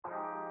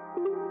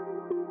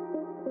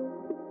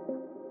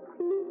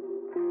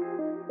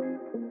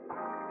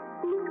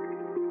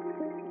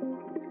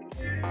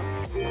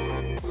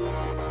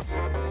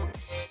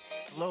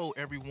Hello,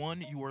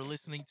 everyone. You are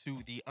listening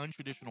to the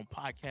Untraditional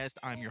Podcast.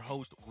 I'm your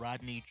host,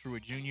 Rodney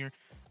Truitt Jr.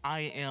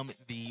 I am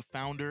the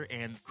founder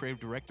and creative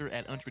director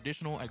at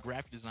Untraditional, a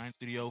graphic design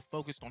studio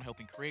focused on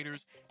helping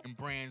creators and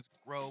brands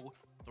grow,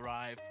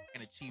 thrive,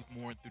 and achieve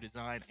more through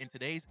design. In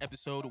today's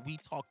episode, we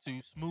talk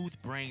to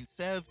Smooth Brain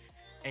Sev,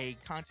 a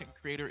content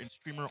creator and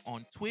streamer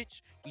on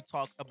Twitch. We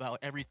talk about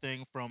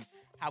everything from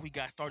how he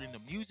got started into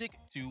music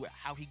to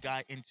how he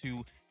got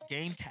into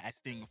game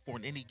casting for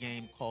an indie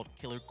game called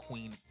Killer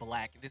Queen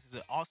Black. This is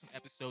an awesome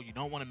episode. You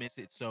don't want to miss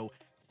it. So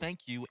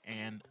thank you,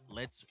 and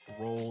let's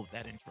roll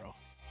that intro.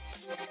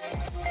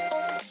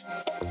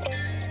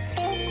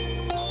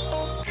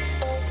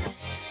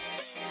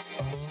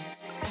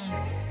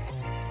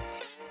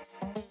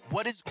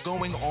 What is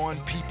going on,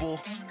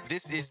 people?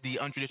 This is the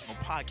Untraditional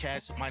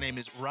Podcast. My name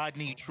is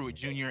Rodney Truitt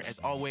Jr., as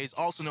always,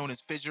 also known as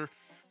Fissure.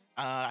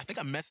 I think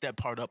I messed that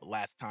part up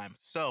last time.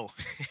 So,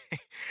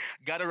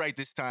 got it right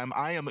this time.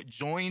 I am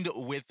joined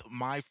with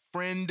my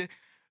friend,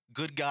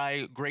 good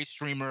guy, great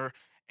streamer,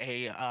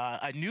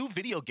 a new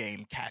video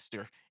game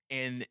caster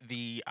in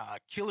the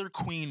Killer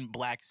Queen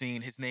Black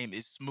scene. His name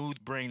is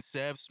Smooth Brain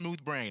Sev.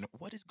 Smooth Brain,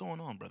 what is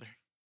going on, brother?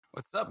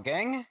 What's up,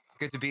 gang?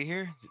 Good to be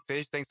here.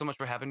 Fish, thanks so much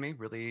for having me.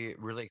 Really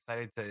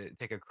excited to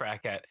take a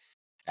crack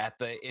at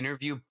the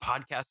interview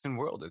podcasting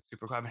world. It's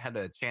super cool. I haven't had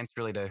a chance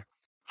really to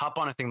hop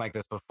on a thing like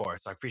this before,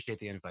 so I appreciate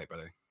the invite,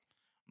 brother.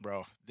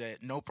 Bro,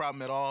 no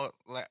problem at all.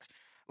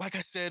 Like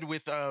I said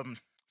with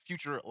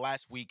Future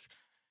last week,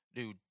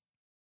 dude,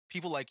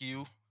 people like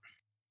you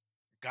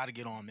got to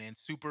get on, man.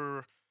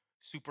 Super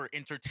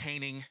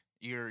entertaining.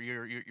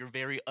 You're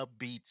very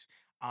upbeat.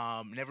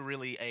 Never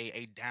really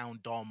a down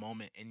dull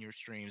moment in your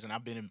streams, and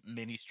I've been in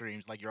many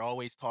streams. Like, you're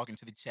always talking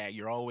to the chat,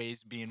 you're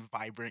always being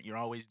vibrant, you're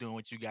always doing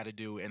what you got to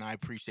do, and I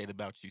appreciate it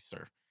about you,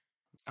 sir.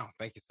 Oh,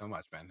 thank you so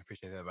much, man. I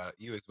appreciate that about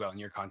you as well and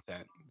your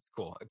content. It's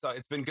cool.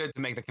 It's been good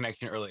to make the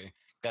connection early.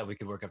 Glad we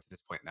could work up to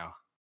this point now.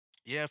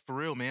 Yeah, for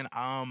real, man.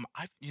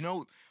 I've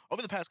over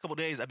the past couple of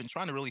days, I've been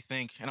trying to really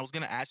think, and I was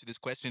gonna ask you this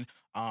question,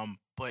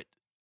 but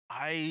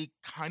I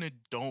kind of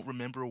don't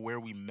remember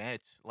where we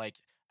met. Like,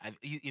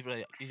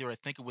 either I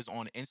think it was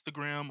on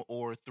Instagram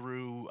or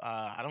through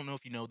I don't know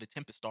if you know the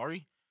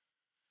Tempestari.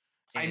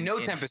 I know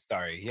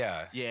Tempestari,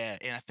 yeah. Yeah,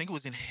 and I think it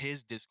was in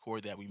his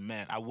Discord that we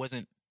met. I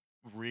wasn't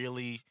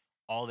really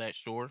all that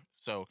sure.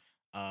 So,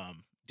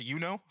 do you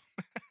know?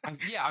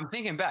 I'm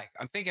thinking back.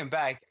 I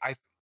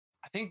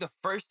think the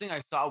first thing I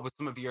saw was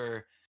some of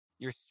your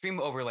stream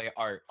overlay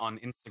art on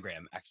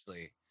Instagram,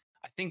 actually.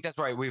 I think that's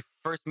right. We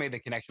first made the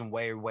connection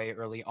way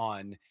early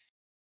on.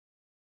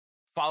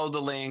 Followed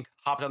the link,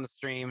 hopped on the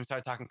stream,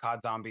 started talking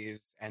COD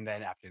Zombies, and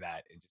then after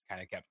that, it just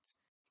kind of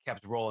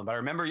kept rolling. But I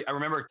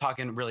remember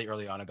talking really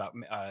early on about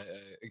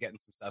getting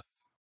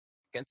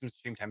some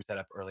stream time set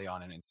up early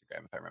on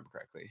Instagram, if I remember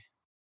correctly.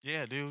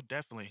 Yeah, dude,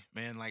 definitely,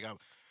 man. Like,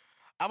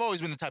 I've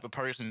always been the type of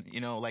person,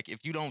 like,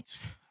 if you don't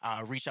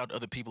reach out to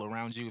other people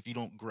around you, if you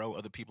don't grow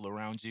other people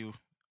around you,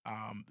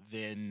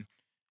 then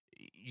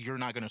you're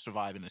not going to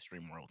survive in the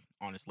stream world,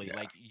 honestly. Yeah.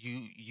 Like,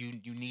 you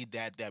need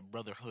that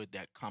brotherhood,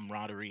 that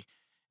camaraderie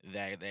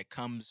that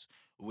comes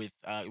with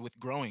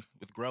growing,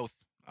 with growth.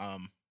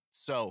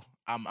 So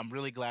I'm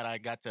really glad I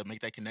got to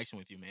make that connection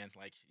with you, man.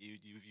 Like,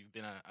 you've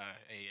been a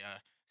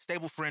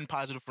stable friend,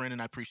 positive friend,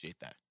 and I appreciate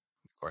that.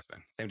 Of course,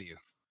 man. Same to you.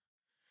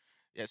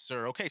 Yes,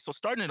 sir. Okay, so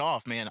starting it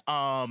off, man.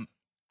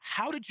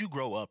 How did you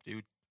grow up,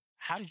 dude?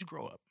 How did you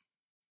grow up?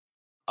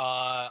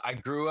 I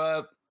grew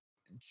up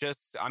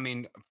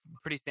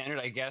pretty standard,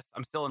 I guess.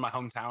 I'm still in my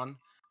hometown.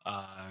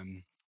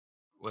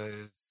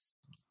 Was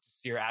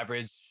just your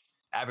average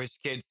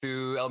kid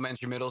through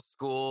elementary, middle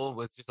school.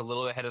 Was just a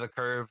little ahead of the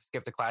curve.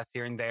 Skipped a class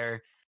here and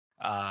there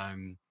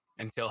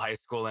until high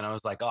school, and I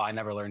was like, oh, I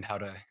never learned how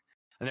to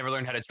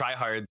try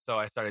hard. So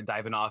I started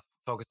diving off,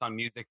 focused on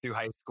music through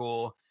high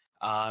school.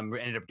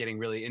 Ended up getting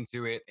really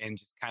into it and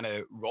just kind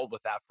of rolled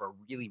with that for a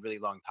really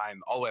long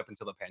time, all the way up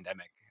until the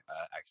pandemic,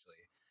 actually.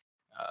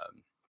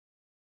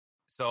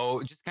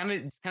 So just kind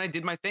of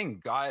did my thing,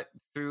 got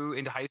through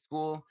into high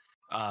school,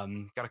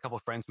 got a couple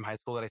of friends from high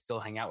school that I still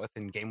hang out with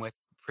and game with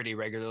pretty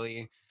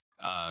regularly.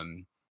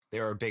 They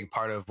were a big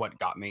part of what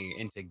got me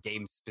into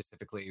games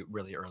specifically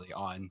really early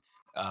on.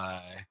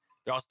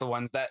 They're also the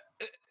ones that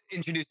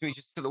introduced me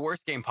just to the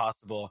worst game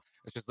possible,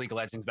 which was League of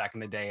Legends back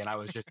in the day. And I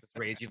was just this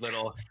ragey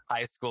little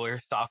high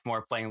schooler,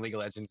 sophomore playing League of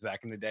Legends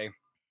back in the day.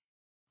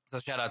 So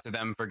shout out to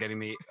them for getting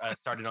me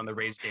started on the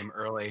rage game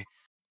early.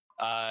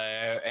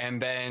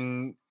 And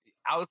then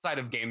outside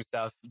of game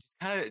stuff, just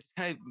kind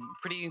of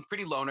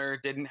pretty loner.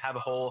 Didn't have a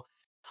whole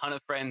ton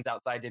of friends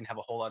outside. Didn't have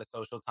a whole lot of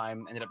social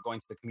time. Ended up going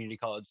to the community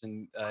college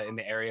in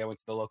the area. Went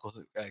to the local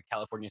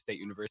California State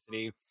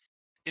University.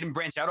 Didn't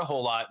branch out a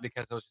whole lot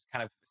because I was just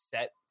kind of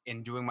set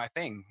in doing my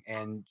thing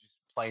and just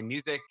playing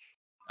music.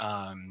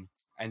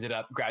 Ended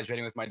up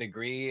graduating with my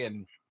degree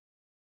in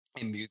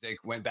music.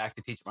 Went back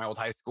to teach at my old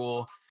high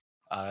school.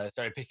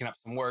 Started picking up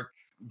some work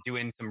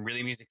doing some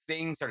really music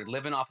things, started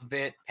living off of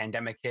it.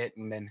 Pandemic hit,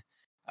 and then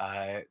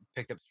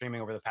picked up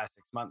streaming over the past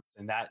 6 months,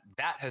 and that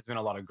has been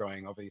a lot of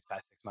growing over these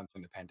past 6 months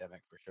from the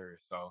pandemic for sure.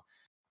 So,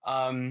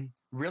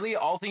 really,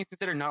 all things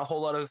considered, not a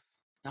whole lot of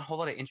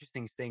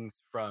interesting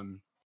things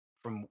from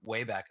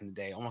way back in the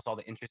day. Almost all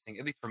the interesting,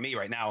 at least for me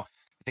right now,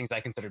 the things I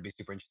consider to be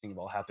super interesting have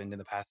all happened in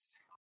the past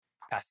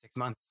 6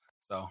 months.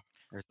 So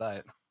there's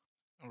that.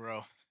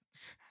 Bro.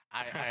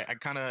 I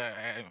kind of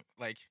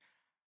like.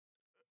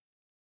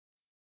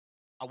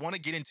 I want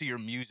to get into your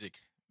music,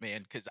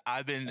 man, because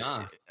I've been,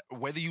 Ah,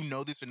 whether you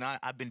know this or not,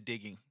 I've been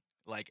digging.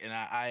 Like, and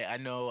I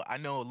know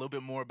a little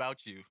bit more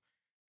about you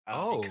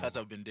because oh,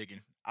 I've been digging.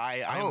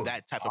 I am oh,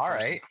 that type of all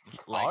person. right,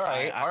 Like all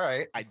right, all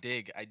right. I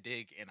dig,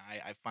 and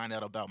I find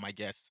out about my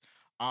guests.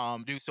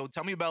 Dude, so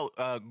tell me about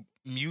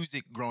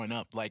music growing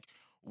up. Like,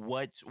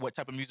 what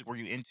type of music were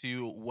you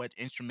into? What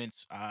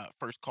instruments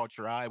first caught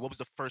your eye? What was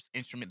the first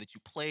instrument that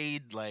you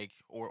played? Like,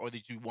 or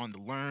that you wanted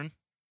to learn?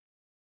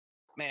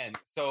 Man,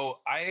 so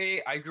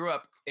I grew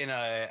up in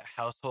a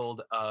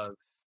household of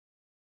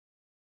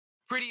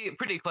pretty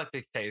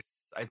eclectic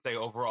tastes. I'd say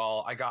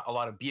overall, I got a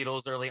lot of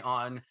Beatles early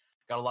on,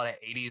 got a lot of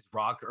 '80s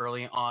rock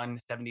early on,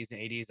 '70s and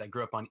 '80s. I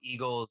grew up on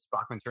Eagles,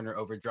 Bachman Turner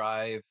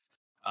Overdrive,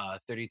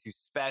 32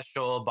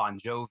 Special, Bon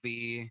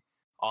Jovi,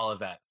 all of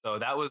that. So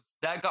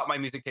that got my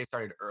music taste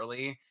started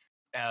early.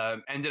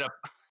 Ended up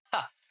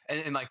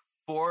in like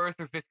fourth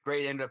or fifth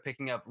grade, ended up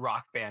picking up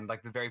Rock Band,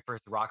 like the very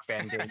first Rock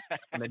Band during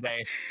in the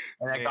day,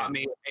 and that got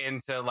Man, me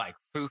into like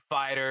Foo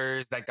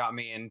Fighters. That got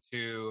me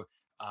into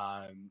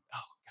oh god,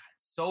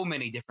 so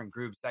many different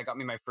groups. That got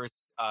me my first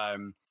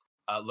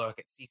look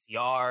at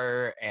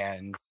CCR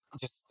and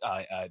just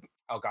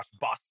oh gosh,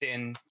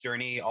 Boston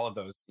Journey, all of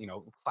those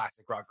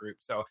classic rock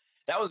groups. So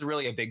that was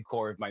really a big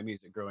core of my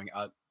music growing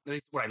up. At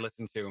least what I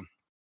listened to.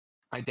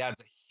 My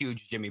dad's a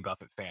huge Jimmy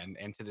Buffett fan,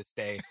 and to this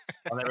day,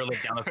 I'll never live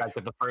down the fact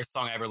that the first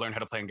song I ever learned how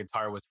to play on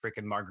guitar was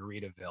freaking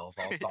Margaritaville of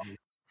all songs.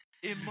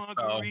 in So,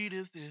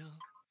 Margaritaville.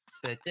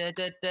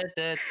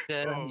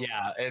 Oh,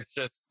 yeah, it's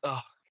just, oh,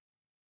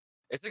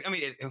 I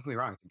mean, don't get me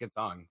wrong, it's a good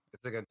song.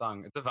 It's a good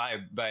song. It's a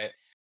vibe, but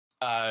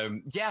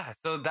yeah.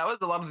 So that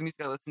was a lot of the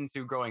music I listened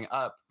to growing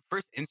up.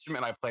 First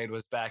instrument I played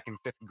was back in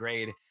fifth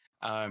grade.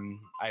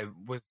 I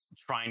was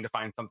trying to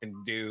find something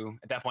to do.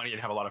 At that point, I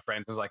didn't have a lot of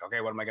friends. I was like,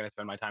 okay, what am I going to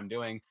spend my time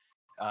doing?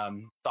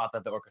 Thought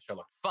that the orchestra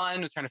looked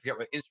fun. Was trying to figure out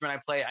what instrument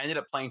I play. I ended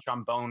up playing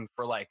trombone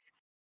for like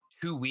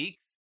 2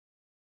 weeks,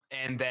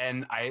 and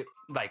then I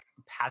like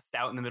passed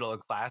out in the middle of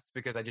class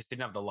because I just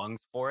didn't have the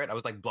lungs for it. I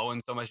was like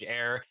blowing so much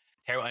air.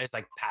 Terrible. I just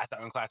like passed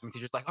out in class. My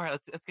teacher's like, all right,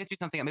 let's get you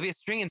something. Maybe a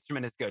string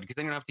instrument is good because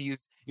then you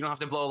don't have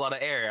to blow a lot of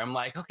air. I'm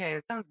like, okay,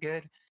 it sounds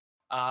good.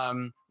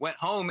 Went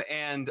home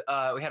and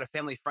we had a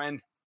family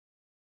friend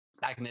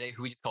back in the day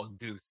who we just called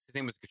Goose. His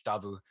name was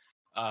Gustavo.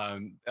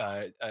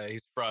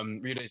 He's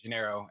from Rio de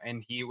Janeiro,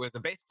 and he was a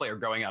bass player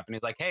growing up. And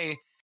he's like, hey,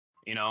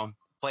 you know,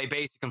 play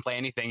bass, you can play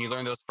anything. You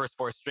learn those first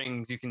four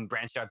strings, you can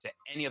branch out to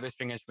any other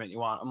string instrument you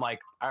want. I'm like,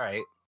 all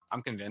right,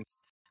 I'm convinced.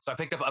 So I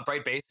picked up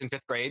upright bass in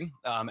fifth grade,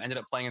 ended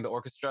up playing in the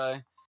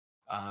orchestra,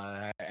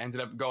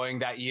 ended up going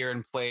that year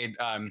and played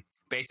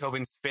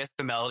Beethoven's Fifth,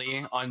 the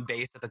melody on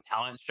bass at the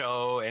talent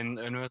show. And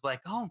it was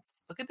like, oh,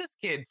 look at this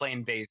kid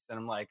playing bass. And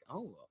I'm like,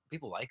 oh,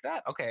 people like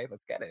that? Okay,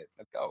 let's get it.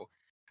 Let's go.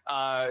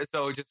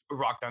 So just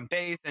rocked on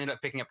bass, ended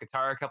up picking up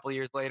guitar a couple of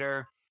years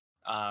later.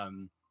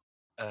 Um,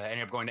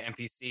 Ended up going to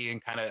MPC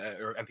and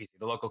or MPC,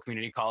 the local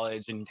community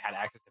college, and had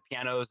access to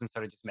pianos and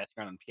started just messing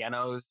around on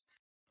pianos.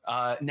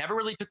 Never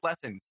really took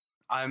lessons.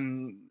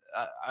 I'm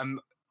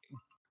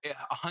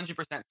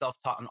 100%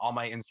 self-taught on all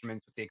my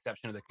instruments, with the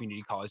exception of the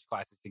community college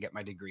classes to get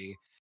my degree.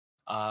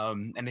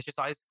 And it's just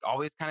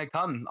always kind of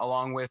come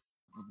along with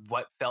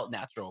what felt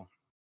natural.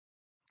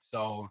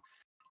 So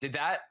did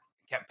that,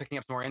 kept picking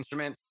up some more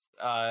instruments.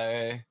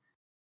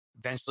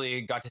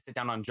 Eventually got to sit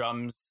down on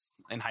drums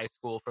in high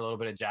school for a little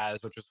bit of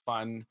jazz, which was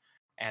fun.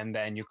 And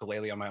then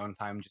ukulele on my own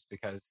time, just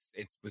because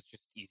it was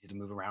just easy to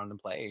move around and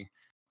play.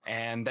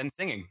 And then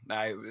singing.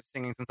 I was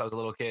singing since I was a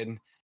little kid,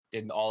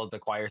 did all of the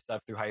choir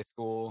stuff through high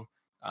school,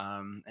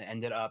 and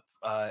ended up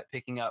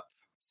picking up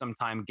some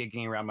time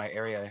gigging around my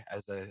area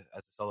as a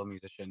solo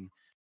musician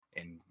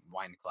in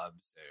wine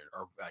clubs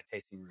or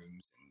tasting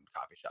rooms and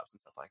coffee shops and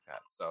stuff like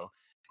that. So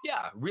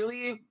yeah,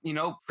 really,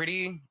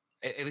 pretty,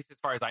 at least as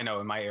far as I know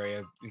in my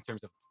area, in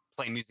terms of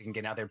playing music and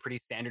getting out there, pretty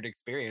standard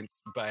experience.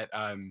 But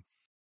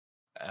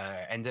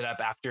ended up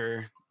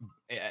after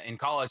in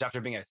college, after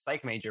being a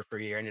psych major for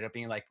a year, ended up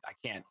being like, I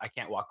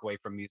can't walk away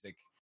from music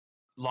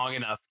long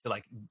enough to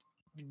like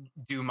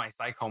do my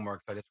psych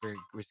homework. So we're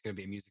just gonna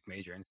be a music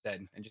major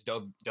instead, and just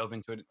dove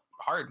into it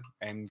hard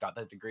and got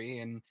that degree,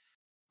 and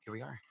here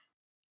we are.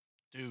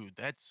 dude,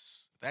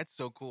 that's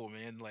so cool,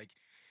 man. Like,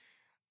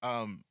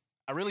 um,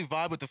 I really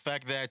vibe with the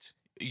fact that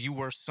you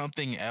were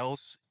something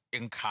else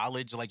in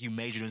college, like you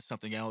majored in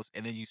something else,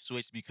 and then you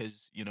switched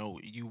because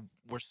you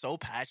were so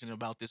passionate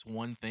about this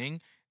one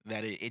thing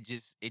that it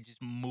just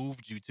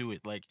moved you to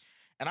it. Like,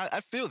 and I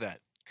feel that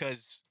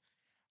because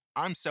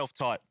I'm self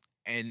taught.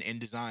 and in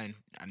design.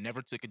 I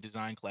never took a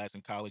design class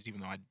in college,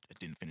 even though I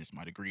didn't finish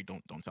my degree.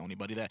 Don't tell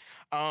anybody that.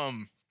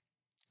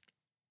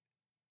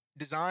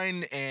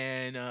 Design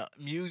and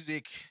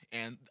music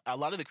and a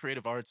lot of the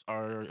creative arts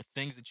are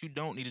things that you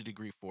don't need a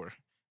degree for.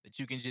 That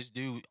you can just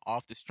do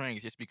off the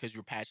strength just because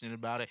you're passionate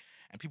about it,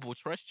 and people will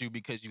trust you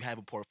because you have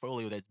a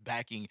portfolio that's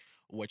backing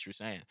what you're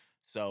saying.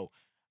 So,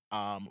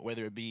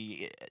 whether it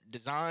be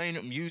design,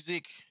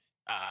 music,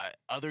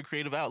 other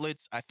creative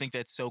outlets, I think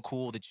that's so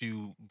cool that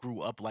you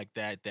grew up like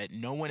that. That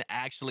no one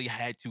actually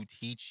had to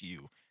teach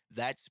you.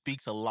 That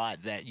speaks a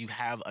lot. That you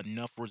have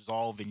enough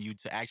resolve in you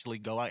to actually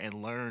go out and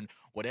learn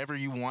whatever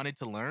you wanted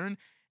to learn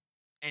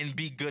and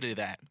be good at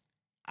that.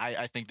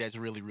 I think that's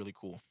really, really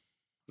cool.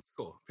 It's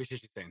cool.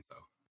 Appreciate you saying so.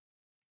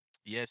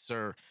 Yes,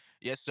 sir.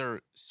 Yes,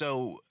 sir.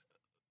 So,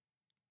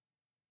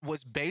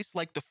 was bass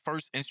like the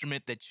first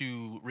instrument that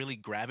you really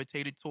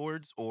gravitated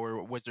towards,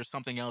 or was there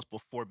something else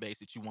before bass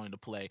that you wanted to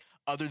play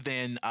other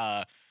than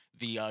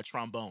the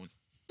trombone?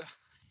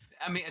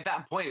 I mean, at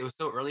that point, it was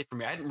so early for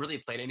me. I hadn't really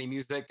played any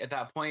music at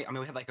that point. I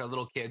mean, we had like a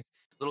little kid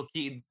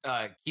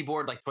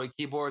keyboard, like toy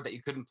keyboard that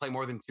you couldn't play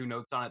more than two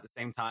notes on at the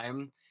same time.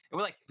 And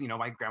we're like,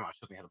 my grandma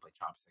showed me how to play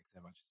chopsticks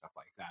and a bunch of stuff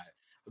like that.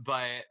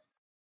 But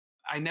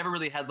I never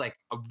really had like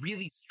a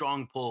really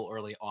strong pull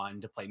early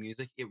on to play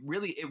music. It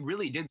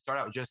really did start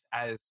out just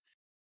as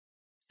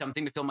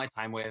something to fill my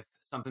time with,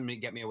 something to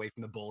get me away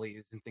from the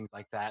bullies and things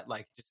like that.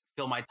 Like just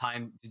fill my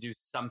time to do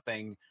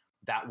something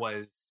that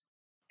was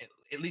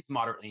at least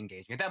moderately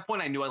engaging. At that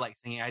point, I knew I liked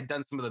singing. I had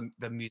done some of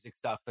the music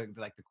stuff,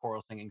 like the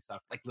choral singing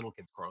stuff, like little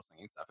kids choral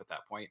singing stuff at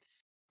that point.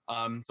 So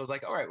I was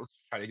like, all right,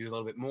 let's try to do a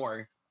little bit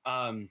more.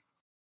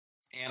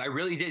 And I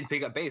really did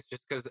pick up bass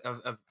just because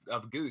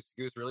of Goose.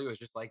 Goose really was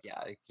just like, yeah,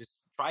 like, just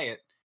try it,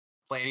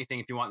 play anything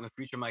if you want in the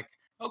future. I'm like,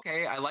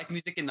 okay, I like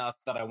music enough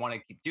that I want to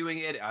keep doing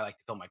it. I like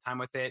to fill my time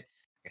with it.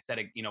 Like I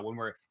said, when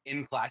we're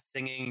in class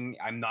singing,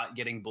 I'm not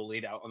getting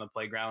bullied out on the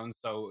playground,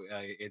 so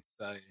it's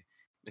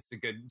a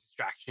good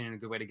distraction and a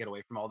good way to get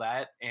away from all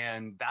that.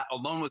 And that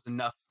alone was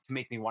enough to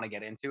make me want to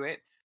get into it.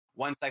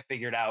 Once I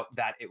figured out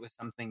that it was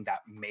something that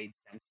made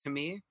sense to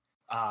me,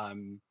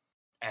 um,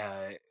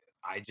 uh,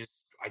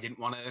 I didn't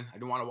want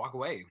to walk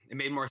away. It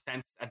made more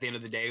sense at the end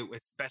of the day,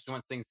 especially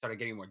once things started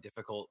getting more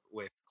difficult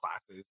with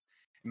classes.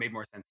 It made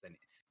more sense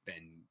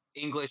than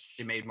English.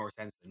 It made more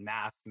sense than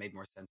math. It made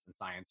more sense than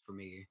science for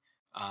me.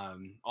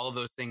 All of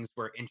those things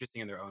were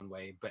interesting in their own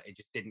way, but it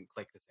just didn't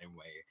click the same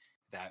way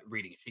that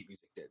reading sheet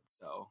music did.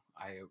 So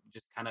I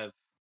just kind of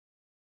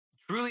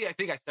truly, I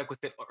think I stuck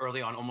with it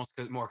early on almost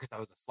more because I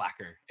was a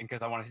slacker and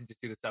because I wanted to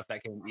just do the stuff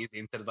that came easy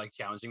instead of like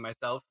challenging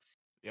myself.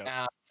 Yep.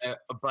 Uh,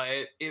 but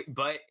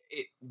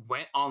it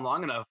went on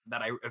long enough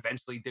that I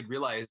eventually did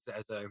realize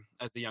as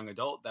a young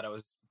adult that I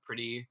was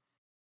pretty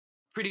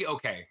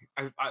okay.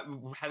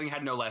 Having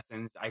had no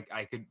lessons,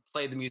 I could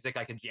play the music,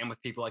 I could jam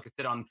with people, I could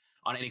sit on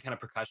any kind of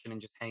percussion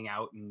and just hang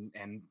out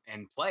and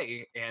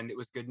play, and it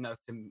was good enough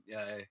to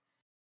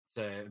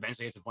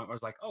eventually get to the point where I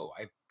was like, oh,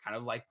 I kind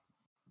of like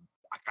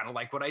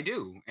what I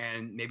do,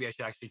 and maybe I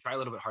should actually try a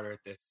little bit harder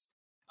at this.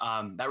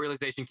 That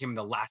realization came in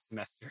the last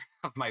semester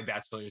of my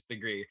bachelor's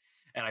degree,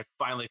 and I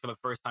finally, for the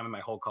first time in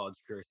my whole college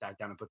career, sat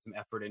down and put some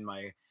effort in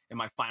my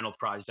final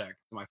project,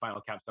 my final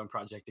capstone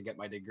project to get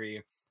my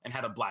degree, and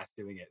had a blast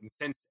doing it. And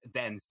since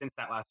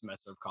that last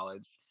semester of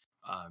college,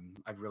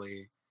 I've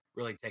really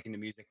taken to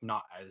music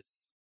not as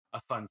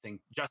a fun thing,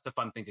 just a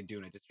fun thing to do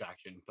and a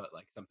distraction, but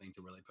like something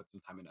to really put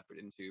some time and effort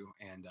into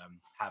and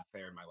have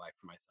fair in my life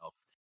for myself,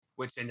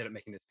 which ended up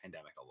making this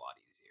pandemic a lot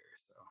easier.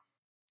 So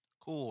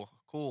Cool.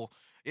 Cool.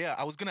 Yeah,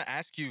 I was gonna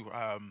ask you,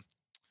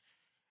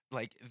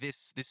 like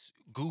this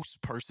Goose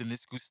person,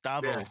 this yeah.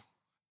 Gustavo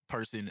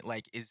person,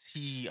 like, is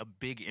he a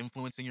big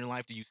influence in your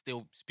life? Do you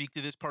still speak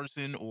to this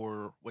person,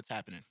 or what's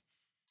happening?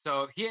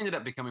 So he ended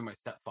up becoming my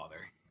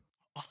stepfather.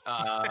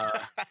 Uh,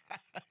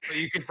 so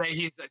you could say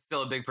he's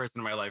still a big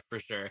person in my life for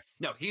sure.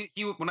 No, he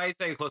when I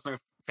say close to my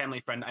family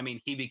friend, I mean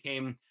he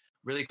became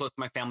really close to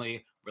my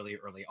family really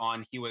early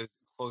on. He was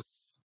close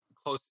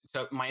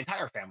to my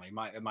entire family.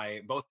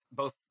 My both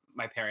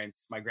my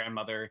parents, my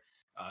grandmother,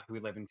 who we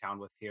live in town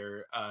with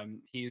here.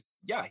 He's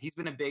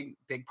been a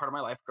big part of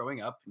my life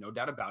growing up, no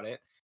doubt about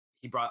it.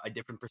 He brought a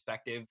different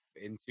perspective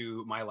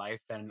into my life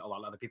than a lot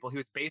of other people. He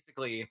was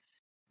basically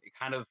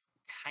kind of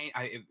kind.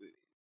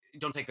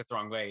 Don't take this the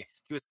wrong way.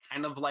 He was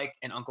kind of like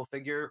an uncle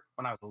figure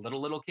when I was a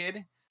little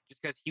kid, just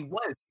because he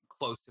was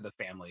close to the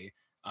family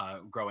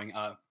growing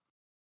up.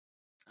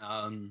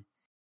 Um,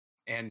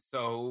 and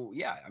so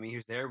yeah, I mean, he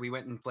was there. We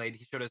went and played.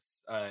 He showed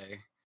us a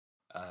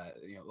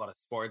lot of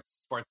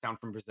sports down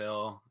from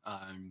Brazil,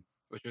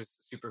 which was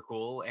super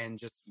cool and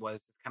just was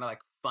this kind of like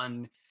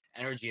fun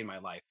energy in my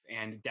life.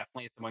 And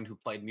definitely as someone who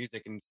played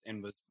music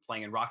and was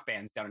playing in rock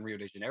bands down in Rio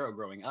de Janeiro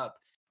growing up,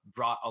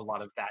 brought a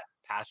lot of that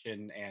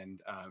passion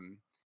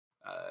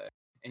uh,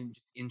 and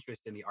just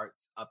interest in the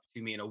arts up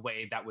to me in a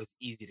way that was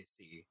easy to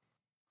see.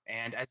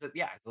 And as a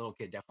little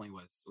kid, definitely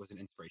was an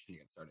inspiration to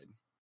get started.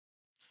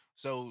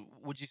 So,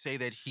 would you say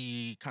that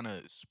he kind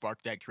of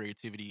sparked that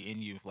creativity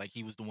in you? Like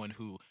he was the one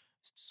who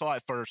saw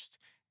it first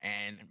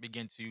and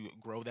begin to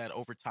grow that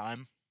over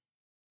time?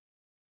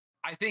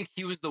 I think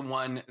he was the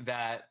one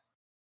that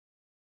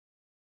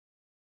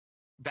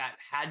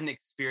had an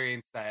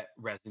experience that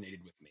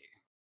resonated with me.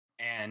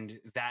 And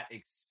that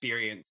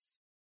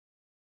experience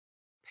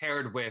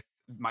paired with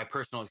my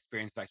personal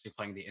experience of actually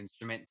playing the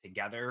instrument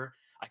together,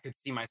 I could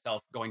see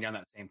myself going down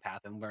that same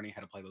path and learning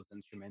how to play those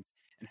instruments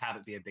and have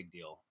it be a big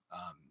deal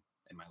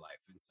in my life.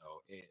 And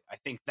so I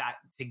think that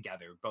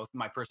together, both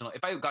my personal,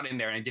 if I got in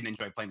there and I didn't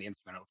enjoy playing the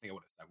instrument, I don't think I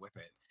would have stuck with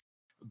it.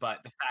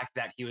 But the fact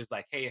that he was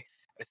like, hey,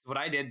 this is what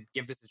I did,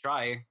 give this a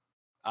try.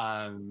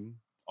 Um,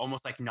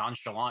 Almost like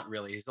nonchalant,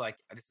 really. He's like,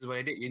 this is what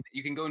I did.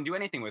 You can go and do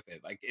anything with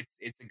it. Like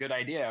it's a good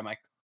idea. I'm like,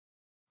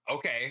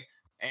 okay.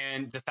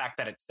 And the fact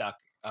that it stuck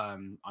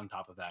on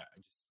top of that, I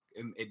just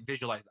it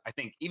visualized. I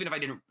think even if I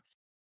didn't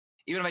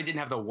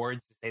have the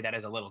words to say that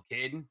as a little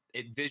kid,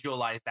 it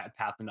visualized that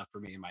path enough for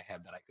me in my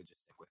head that I could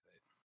just stick with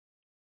it.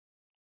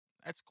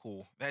 That's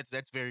cool.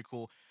 That's very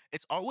cool.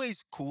 It's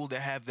always cool to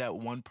have that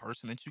one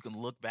person that you can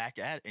look back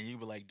at and you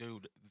were like,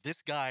 dude,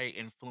 this guy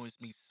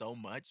influenced me so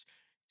much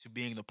to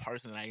being the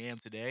person that I am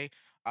today.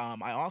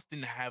 I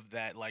often have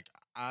that like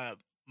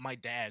my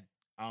dad,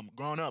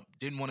 growing up,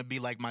 didn't want to be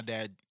like my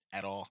dad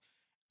at all.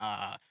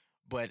 Uh,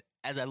 but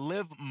as I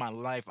live my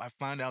life, I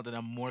find out that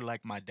I'm more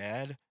like my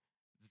dad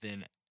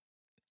than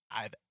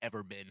I've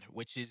ever been,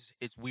 which is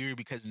it's weird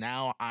because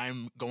now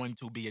I'm going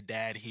to be a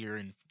dad here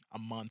in a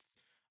month.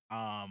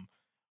 Um,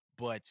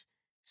 but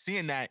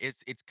seeing that,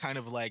 it's kind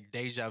of like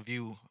deja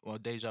vu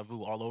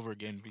all over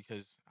again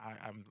because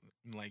I'm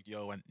like,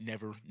 yo, I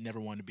never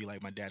wanted to be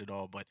like my dad at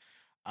all. But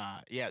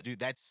yeah, dude,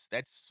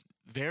 that's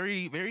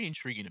very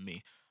intriguing to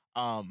me.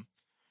 Um,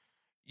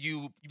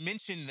 you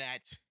mentioned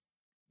that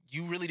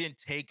you really didn't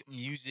take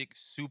music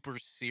super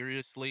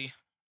seriously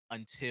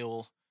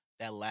until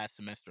that last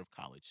semester of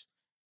college.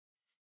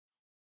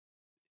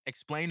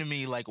 Explain to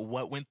me like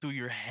what went through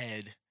your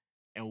head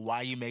and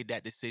why you made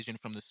that decision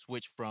from the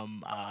switch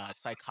from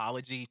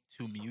psychology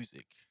to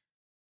music.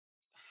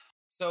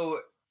 So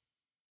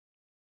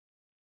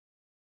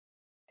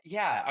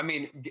yeah, I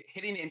mean,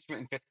 hitting the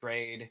instrument in fifth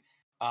grade,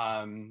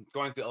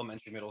 going through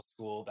elementary, middle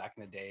school back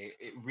in the day,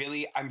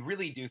 I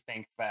really do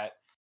think that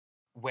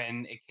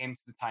when it came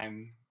to the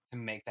time to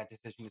make that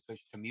decision to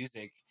switch to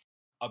music,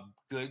 a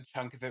good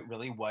chunk of it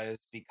really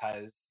was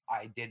because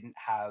I didn't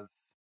have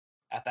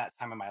at that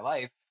time in my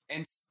life,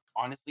 and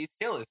honestly,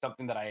 still is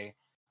something that I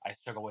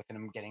struggle with and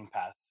I'm getting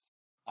past.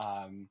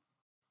 Um,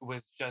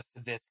 was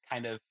just this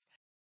kind of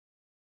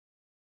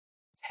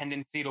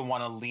tendency to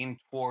want to lean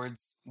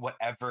towards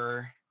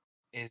whatever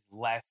is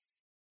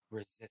less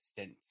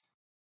resistant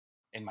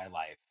in my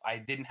life. I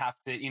didn't have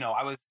to,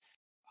 I was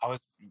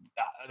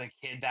the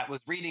kid that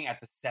was reading at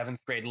the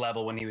seventh grade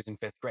level when he was in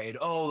fifth grade.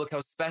 Oh, look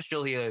how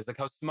special he is! Look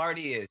how smart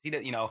he is. He,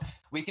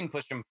 we can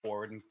push him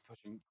forward and push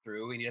him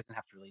through, and he doesn't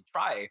have to really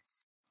try.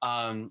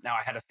 Now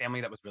I had a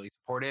family that was really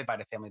supportive. I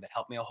had a family that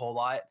helped me a whole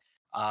lot.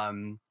 I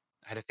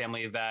had a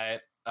family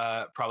that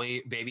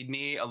probably babied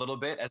me a little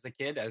bit as a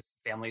kid, as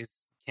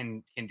families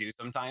can do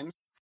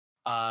sometimes.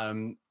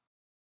 Um,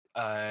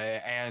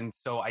 and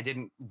so I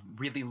didn't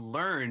really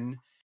learn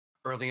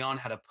early on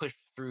how to push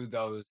through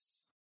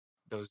those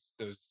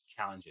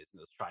challenges and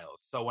those trials.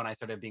 So when I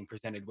started being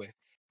presented with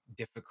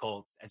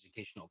difficult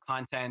educational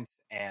content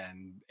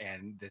and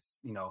this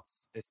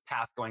this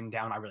path going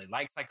down, I really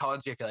like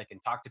psychology. I feel like I can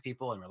talk to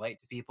people and relate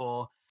to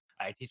people.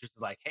 I teachers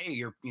were like, hey,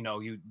 you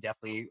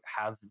definitely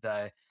have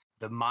the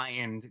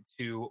mind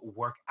to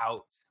work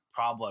out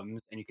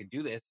problems and you could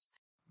do this.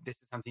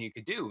 This is something you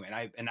could do.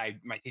 And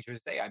my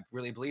teachers say, I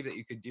really believe that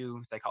you could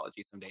do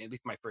psychology someday, at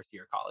least my first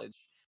year of college.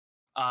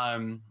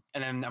 And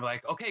then I'm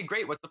like, okay,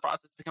 great. What's the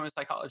process to become a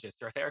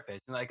psychologist or a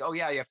therapist? And like, oh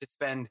yeah, you have to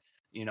spend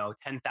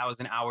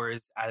 10,000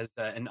 hours as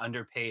an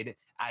underpaid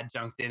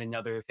adjunct in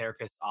another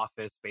therapist's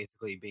office,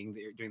 basically being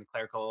there doing the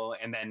clerical,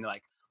 and then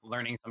like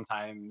learning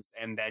sometimes,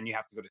 and then you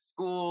have to go to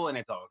school, and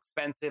it's all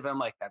expensive. I'm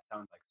like, that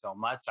sounds like so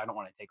much. I don't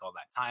want to take all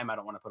that time. I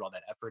don't want to put all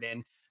that effort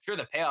in. Sure,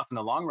 the payoff in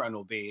the long run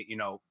will be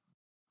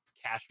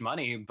cash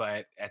money,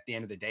 but at the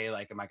end of the day,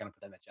 like, am I going to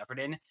put that much effort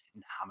in?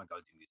 Nah, I'm gonna go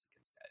do music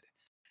instead.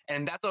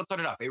 And that's how it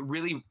started off. It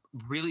really,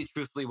 really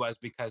truthfully was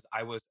because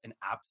I was an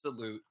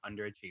absolute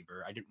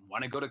underachiever. I didn't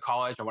want to go to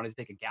college. I wanted to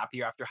take a gap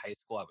year after high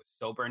school. I was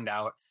so burned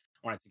out.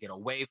 I wanted to get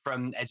away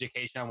from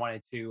education. I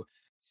wanted to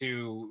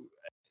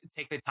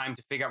take the time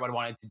to figure out what I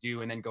wanted to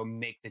do and then go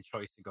make the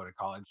choice to go to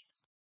college.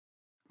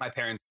 My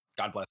parents,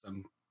 God bless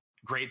them,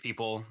 great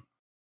people.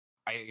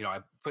 I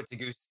put to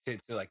Goose to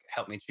like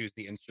help me choose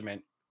the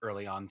instrument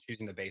early on,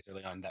 choosing the bass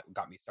early on, that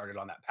got me started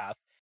on that path.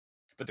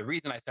 But the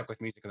reason I stuck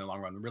with music in the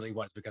long run really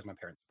was because my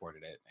parents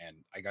supported it. And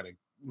I got to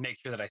make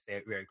sure that I say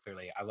it very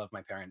clearly. I love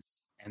my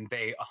parents, and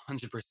they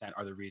 100%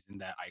 are the reason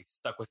that I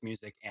stuck with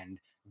music and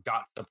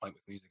got to the point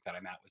with music that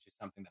I'm at, which is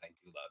something that I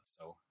do love.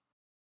 So,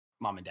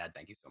 mom and dad,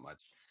 thank you so much.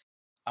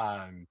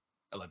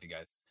 I love you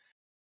guys.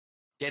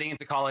 Getting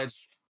into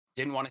college,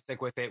 didn't want to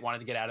stick with it, wanted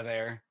to get out of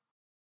there,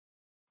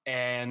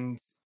 and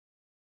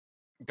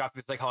got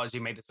through psychology,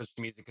 made the switch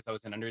to music because I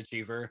was an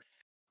underachiever.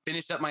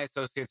 Finished up my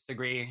associate's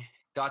degree,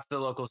 got to the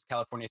local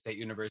California State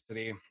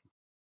University,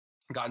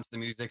 got into the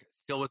music,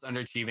 still was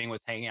underachieving,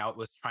 was hanging out,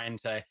 was trying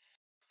to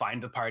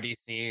find the party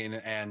scene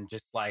and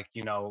just like,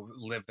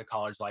 live the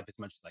college life as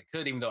much as I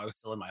could, even though I was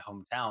still in my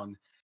hometown.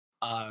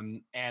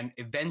 And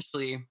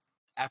eventually,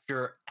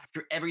 after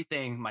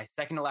everything, my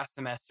second to last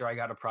semester, I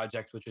got a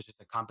project, which was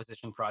just a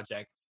composition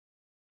project.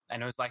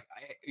 And it was like,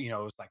 it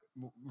was like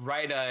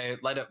write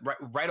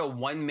a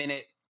 1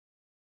 minute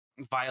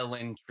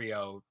violin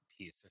trio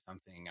piece or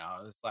something.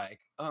 I was like,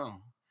 oh,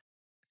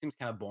 seems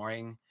kind of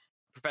boring.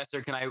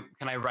 Professor, can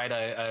I write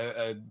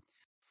a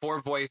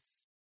 4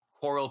 voice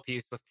choral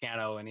piece with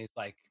piano? And he's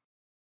like,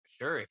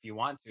 sure, if you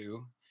want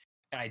to.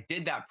 And I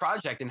did that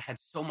project and had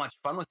so much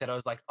fun with it. I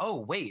was like, oh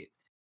wait,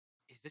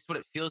 is this what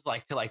it feels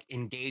like to like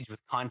engage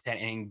with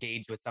content and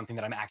engage with something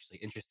that I'm actually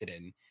interested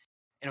in?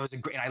 And it was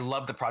and I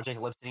loved the project.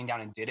 I loved sitting down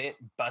and did it,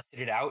 busted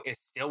it out.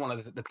 It's still one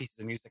of the pieces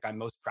of music I'm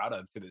most proud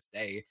of to this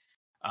day.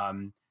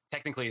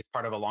 Technically, it's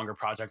part of a longer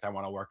project I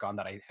want to work on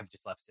that I have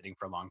just left sitting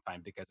for a long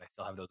time because I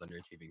still have those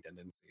underachieving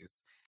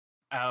tendencies.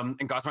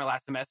 And got to my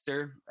last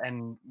semester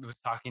and was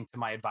talking to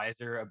my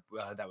advisor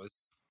that was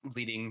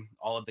leading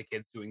all of the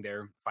kids doing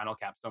their final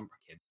capstone,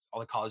 all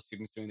the college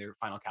students doing their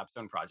final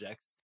capstone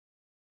projects.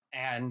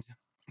 And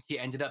he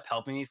ended up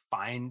helping me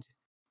find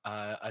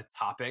a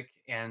topic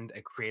and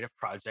a creative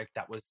project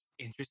that was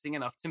interesting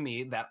enough to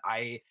me that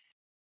I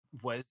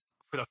was,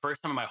 for the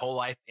first time in my whole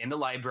life, in the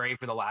library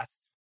for the last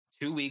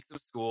 2 weeks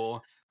of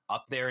school,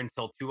 up there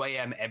until 2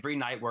 a.m. every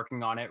night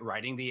working on it,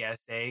 writing the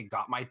essay,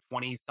 got my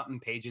 20 something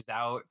pages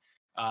out,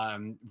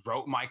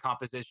 wrote my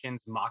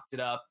compositions, mocked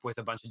it up with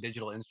a bunch of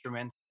digital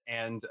instruments,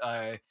 and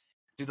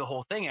do the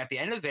whole thing. At the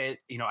end of it,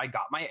 I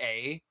got my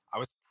A. I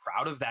was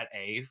proud of that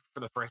A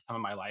for the first time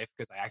in my life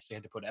because I actually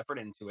had to put effort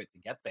into it to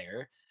get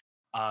there.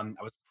 I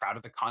was proud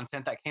of the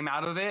content that came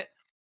out of it.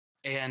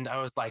 And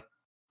I was like,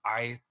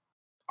 I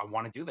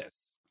want to do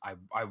this. I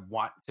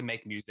want to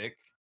make music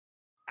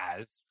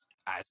as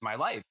my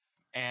life.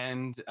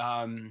 And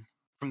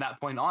from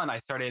that point on, I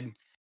started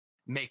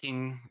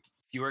making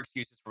fewer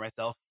excuses for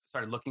myself,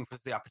 started looking for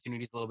the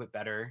opportunities a little bit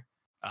better,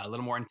 a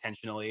little more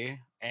intentionally.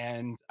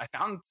 And I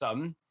found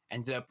some,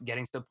 ended up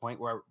getting to the point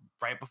where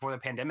right before the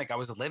pandemic, I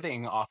was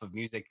living off of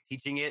music,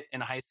 teaching it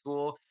in high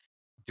school,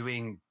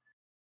 doing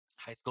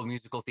high school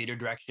musical theater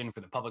direction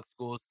for the public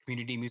schools,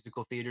 community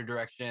musical theater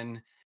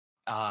direction,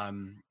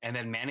 and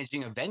then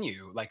managing a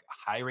venue, like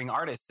hiring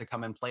artists to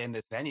come and play in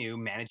this venue,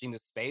 managing the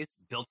space,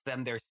 built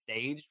them their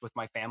stage with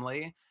my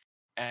family,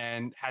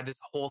 and had this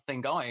whole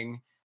thing going.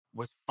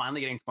 Was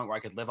finally getting to the point where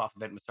I could live off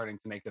of it and was starting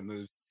to make the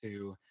moves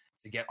to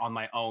get on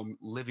my own,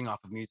 living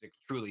off of music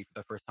truly for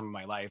the first time in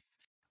my life.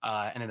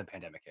 And then the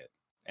pandemic hit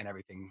and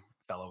everything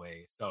fell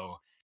away. So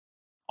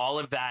all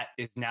of that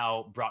is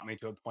now brought me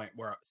to a point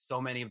where so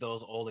many of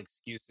those old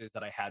excuses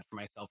that I had for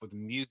myself with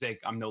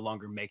music, I'm no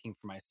longer making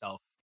for myself,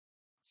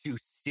 to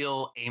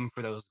still aim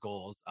for those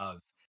goals of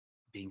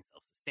being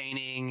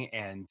self-sustaining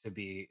and to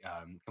be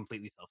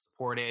completely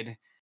self-supported,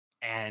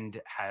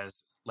 and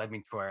has led me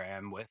to where I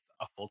am with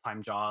a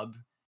full-time job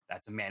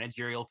that's a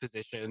managerial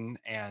position,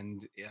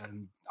 and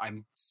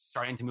I'm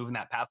starting to move in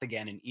that path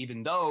again. And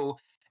even though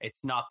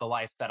it's not the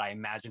life that I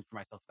imagined for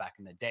myself back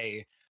in the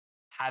day,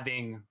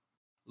 having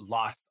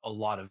lost a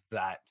lot of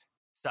that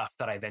stuff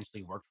that I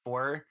eventually worked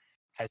for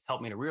has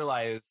helped me to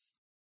realize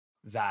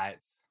that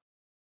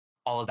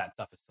all of that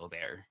stuff is still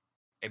there.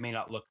 It may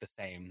not look the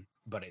same,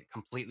 but it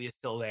completely is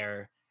still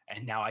there.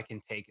 And now I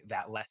can take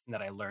that lesson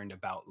that I learned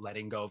about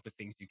letting go of the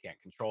things you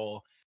can't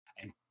control,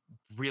 and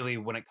really,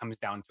 when it comes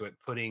down to it,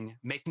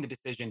 making the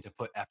decision to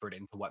put effort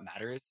into what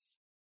matters.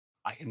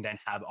 I can then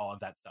have all of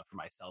that stuff for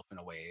myself in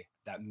a way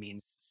that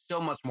means so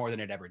much more than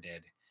it ever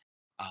did.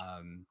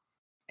 Um,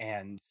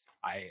 and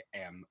I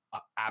am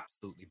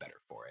absolutely better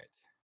for it.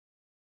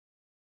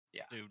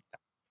 Yeah, Dude,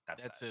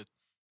 that's that's that.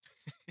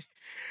 it.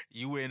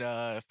 You went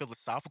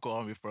philosophical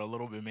on me for a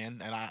little bit,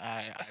 man, and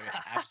I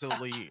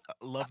absolutely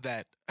love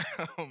that.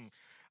 um,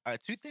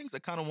 two things I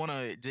kind of want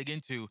to dig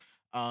into.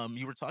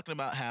 You were talking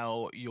about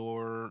how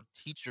your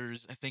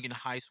teachers, I think in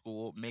high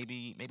school,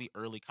 maybe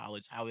early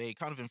college, how they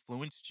kind of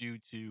influenced you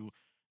to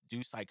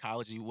do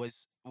psychology.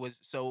 Was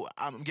so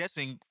I'm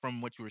guessing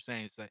from what you were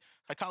saying is that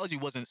psychology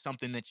wasn't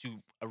something that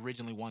you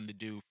originally wanted to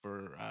do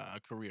for a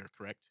career,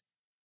 correct?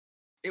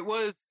 It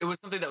was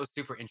something that was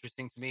super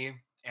interesting to me,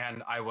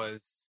 and I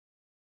was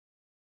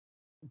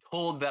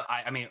told that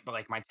but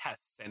like my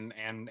tests and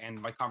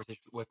my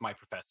conversation with my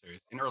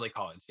professors in early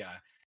college, yeah,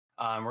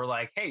 were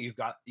like, hey, you've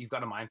got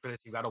a mind for this,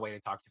 you've got a way to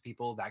talk to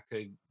people that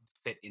could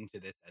fit into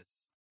this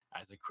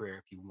as a career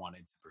if you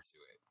wanted to pursue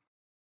it.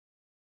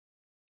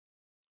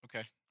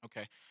 Okay,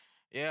 okay,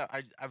 yeah,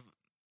 I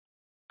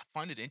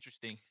find it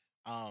interesting.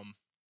 Um,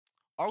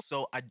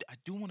 Also, I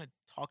do want to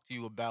talk to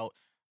you about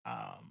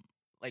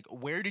like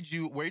where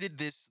did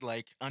this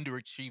like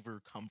underachiever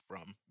come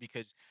from?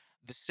 Because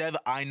the Sev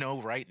I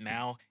know right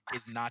now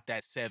is not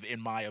that Sev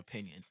in my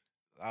opinion.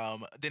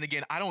 Then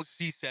again, I don't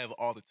see Sev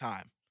all the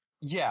time.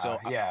 Yeah, So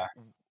yeah.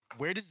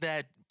 where does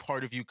that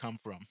part of you come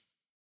from?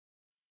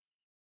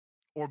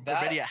 Or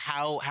better That yet,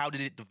 how did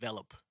it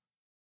develop?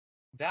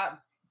 that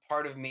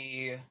part of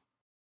me.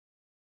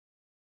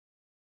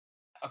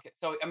 Okay,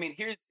 so I mean,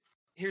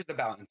 here's the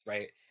balance,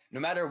 right? No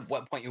matter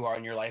what point you are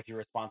in your life, you're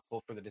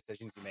responsible for the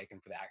decisions you make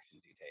and for the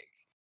actions you take.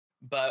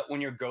 But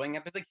when you're growing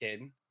up as a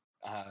kid,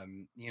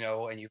 and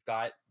you've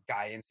got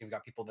guidance, you've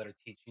got people that are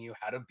teaching you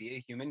how to be a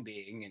human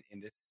being in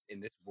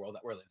this world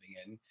that we're living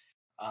in.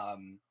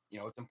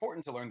 It's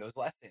important to learn those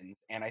lessons.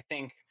 And I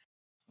think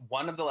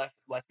one of the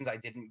lessons I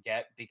didn't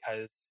get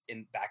because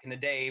in back in the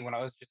day when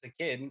I was just a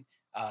kid,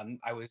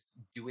 I was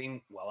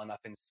doing well enough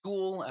in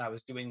school and I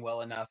was doing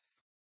well enough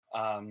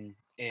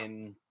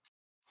in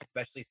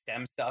especially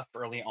STEM stuff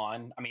early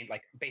on.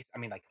 Like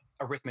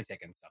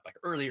arithmetic and stuff, like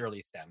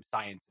early STEM,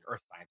 science,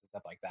 earth science and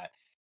stuff like that.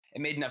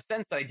 It made enough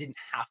sense that I didn't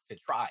have to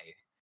try.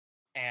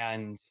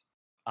 And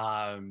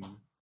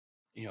um,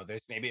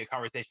 there's maybe a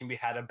conversation we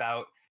had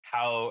about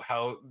how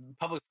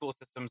public school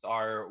systems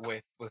are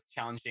with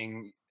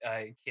challenging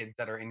kids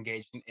that are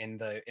engaged in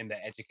the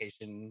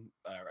education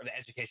or the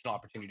educational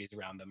opportunities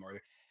around them, or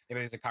maybe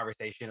there's a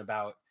conversation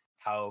about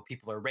how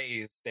people are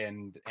raised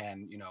and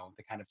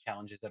the kind of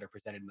challenges that are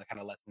presented and the kind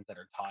of lessons that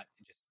are taught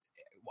just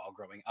while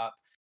growing up.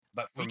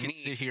 But for We could me,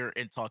 sit here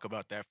and talk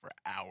about that for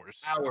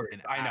hours hours,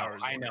 and I know,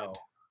 hours I on know. end.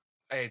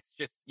 It's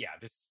just, yeah,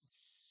 there's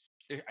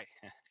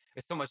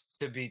so much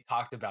to be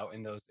talked about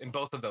in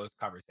both of those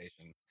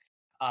conversations.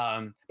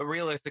 But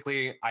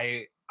realistically,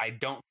 I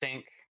don't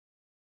think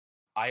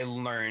I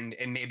learned,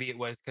 and maybe it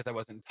was because I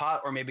wasn't taught,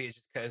 or maybe it's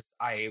just because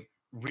I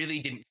really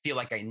didn't feel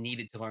like I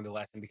needed to learn the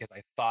lesson because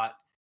I thought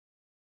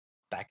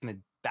back in the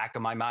back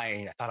of my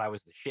mind, I thought I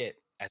was the shit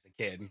as a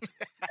kid and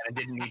I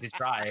didn't need to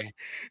try.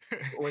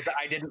 Was that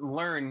I didn't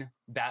learn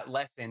that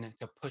lesson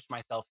to push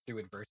myself through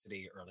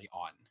adversity early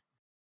on.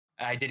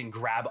 I didn't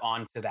grab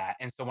onto that.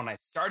 And so when I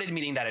started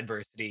meeting that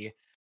adversity,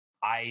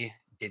 I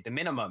did the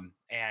minimum.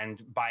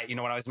 And when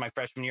I was in my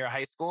freshman year of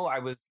high school, I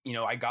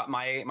got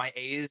my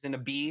A's and a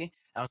B. And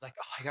I was like,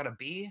 oh, I got a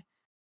B?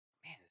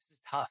 Man, this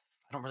is tough.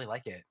 I don't really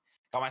like it.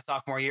 Got my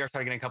sophomore year,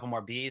 started getting a couple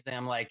more B's. And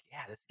I'm like,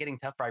 yeah, this is getting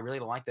tougher. I really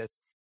don't like this.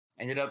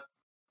 Ended up,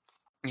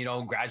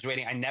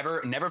 graduating. I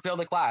never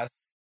failed a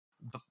class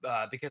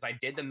because I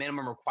did the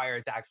minimum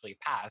required to actually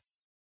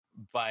pass.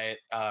 But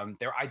I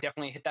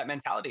definitely hit that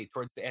mentality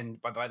towards the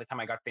end. By the time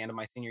I got to the end of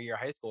my senior year of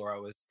high school, where I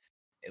was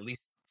at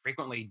least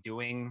frequently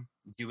doing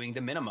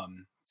the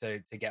minimum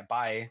to get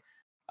by.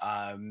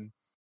 And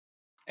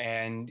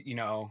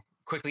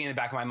quickly in the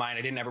back of my mind,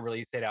 I didn't ever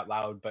really say it out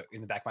loud, but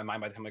in the back of my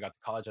mind, by the time I got to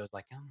college, I was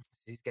like,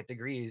 these get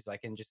degrees. I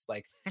can just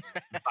like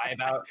vibe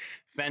out,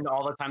 spend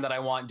all the time that I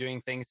want doing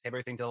things,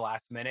 everything to the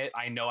last minute.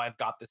 I know I've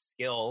got the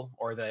skill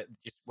or the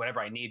just whatever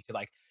I need to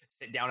like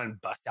sit down and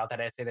bust out that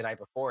essay the night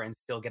before and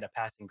still get a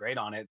passing grade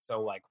on it.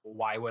 So like,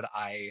 why would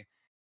I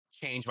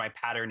change my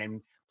pattern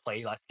and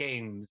play less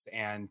games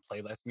and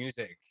play less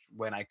music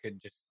when I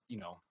could just,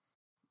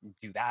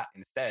 do that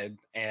instead?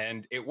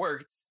 And it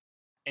worked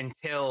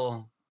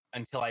until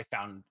I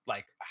found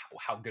like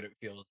how good it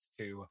feels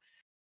to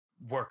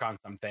work on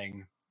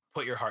something,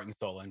 put your heart and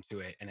soul into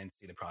it, and then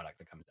see the product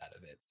that comes out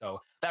of it. So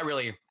that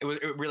really,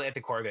 it really at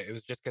the core of it. It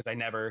was just because I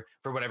never,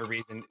 for whatever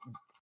reason,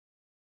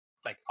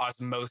 like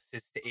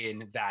osmosis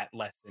in that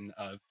lesson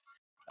of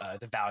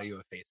the value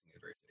of facing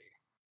adversity.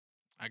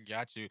 I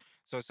got you.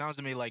 So it sounds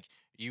to me like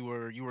you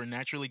were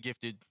naturally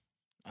gifted.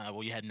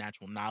 Well, you had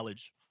natural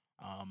knowledge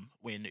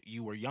when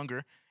you were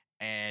younger,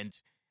 and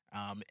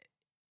um,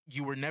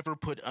 you were never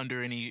put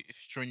under any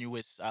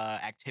strenuous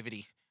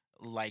activity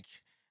like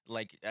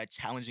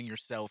challenging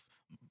yourself.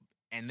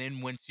 And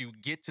then once you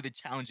get to the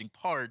challenging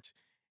part,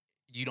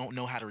 you don't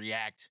know how to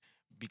react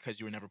because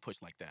you were never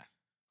pushed like that.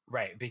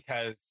 Right,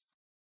 because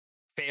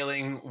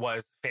failing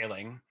was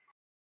failing.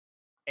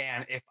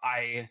 And if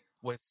I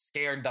was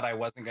scared that I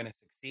wasn't going to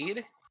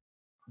succeed,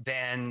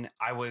 then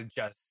I would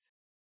just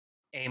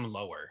aim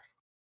lower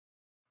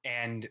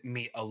and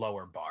meet a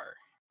lower bar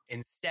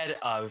instead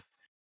of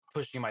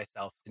pushing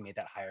myself to meet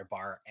that higher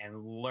bar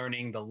and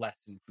learning the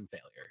lesson from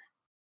failure.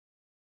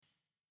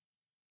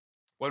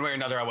 One way or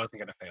another, I wasn't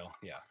going to fail.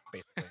 Yeah,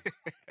 basically.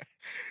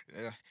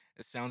 Yeah,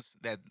 sounds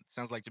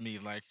like to me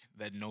like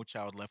that No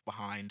Child Left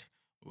Behind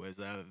was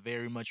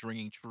very much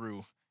ringing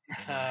true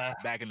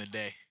back in the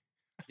day.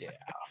 Yeah.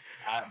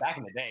 Back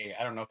in the day,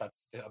 I don't know if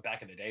that's a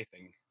back in the day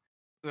thing.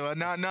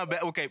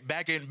 Not okay.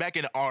 Back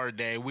in our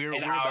day, we're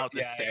about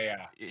the same.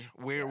 Yeah.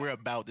 We're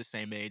about the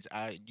same age.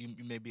 You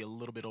may be a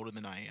little bit older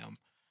than I am.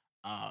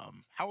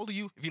 How old are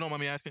you? If you don't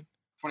mind me asking.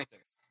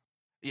 26.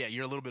 Yeah,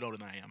 you're a little bit older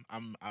than I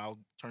am. I'll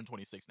turn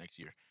 26 next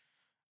year.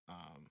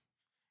 Um,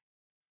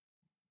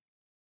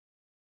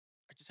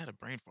 I just had a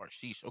brain fart.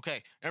 Sheesh.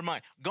 Okay, never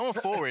mind. Going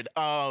forward,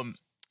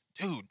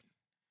 dude.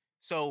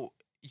 So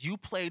you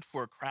played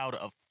for a crowd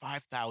of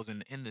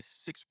 5,000 in the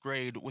 6th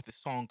grade with a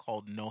song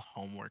called "No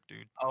Homework,"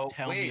 dude. Oh,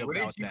 Tell me wait, where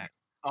did about you? that.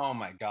 Oh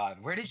my God,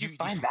 where did you You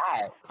find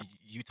that?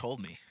 you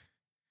told me.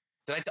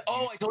 Did I? You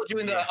I told you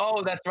in the. yeah.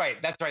 Oh, that's right.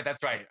 I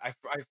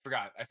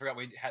forgot. I forgot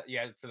we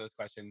had for those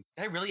questions.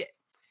 Did I really?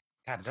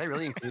 God, did I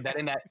really include that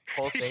in that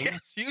whole thing?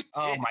 Yes, you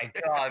Oh did. my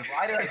God,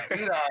 why did I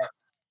do that?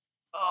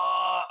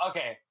 Oh,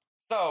 okay.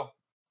 So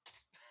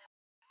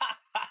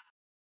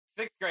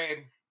sixth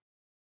grade,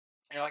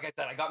 and like I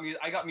said, I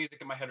got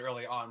music in my head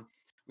early on.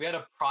 We had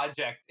a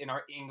project in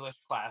our English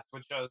class,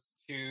 which was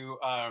to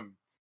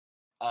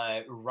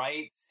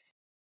write.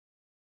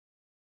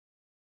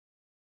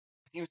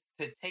 I think it was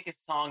to take a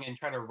song and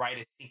try to write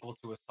a sequel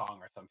to a song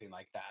or something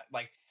like that.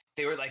 Like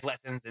they were like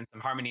lessons in some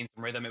harmony and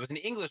some rhythm. It was an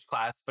English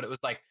class, but it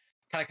was like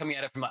kind of coming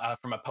at it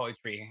from a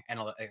poetry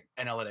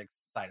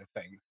analytics side of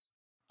things.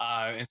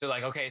 And so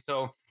like, okay,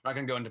 so we're not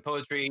gonna go into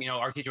poetry. You know,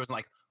 our teacher wasn't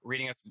like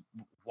reading us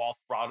Ralph,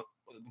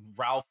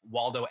 Ralph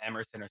Waldo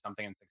Emerson or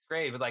something in sixth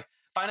grade. It was like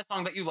find a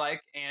song that you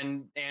like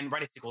and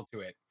write a sequel to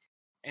it.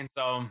 And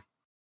so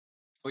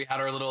we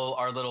had our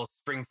little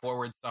spring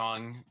forward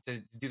song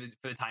to do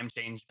for the time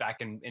change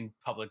back in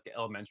public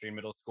elementary and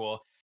middle school.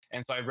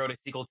 And so I wrote a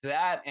sequel to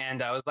that,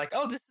 and I was like,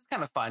 oh, this is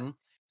kind of fun.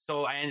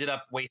 So I ended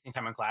up wasting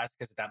time in class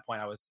because at that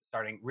point I was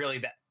starting really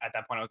that at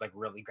that point I was like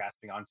really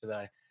grasping onto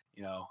the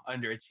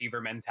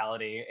underachiever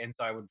mentality, and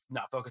so I would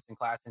not focus in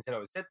class. Instead, I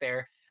would sit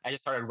there. I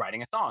just started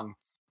writing a song,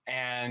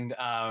 and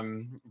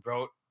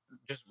wrote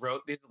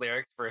these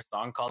lyrics for a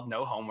song called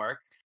 "No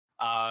Homework."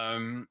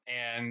 And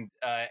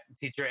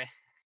teacher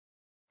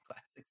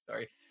classic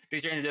story.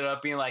 Teacher ended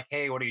up being like,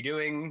 "Hey, what are you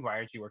doing? Why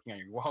aren't you working on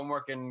your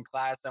homework in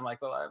class?" I'm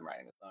like, "Well, I'm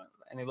writing a song."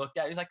 And they looked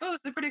at it. He's like, "Oh,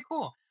 this is pretty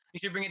cool. You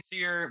should bring it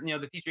to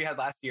the teacher you had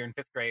last year in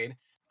fifth grade,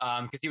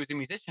 because he was a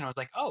musician." I was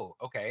like, "Oh,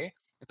 okay."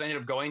 And so I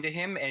ended up going to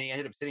him, and he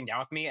ended up sitting down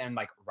with me and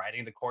like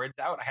writing the chords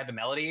out. I had the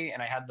melody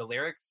and I had the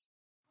lyrics,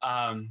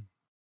 um,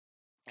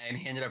 and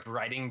he ended up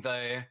writing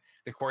the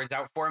chords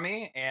out for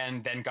me,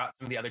 and then got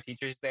some of the other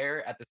teachers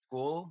there at the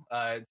school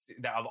that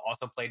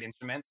also played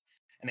instruments,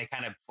 and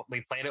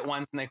we played it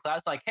once in the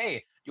class, like, hey,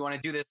 do you want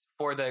to do this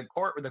for the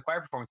choir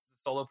performance,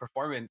 solo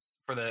performance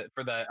for the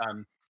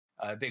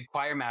big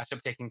choir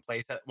mashup taking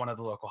place at one of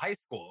the local high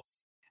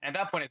schools. And at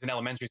that point, as an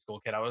elementary school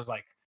kid, I was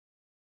like,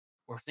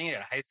 we're singing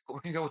at a high school,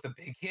 we're gonna go with the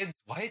big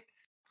kids, what?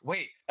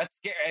 Wait, that's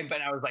scary.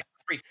 But I was like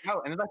freaked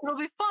out, and it's like, it'll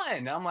be fun.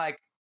 And I'm like,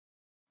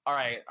 all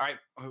right.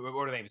 What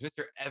are their names?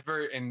 Mr.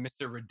 Everett and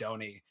Mr.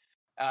 Redoni.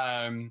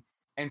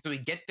 And so we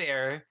get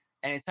there,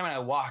 and it's time when I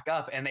walk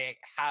up, and they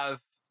have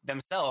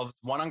themselves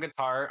one on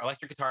guitar,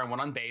 electric guitar, and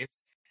one on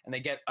bass. And they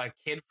get a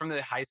kid from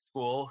the high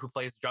school who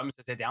plays drums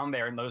to sit down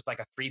there, and there's like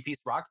a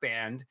 3-piece rock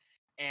band.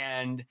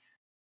 And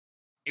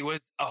it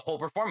was a whole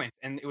performance,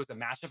 and it was a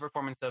mashup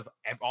performance of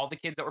all the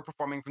kids that were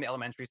performing from the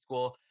elementary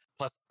school,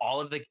 plus all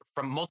of the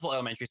from multiple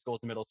elementary schools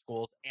and middle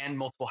schools and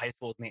multiple high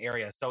schools in the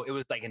area. So it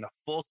was like in a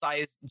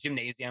full-size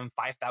gymnasium,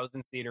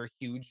 5,000 seater,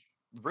 huge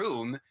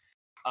room.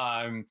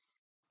 um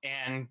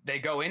and they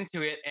go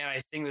into it, and I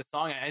sing the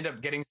song, and I end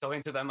up getting so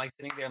into them, like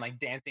sitting there and like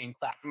dancing and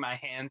clapping my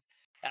hands.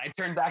 And I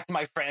turned back to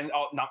my friend,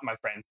 oh, not my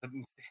friends,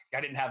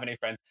 I didn't have any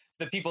friends,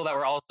 the people that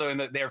were also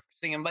they're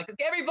singing. I'm like,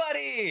 okay,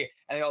 everybody,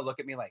 and they all look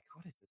at me like,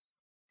 what is this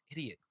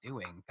idiot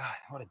doing? God,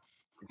 what a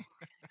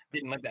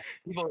didn't like that.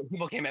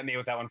 People came at me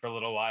with that one for a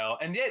little while,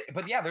 and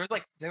but yeah,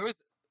 there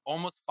was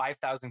almost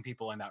 5,000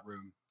 people in that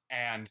room,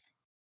 and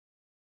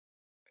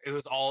it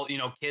was all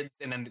kids,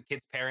 and then the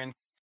kids'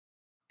 parents,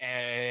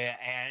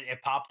 and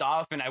it popped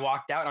off, and I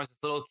walked out, and I was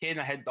this little kid, and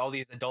I had all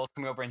these adults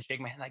come over and shake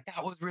my hand like,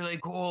 that was really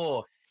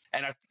cool,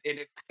 and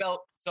it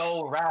felt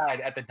so rad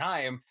at the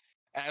time.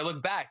 And I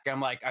look back, I'm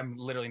like, I'm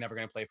literally never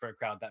going to play for a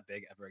crowd that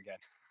big ever again.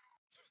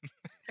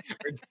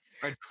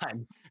 our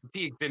time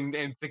peaked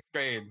in sixth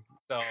grade.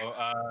 So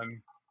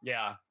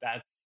yeah,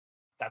 that's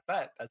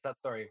that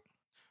story.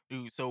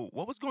 Ooh, so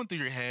what was going through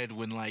your head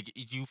when like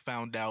you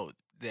found out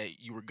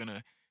that you were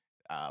gonna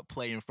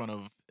play in front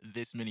of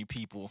this many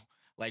people?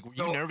 Like, were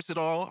you So nervous at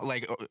all?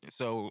 Like,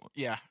 so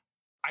yeah.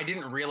 I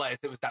didn't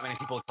realize it was that many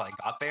people until I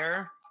got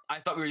there. I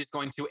thought we were just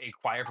going to a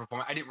choir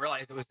performance. I didn't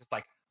realize it was this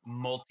like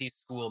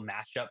multi-school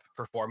mashup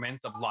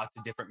performance of lots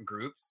of different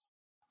groups.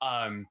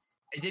 Um,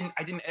 I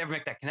didn't ever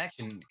make that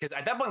connection because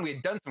at that point we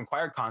had done some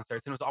choir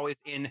concerts, and it was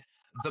always in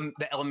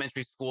the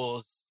elementary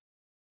school's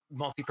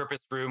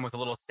multi-purpose room with a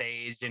little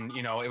stage, and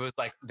it was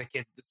like the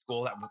kids at the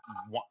school that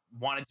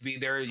wanted to be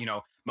there.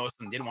 Most of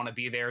them didn't want to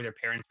be there. Their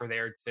parents were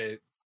there to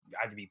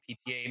either be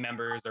PTA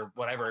members or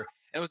whatever.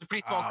 And it was a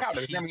pretty small crowd.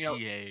 There was never,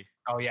 PTA.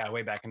 oh yeah,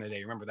 way back in the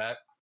day. Remember that?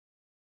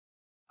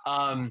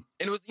 And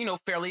it was,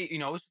 fairly,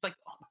 it was just like,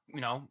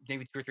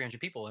 maybe 200 or 300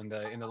 people in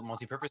the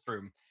multi-purpose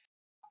room.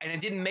 And it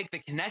didn't make the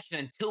connection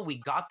until we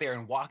got there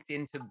and walked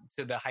into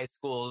the high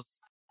school's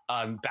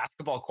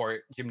basketball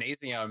court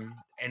gymnasium,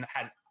 and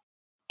had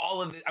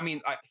all of the, I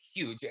mean,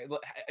 huge,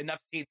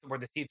 enough seats where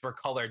the seats were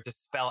colored to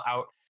spell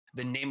out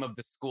the name of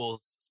the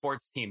school's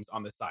sports teams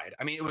on the side.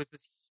 I mean, it was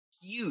this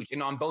huge,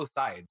 and on both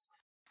sides.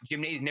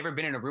 Gymnasium, never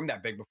been in a room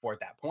that big before at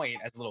that point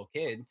as a little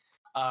kid.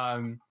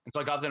 And so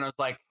I got there, and I was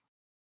like,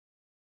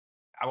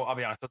 I'll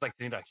be honest, I was like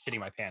sitting like shitting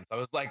my pants. I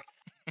was like,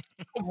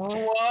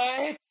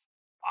 what?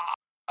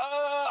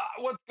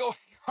 What's going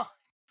on?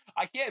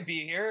 I can't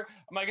be here.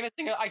 Am I gonna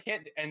sing it? I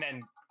can't. And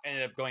then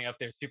ended up going up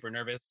there super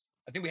nervous.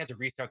 I think we had to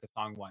restart the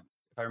song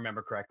once, if I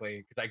remember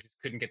correctly, because I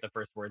just couldn't get the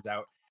first words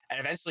out. And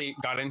eventually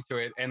got into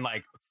it and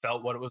like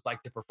felt what it was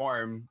like to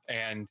perform.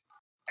 And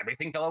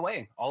everything fell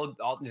away. All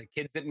the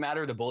kids didn't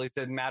matter. The bullies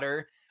didn't matter.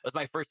 It was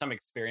my first time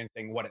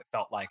experiencing what it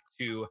felt like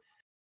to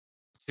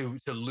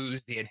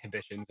lose the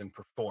inhibitions and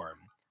perform.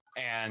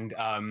 And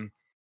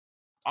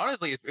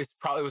honestly, it was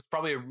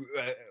probably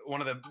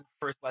one of the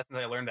first lessons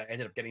I learned that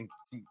ended up getting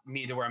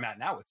me to where I'm at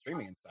now with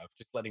streaming and stuff,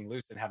 just letting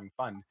loose and having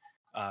fun.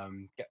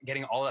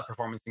 Getting all that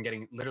performance and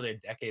getting literally a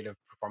decade of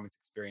performance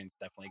experience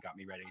definitely got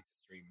me ready to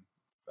stream.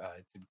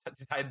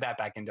 To tie that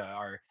back into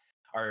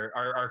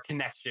our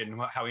connection,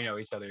 how we know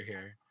each other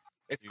here.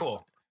 It's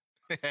cool.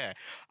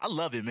 I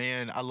love it,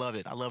 man. I love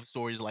it. I love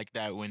stories like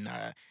that when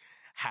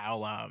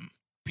how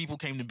people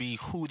came to be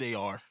who they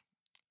are.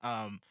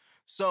 Um,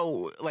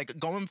 so like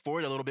going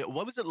forward a little bit,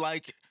 what was it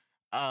like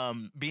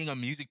being a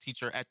music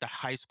teacher at the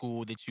high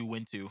school that you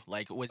went to?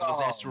 Like was that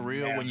Oh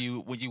surreal man.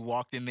 when you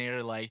walked in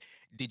there? Like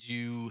did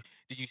you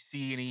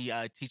see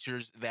any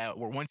teachers that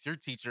were once your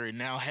teacher and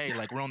now hey,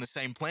 like we're on the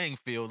same playing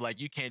field, like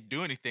you can't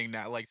do anything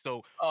now. Like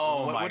so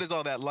Oh what my is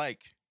all that like?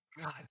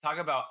 God. Talk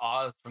about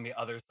Oz from the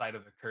other side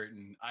of the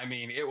curtain. I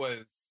mean,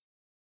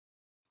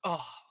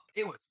 oh,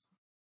 it was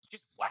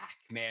just whack,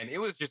 man.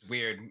 It was just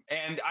weird.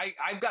 And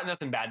I've got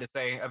nothing bad to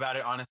say about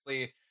it,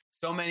 honestly.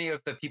 So many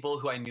of the people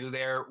who I knew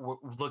there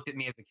looked at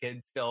me as a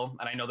kid still,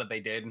 and I know that they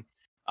did. And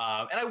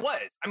I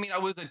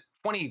was a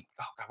 20,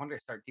 oh God, when did I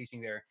start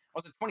teaching there? I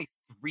was a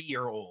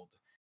 23-year-old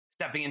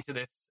stepping into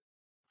this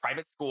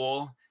private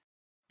school,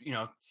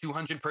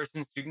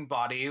 200-person student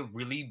body,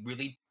 really,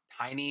 really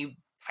tiny,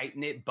 tight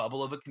knit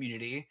bubble of a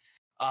community.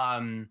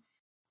 Um,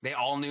 they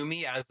all knew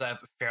me as a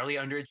fairly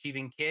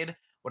underachieving kid.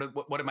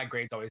 What did my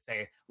grades always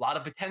say? A lot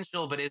of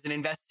potential, but isn't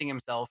investing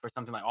himself or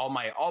something like. All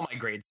my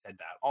grades said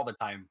that all the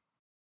time.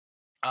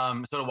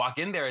 So to walk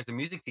in there as a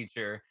music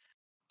teacher,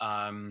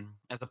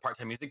 as a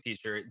part-time music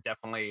teacher,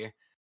 definitely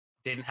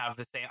didn't have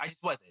the same. I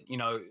just wasn't.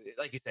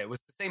 Like you said, it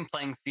was the same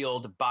playing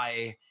field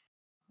by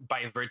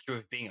virtue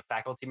of being a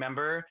faculty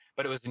member,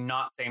 but it was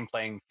not same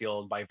playing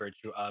field by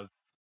virtue of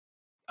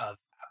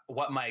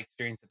what my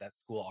experience at that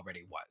school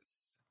already was.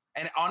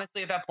 And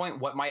honestly, at that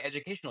point, what my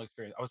educational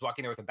experience, I was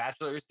walking there with a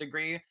bachelor's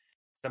degree,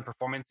 some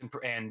performance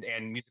and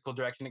musical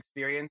direction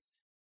experience,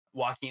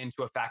 walking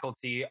into a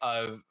faculty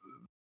of,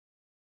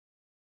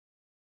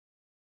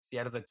 see,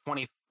 out of the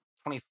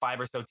 25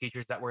 or so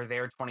teachers that were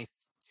there,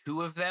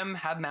 22 of them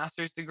had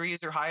master's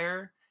degrees or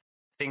higher.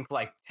 I think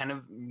like 6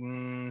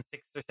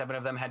 or 7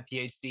 of them had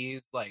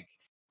PhDs. Like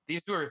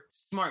these were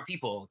smart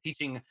people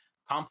teaching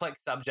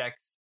complex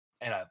subjects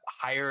at a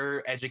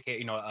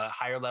a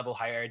higher level,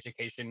 higher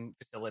education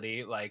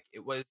facility. Like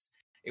it was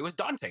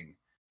daunting.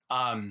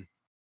 Um,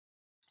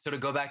 so to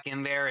go back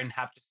in there and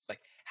have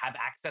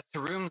access to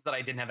rooms that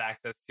I didn't have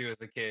access to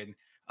as a kid,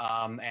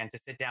 and to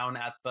sit down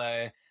at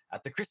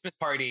the Christmas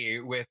party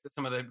with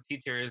some of the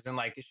teachers and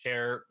like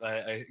share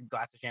a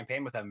glass of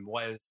champagne with them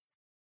was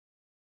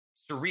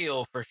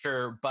surreal for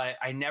sure. But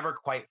I never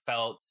quite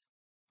felt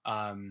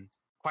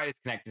quite as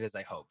connected as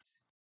I hoped.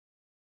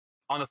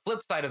 On the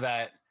flip side of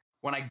that,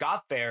 when I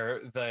got there,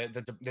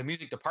 the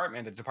music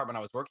department, the department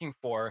I was working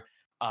for,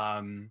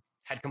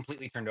 had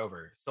completely turned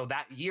over. So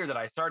that year that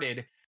I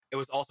started, it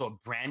was also a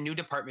brand new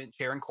department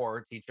chair and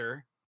core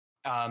teacher,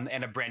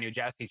 and a brand new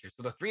jazz teacher.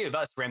 So the three of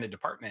us ran the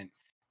department,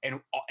 and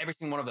every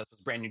single one of us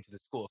was brand new to the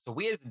school. So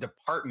we as a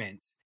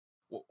department,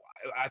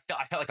 I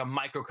felt like a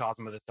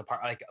microcosm of this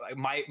department. Like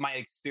my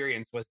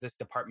experience was this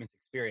department's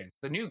experience.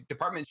 The new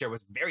department chair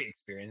was very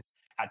experienced,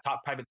 had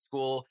taught private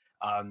school,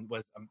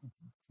 was a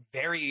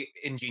very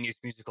ingenious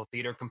musical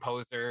theater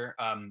composer.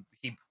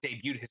 He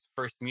debuted his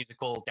first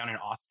musical down in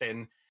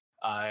Austin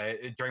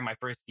during my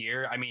first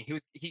year. I mean,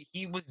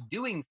 he was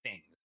doing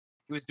things.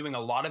 He was doing a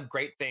lot of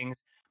great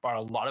things. Brought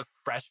a lot of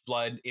fresh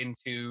blood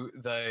into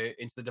the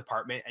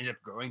department. Ended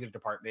up growing the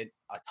department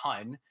a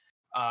ton,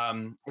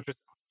 which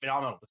was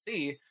phenomenal to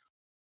see.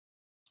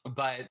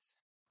 But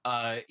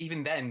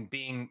even then,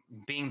 being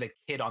the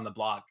kid on the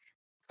block,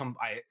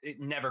 it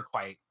never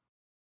quite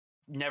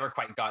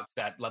got to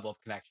that level of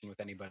connection with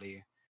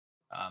anybody,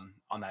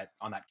 on that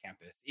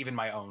campus. Even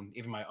my own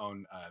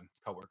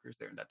coworkers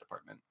there in that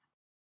department.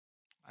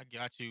 I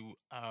got you.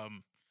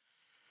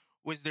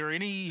 Was there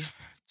any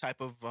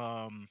type of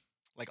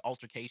like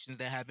altercations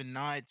that happened?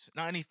 Not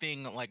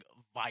anything like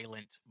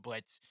violent,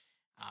 but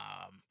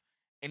um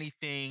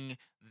anything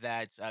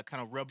that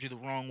kind of rubbed you the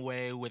wrong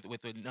way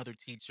with another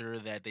teacher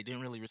that they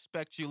didn't really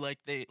respect you like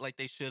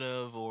they should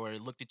have, or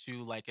looked at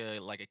you like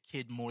a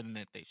kid more than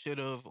that they should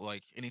have,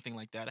 like anything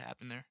like that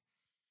happened there?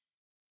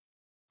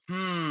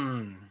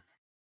 Hmm.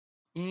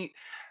 Ye-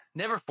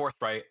 Never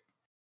forthright.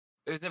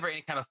 There's never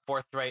any kind of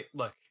forthright.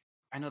 Look,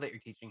 I know that you're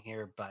teaching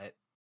here, but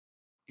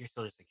you're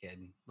still just a kid.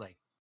 Like,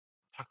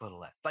 talk a little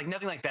less. Like,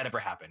 nothing like that ever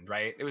happened,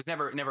 right? It was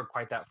never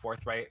quite that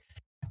forthright.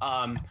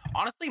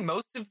 Honestly,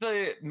 most of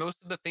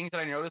the things that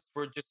I noticed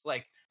were just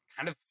like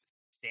kind of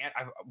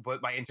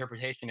what my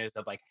interpretation is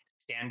of like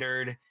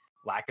standard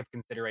lack of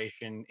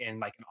consideration in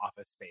like an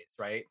office space,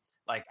 right?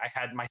 Like I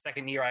had my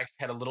second year, I actually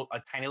had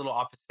a tiny little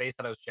office space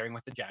that I was sharing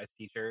with the jazz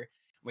teacher.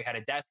 We had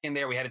a desk in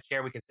there, we had a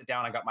chair, we could sit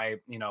down. I got my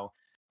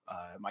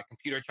my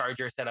computer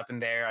charger set up in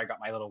there. I got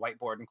my little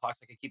whiteboard and clock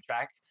so I could keep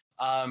track.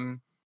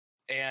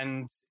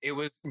 And it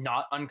was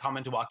not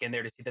uncommon to walk in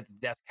there to see that the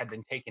desk had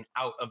been taken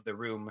out of the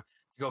room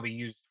to go be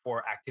used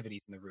for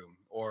activities in the room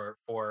or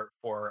for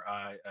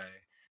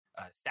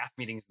staff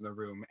meetings in the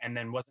room, and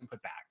then wasn't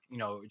put back.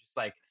 Just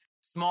like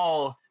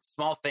small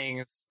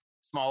things,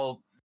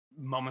 small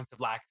moments of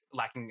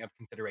lacking of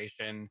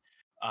consideration.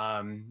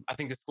 I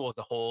think the school as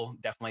a whole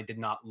definitely did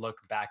not look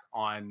back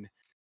on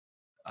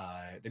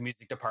the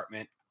music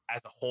department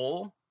as a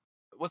whole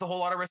with a whole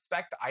lot of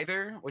respect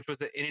either, which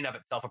was in and of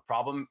itself a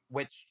problem,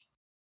 which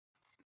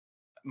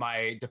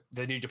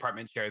the new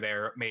department chair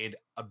there made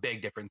a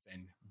big difference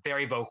in.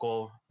 Very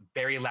vocal,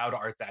 very loud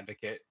arts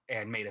advocate,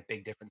 and made a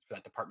big difference for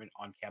that department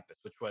on campus,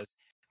 which was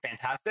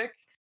fantastic.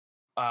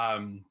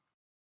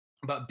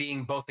 But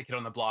being both the kid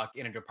on the block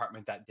in a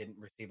department that didn't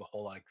receive a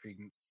whole lot of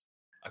credence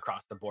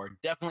across the board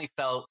definitely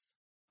felt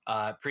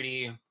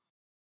pretty,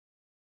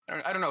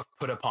 I don't know if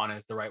put upon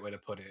is the right way to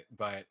put it,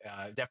 but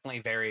definitely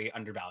very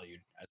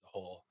undervalued as a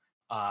whole.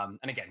 And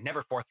again,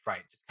 never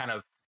forthright, just kind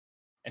of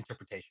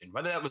interpretation.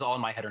 Whether that was all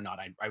in my head or not,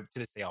 I to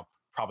this day I'll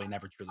probably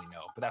never truly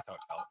know, but that's how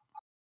it felt.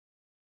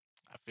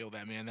 I feel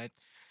that, man. That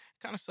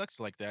kind of sucks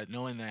like that,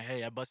 knowing that,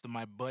 hey, I busted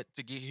my butt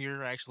to get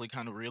here. I actually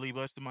kind of really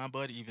busted my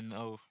butt, even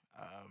though,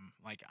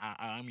 like,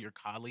 I'm your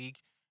colleague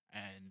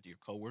and your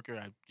coworker.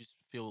 I just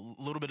feel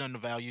a little bit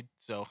undervalued.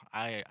 So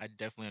I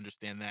definitely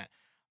understand that.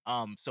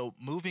 So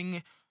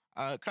moving,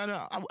 kind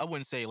of, I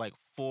wouldn't say like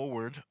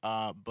forward,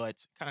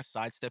 but kind of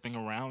sidestepping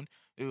around.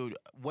 Dude,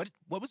 what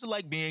was it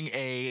like being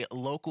a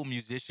local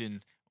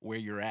musician where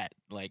you're at?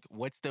 Like,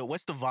 what's the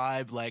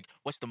vibe? Like,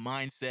 what's the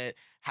mindset?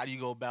 How do you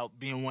go about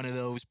being one of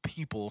those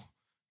people?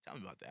 Tell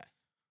me about that.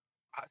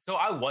 So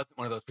I wasn't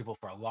one of those people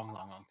for a long,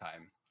 long, long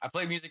time. I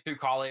played music through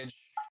college.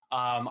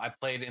 I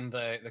played in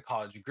the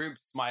college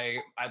groups. My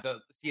at the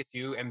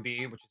CSU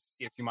MB, which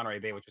is CSU Monterey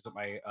Bay, which is what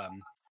my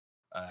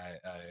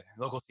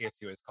local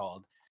CSU is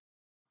called,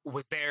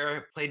 was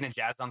there. Played in a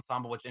jazz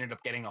ensemble, which ended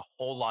up getting a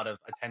whole lot of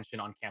attention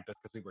on campus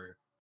because we were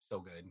so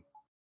good.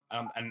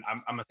 And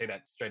I'm gonna say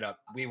that straight up.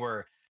 We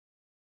were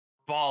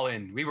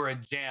balling. We were a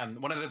jam.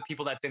 One of the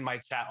people that's in my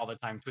chat all the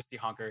time, Twisty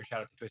Honker.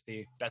 Shout out to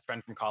Twisty, best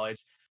friend from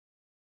college.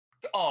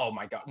 Oh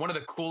my god, one of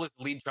the coolest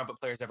lead trumpet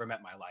players ever met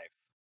in my life.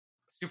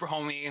 Super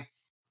homie,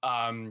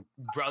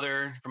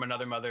 brother from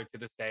another mother to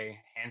this day,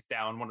 hands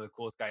down, one of the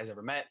coolest guys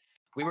ever met.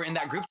 We were in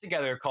that group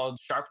together called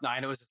Sharp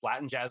Nine. It was this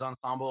Latin jazz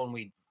ensemble, and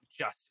we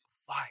just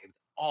vibed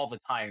all the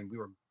time. We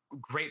were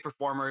great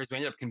performers. We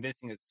ended up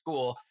convincing a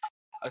school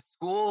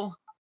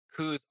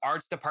whose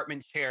arts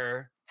department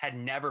chair had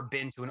never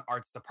been to an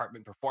arts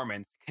department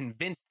performance,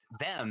 convinced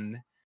them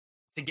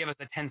to give us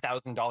a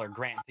 $10,000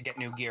 grant to get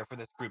new gear for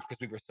this group because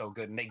we were so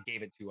good, and they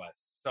gave it to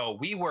us. So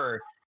we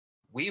were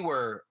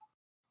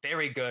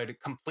very good,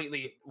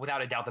 completely,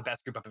 without a doubt, the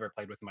best group I've ever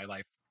played with in my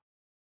life.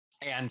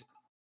 And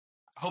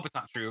I hope it's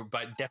not true,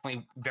 but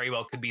definitely very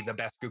well could be the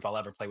best group I'll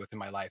ever play with in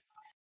my life.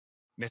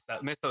 Miss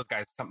those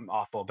guys, something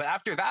awful. But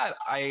after that,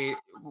 I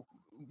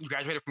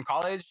graduated from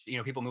college.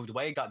 People moved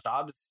away, got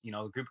jobs.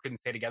 The group couldn't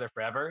stay together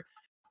forever.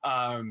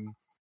 And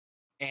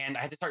I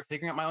had to start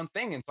figuring out my own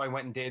thing. And so I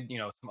went and did,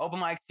 some open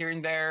mics here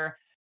and there,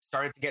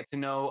 started to get to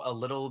know a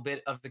little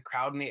bit of the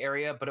crowd in the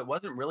area. But it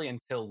wasn't really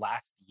until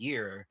last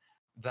year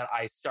that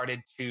I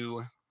started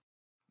to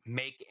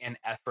make an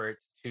effort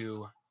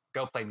to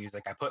go play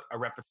music. I put a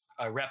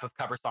rep of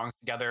cover songs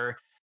together,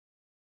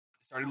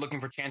 started looking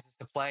for chances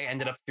to play,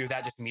 ended up through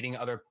that just meeting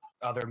other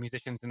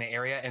musicians in the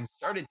area, and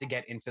started to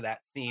get into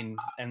that scene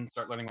and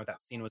start learning what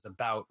that scene was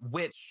about,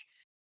 which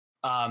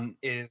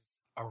is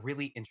a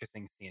really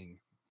interesting scene.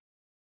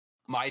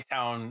 My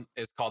town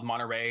is called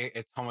Monterey.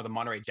 It's home of the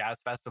Monterey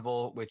Jazz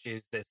Festival, which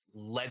is this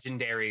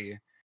legendary,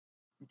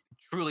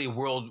 truly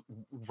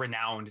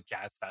world-renowned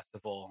jazz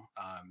festival.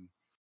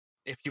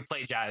 If you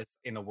play jazz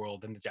in the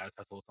world, then the jazz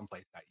festival is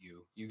someplace that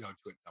you go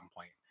to at some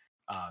point.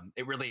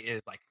 It really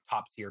is like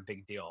top tier,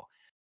 big deal.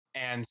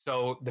 And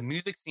so the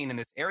music scene in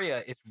this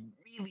area is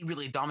really,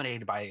 really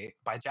dominated by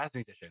jazz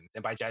musicians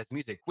and by jazz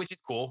music, which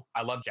is cool.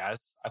 I love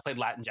jazz. I played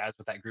Latin jazz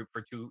with that group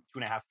for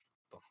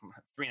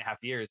 3.5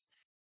 years.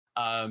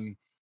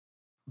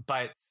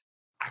 But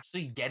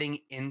actually getting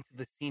into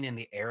the scene in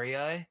the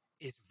area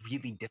is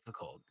really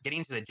difficult. Getting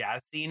into the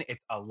jazz scene,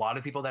 it's a lot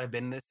of people that have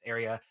been in this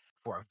area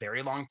for a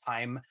very long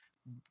time.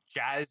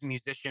 Jazz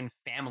musician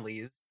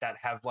families that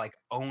have like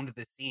owned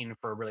the scene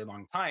for a really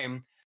long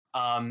time.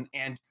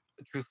 And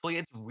truthfully,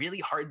 it's really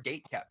hard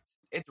gate kept.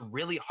 It's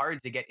really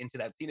hard to get into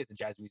that scene as a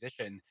jazz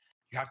musician.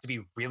 You have to be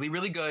really,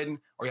 really good,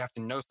 or you have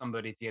to know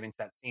somebody to get into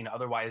that scene.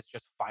 Otherwise,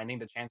 just finding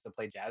the chance to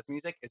play jazz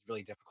music is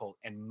really difficult.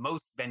 And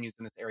most venues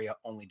in this area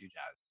only do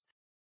jazz.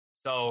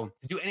 So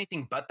to do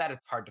anything but that,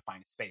 it's hard to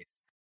find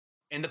space.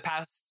 In the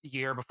past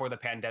year before the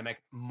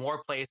pandemic,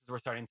 more places were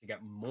starting to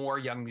get more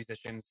young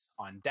musicians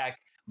on deck,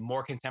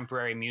 more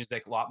contemporary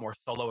music, a lot more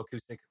solo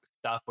acoustic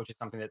stuff, which is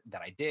something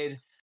that I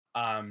did.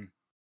 And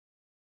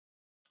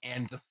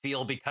the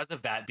feel, because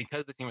of that,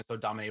 because the scene was so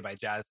dominated by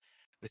jazz,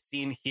 the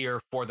scene here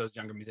for those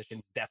younger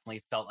musicians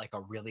definitely felt like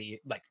a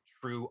really like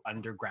true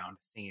underground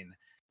scene.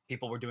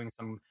 People were doing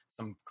some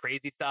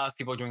crazy stuff.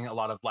 People were doing a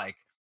lot of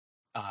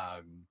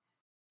um,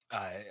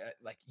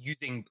 like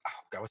using, oh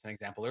god, what's an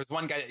example? There's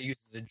one guy that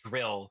uses a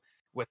drill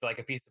with like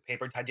a piece of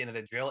paper tied into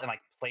the drill and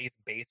like plays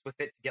bass with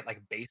it to get like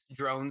bass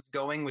drones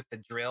going with the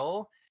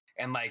drill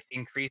and like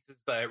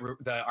increases the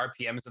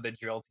RPMs of the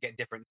drill to get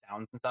different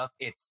sounds and stuff.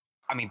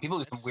 I mean, people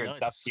do some That's weird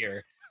stuff nuts.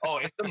 here. Oh,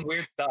 it's some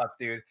weird stuff,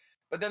 dude.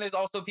 But then there's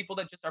also people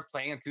that just are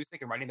playing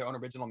acoustic and writing their own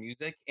original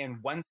music. And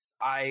once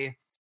I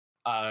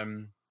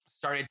um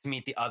started to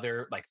meet the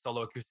other like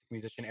solo acoustic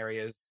musician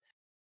areas,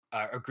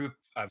 a group,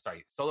 I'm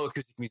sorry, solo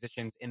acoustic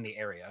musicians in the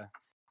area.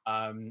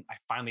 I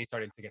finally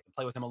started to get to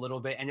play with them a little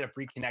bit. Ended up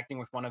reconnecting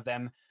with one of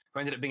them, who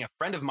ended up being a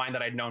friend of mine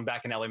that I'd known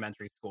back in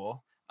elementary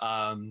school.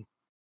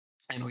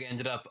 And we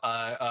ended up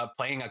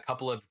playing a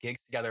couple of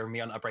gigs together, me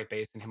on upright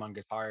bass and him on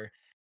guitar,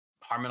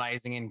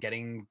 harmonizing and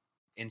getting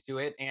into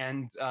it.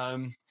 And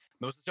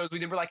most of the shows we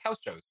did were like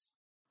house shows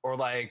or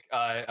like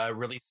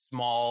really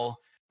small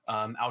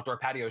outdoor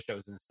patio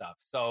shows and stuff.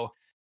 So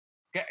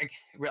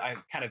I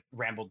kind of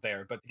rambled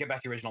there, but to get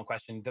back to your original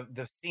question,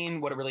 the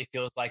scene, what it really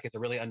feels like is a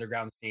really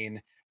underground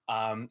scene.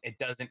 It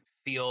doesn't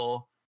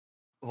feel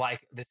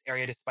like this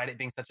area, despite it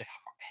being such a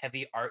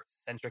heavy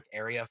arts centric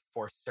area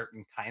for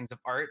certain kinds of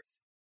arts,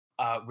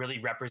 really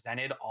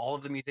represented all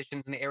of the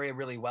musicians in the area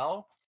really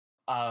well.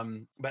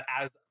 But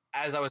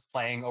as I was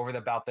playing over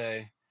about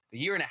the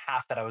year and a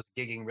half that I was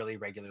gigging really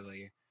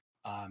regularly,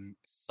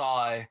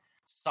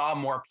 saw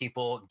more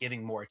people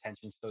giving more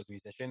attention to those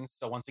musicians.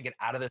 So once we get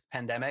out of this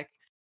pandemic,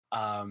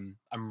 I'm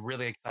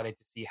really excited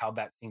to see how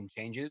that scene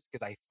changes,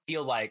 because I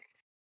feel like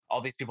all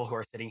these people who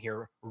are sitting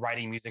here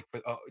writing music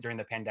during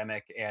the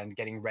pandemic and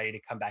getting ready to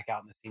come back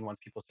out in the scene once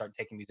people start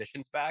taking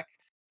musicians back,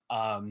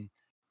 I'm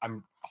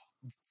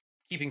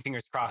keeping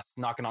fingers crossed,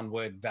 knocking on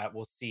wood, that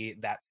we'll see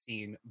that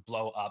scene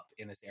blow up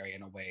in this area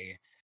in a way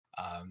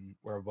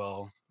where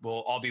we'll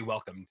all be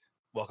welcomed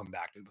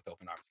back with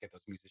open arms, get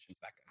those musicians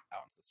back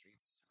out into the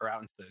streets or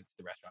out into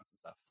the restaurants and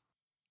stuff.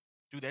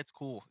 Dude, that's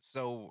cool.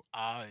 So,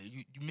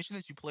 you mentioned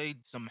that you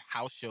played some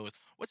house shows.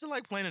 What's it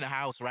like playing in a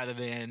house rather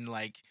than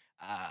like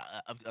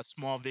a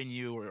small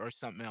venue or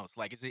something else?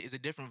 Like, is it a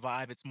different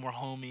vibe? It's more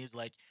homies.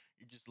 Like,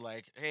 you're just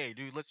like, hey,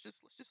 dude, let's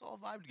just all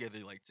vibe together,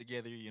 like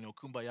together,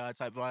 kumbaya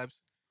type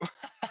vibes.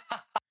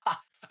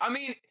 I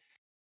mean,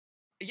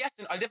 yes,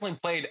 and I definitely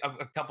played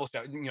a couple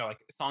shows, like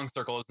song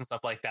circles and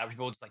stuff like that.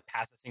 People would just like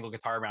pass a single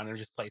guitar around and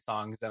just play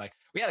songs. And like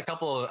we had a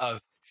couple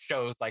of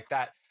shows like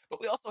that, but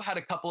we also had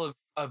a couple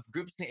of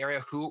groups in the area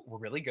who were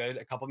really good.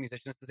 A couple of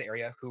musicians in the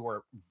area who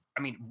were,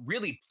 I mean,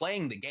 really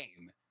playing the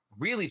game,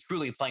 really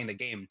truly playing the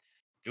game,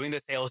 doing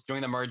the sales,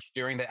 doing the merch,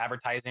 doing the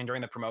advertising,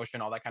 during the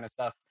promotion, all that kind of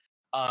stuff.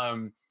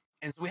 Um,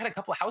 and so we had a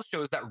couple of house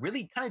shows that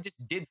really kind of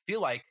just did feel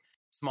like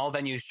small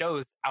venue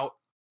shows out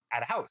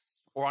at a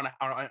house or on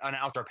an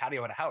outdoor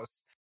patio at a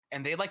house,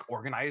 and they like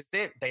organized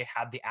it. They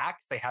had the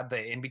acts, they had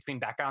the in between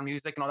background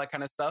music and all that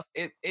kind of stuff.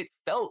 It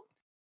felt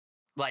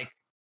like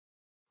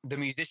the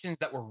musicians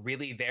that were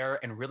really there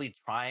and really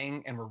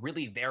trying and were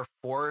really there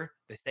for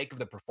the sake of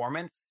the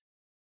performance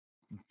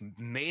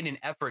made an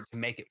effort to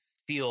make it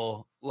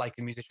feel like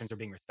the musicians are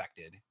being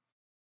respected.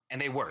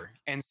 And they were.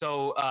 And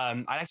so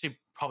I'd actually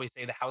probably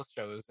say the house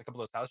shows, a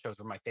couple of those house shows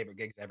were my favorite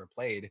gigs I ever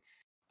played,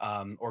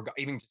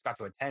 even just got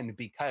to attend,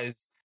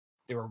 because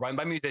they were run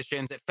by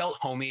musicians. It felt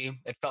homey.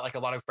 It felt like a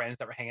lot of friends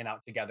that were hanging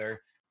out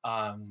together.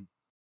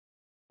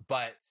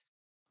 But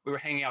we were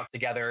hanging out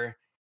together,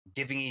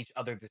 giving each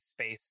other the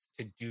space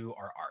to do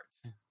our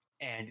art.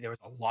 And there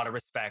was a lot of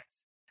respect.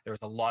 There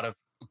was a lot of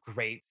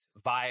great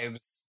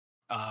vibes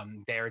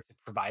there to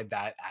provide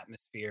that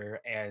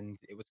atmosphere. And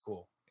it was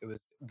cool. It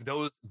was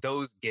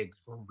those gigs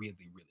were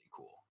really, really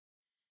cool.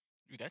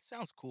 Dude, that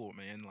sounds cool,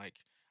 man. Like,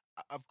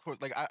 of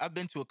course, like I've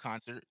been to a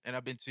concert and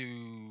I've been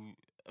to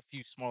a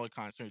few smaller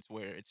concerts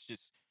where it's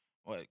just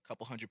what, a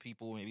couple hundred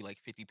people, maybe like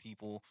 50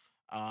 people.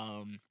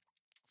 Um,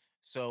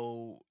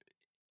 so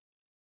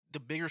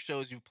the bigger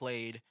shows you've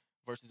played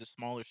versus the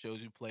smaller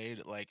shows you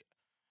played, like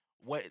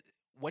what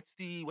what's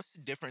the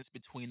difference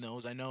between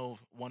those? I know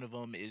one of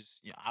them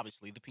is,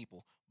 obviously the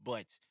people,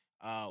 but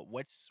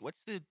what's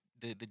the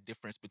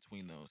difference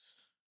between those?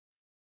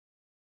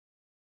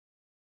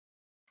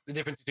 The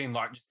difference between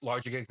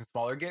larger gigs and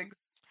smaller gigs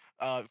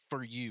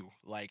For you,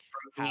 like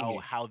for how me.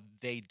 how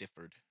they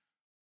differed.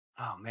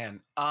 Oh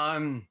man.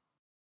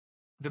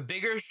 The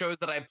bigger shows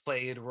that I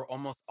played were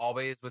almost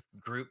always with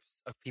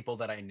groups of people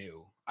that I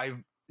knew. I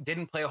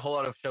didn't play a whole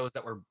lot of shows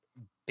that were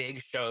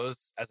big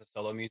shows as a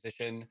solo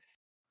musician.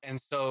 And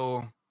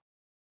so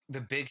the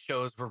big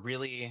shows were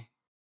really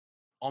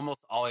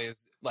almost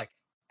always like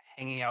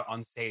hanging out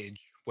on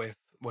stage with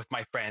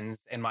my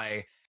friends and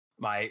my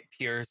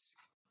peers,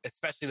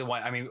 especially the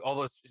one, I mean, all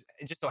those,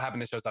 it just so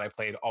happened the shows that I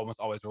played almost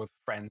always were with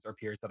friends or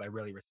peers that I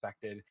really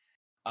respected.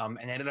 And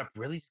ended up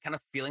really just kind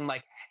of feeling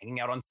like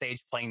hanging out on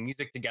stage, playing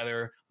music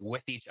together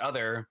with each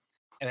other,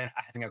 and then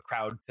having a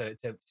crowd to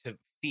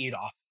feed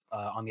off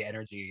on the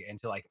energy and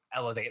to like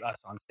elevate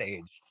us on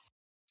stage.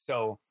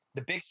 So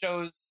The big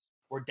shows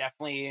were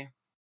definitely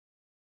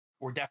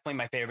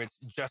my favorites,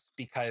 just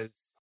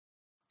because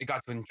I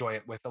got to enjoy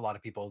it with a lot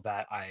of people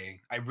that I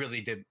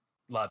really did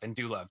love and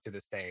do love to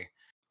this day.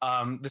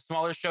 The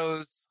smaller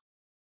shows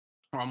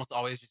were almost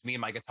always just me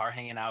and my guitar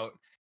hanging out.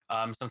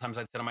 Sometimes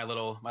I'd sit on my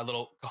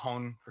little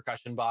cajon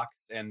percussion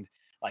box and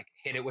like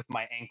hit it with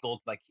my ankle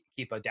to like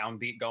keep a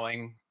downbeat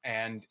going.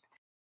 And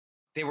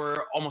they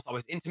were almost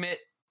always intimate,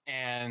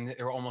 and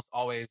they were almost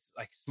always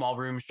like small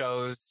room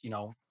shows. You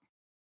know,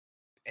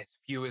 as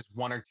few as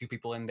one or two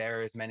people in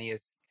there, as many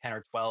as 10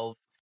 or 12.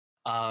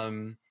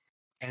 Um,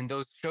 and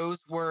those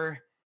shows were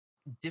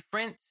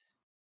different,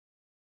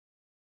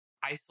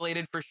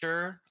 isolated for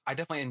sure. I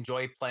definitely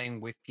enjoy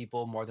playing with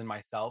people more than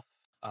myself.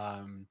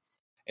 Um,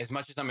 as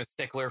much as I'm a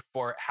stickler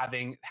for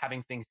having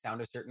things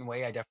sound a certain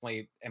way, I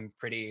definitely am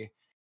pretty.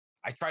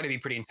 I try to be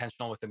pretty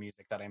intentional with the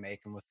music that I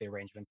make and with the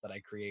arrangements that I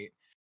create.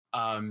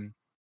 Um,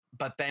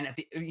 but then at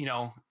the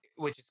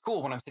which is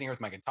cool when I'm sitting here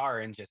with my guitar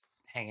and just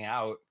hanging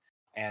out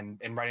and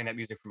writing that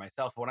music for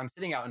myself. But when I'm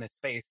sitting out in a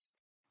space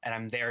and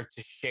I'm there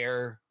to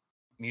share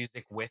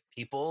music with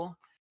people,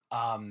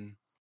 um,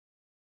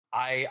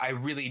 I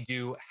really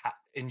do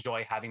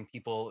enjoy having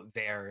people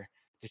there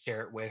to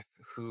share it with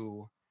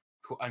who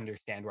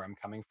understand where I'm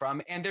coming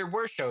from. And there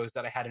were shows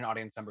that I had an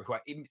audience member who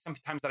even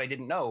sometimes that I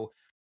didn't know.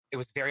 It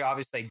was very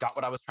obvious they got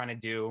what I was trying to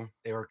do.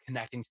 They were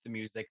connecting to the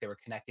music. They were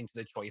connecting to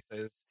the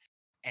choices,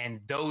 and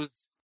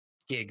those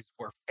gigs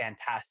were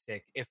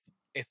fantastic. If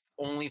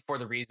only for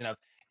the reason of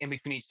in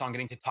between each song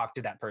getting to talk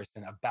to that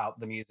person about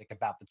the music,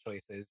 about the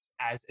choices,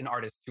 as an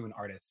artist to an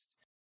artist.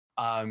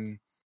 Um,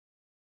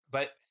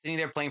 but sitting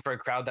there playing for a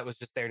crowd that was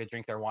just there to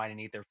drink their wine and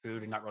eat their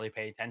food and not really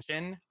pay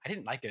attention, I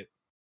didn't like it.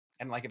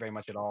 I didn't like it very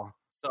much at all.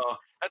 So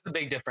that's the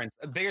big difference.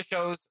 Bigger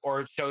shows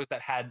or shows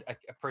that had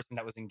a person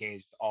that was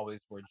engaged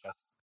always were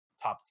just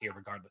top tier,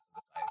 regardless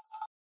of the size.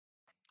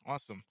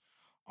 Awesome.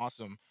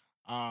 Awesome.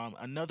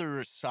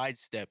 Another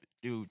sidestep,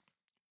 dude.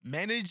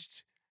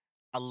 Managed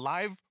a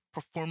live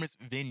performance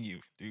venue,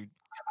 dude.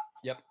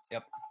 Yep.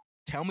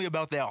 Tell me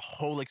about that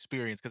whole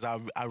experience, because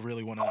I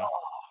really want to know.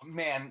 Oh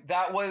man,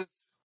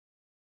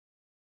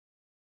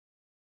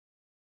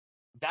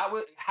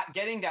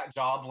 getting that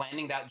job,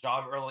 landing that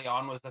job early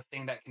on was the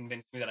thing that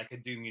convinced me that I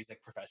could do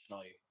music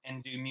professionally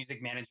and do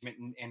music management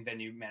and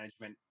venue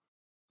management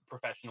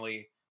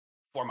professionally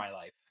for my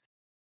life.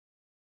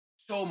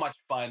 So much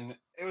fun.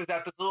 It was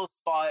at this little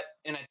spot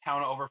in a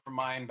town over from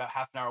mine, about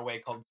half an hour away,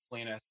 called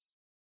Salinas.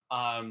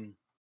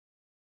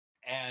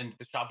 And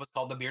the shop was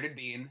called The Bearded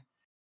Bean.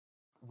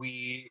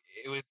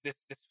 It was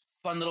this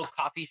fun little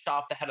coffee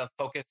shop that had a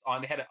focus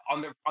on, they had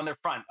on their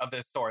front of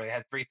the store, they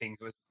had three things.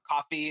 It was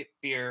coffee,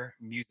 beer,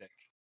 music.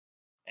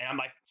 And I'm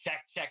like,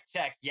 check.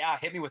 Yeah,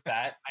 hit me with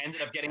that. I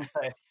ended up getting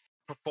to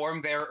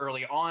perform there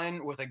early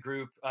on with a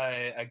group,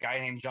 a guy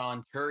named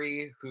John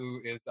Turry,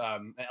 who is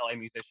an LA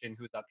musician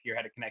who's up here,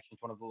 had a connection to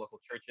one of the local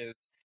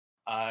churches,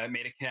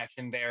 made a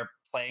connection there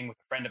playing with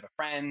a friend of a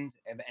friend,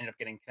 and ended up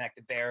getting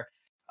connected there.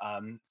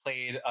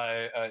 Played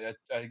a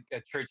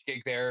church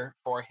gig there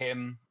for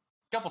him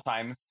a couple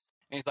times.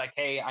 And he's like,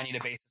 hey, I need a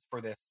bassist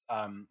for this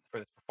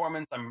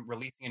performance. I'm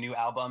releasing a new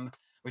album.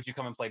 Would you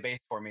come and play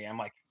bass for me? I'm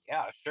like,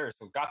 yeah, sure.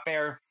 So got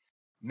there,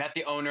 met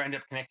the owner,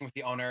 ended up connecting with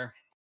the owner.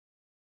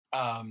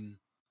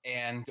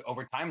 And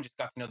over time, just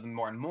got to know them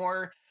more and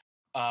more.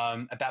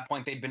 At that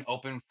point, they'd been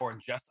open for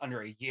just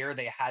under a year.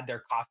 They had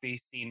their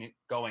coffee scene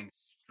going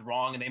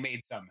strong, and they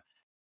made some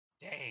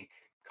dank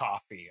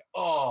coffee.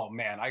 Oh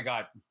man, I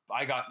got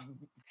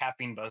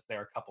caffeine buzz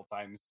there a couple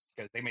times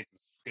because they made some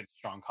good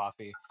strong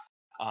coffee.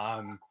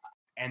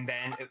 And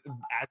then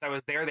as I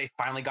was there, they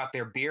finally got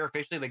their beer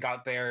officially. They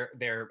got their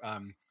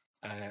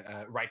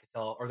right to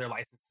sell, or their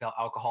license to sell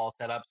alcohol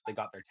set up. So they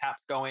got their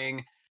taps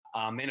going.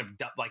 They ended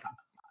up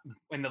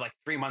in the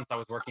 3 months I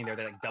was working there,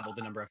 they doubled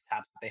the number of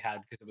taps that they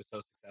had because it was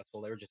so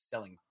successful. They were just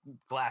selling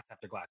glass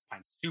after glass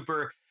pints.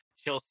 Super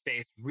chill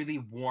space, really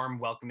warm,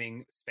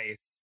 welcoming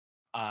space.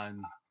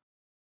 And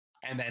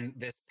then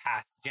this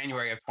past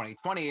January of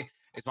 2020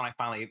 is when I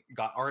finally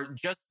got, or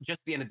just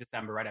the end of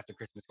December, right after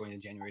Christmas going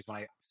into January, is when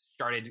I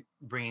started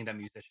bringing them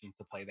musicians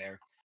to play there.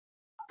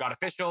 Got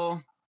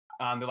official.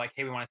 They're like,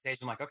 hey, we want a stage.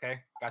 I'm like,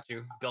 okay, got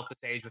you. Built the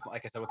stage with,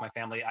 like I said, with my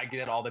family. I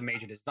did all the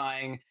major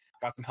design,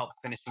 got some help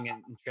finishing it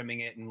and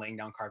trimming it and laying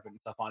down carpet and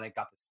stuff on it.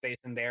 Got the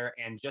space in there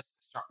and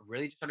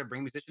really just started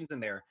bringing musicians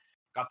in there.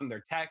 Got them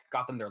their tech,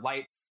 got them their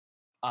lights.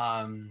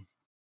 I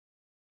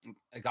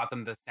got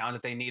them the sound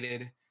that they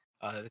needed,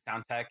 the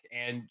sound tech,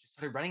 and just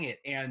started running it.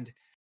 And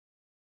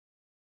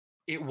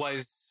it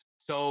was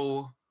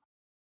so.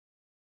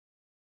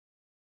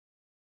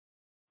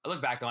 I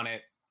look back on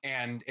it,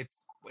 and it's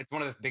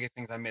one of the biggest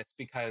things I miss,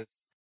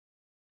 because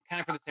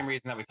kind of for the same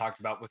reason that we talked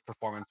about with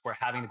performance, where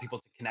having the people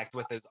to connect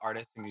with as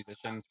artists and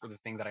musicians were the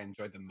thing that I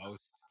enjoyed the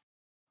most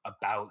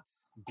about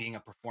being a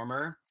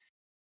performer.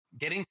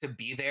 Getting to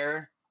be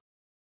there,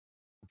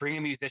 bring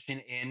a musician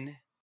in,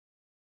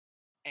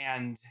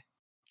 and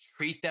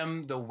treat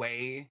them the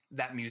way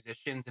that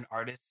musicians and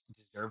artists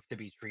deserve to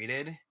be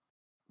treated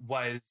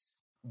was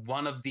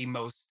one of the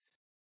most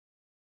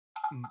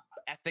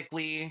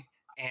ethically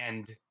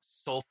and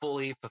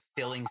soulfully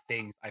fulfilling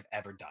things I've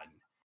ever done,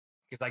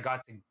 because I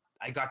got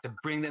to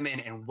bring them in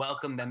and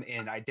welcome them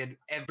in. I did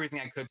everything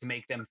I could to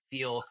make them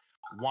feel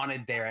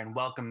wanted there and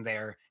welcome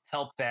there,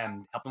 help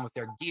them with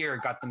their gear,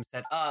 got them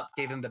set up,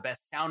 gave them the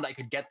best sound I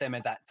could get them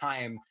at that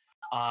time,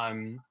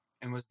 um,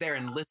 and was there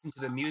and listened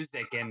to the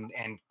music and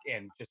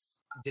just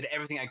did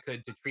everything I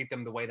could to treat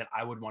them the way that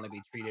I would want to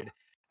be treated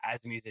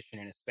as a musician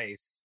in a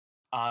space.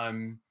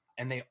 Um,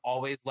 and they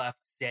always left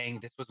saying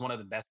this was one of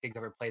the best gigs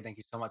I've ever played. Thank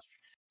you so much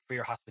for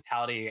your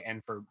hospitality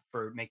and for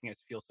making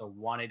us feel so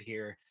wanted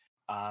here.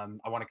 I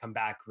want to come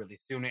back really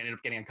soon. I ended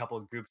up getting a couple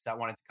of groups that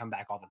wanted to come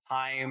back all the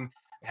time.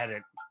 I had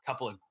a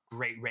couple of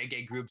great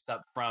reggae groups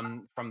up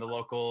from the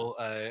local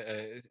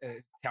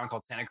town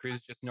called Santa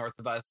Cruz, just north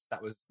of us,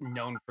 that was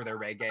known for their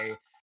reggae.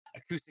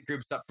 Acoustic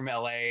groups up from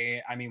LA.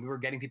 I mean, we were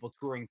getting people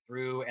touring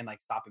through and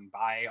like stopping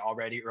by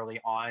already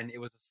early on.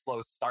 It was a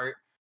slow start,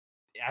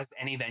 as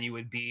any venue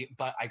would be,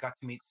 but I got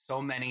to meet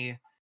so many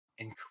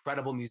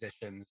incredible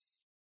musicians,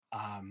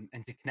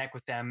 and to connect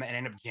with them and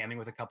end up jamming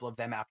with a couple of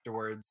them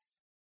afterwards,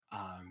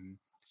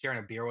 sharing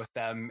a beer with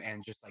them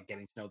and just like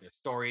getting to know their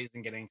stories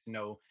and getting to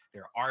know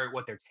their art,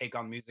 what their take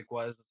on music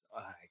was.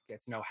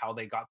 Get to know how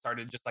they got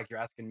started, just like you're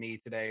asking me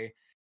today.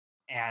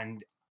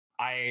 And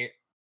I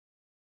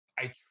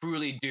I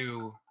truly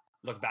do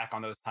look back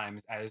on those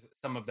times as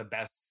some of the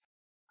best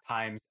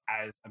times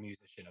as a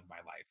musician of my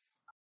life.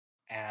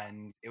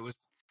 And it was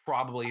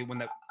probably when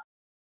the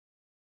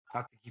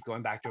not to keep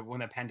going back to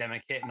when the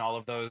pandemic hit and all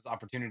of those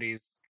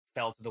opportunities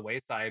fell to the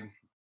wayside.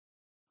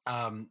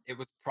 It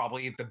was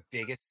probably the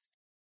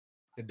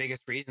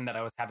biggest reason that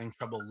I was having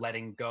trouble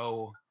letting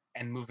go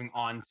and moving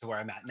on to where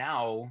I'm at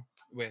now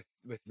with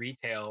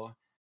retail,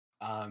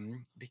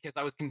 because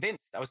I was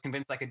convinced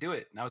I could do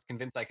it, and I was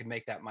convinced I could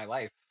make that my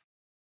life.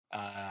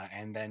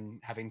 And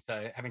then having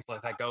to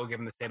let that go,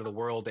 given the state of the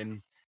world,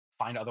 and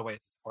find other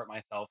ways to support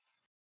myself,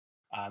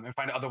 and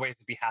find other ways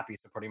to be happy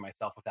supporting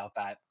myself without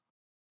that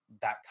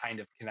kind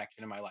of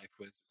connection in my life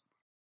was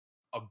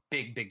a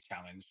big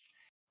challenge,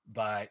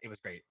 but it was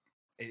great.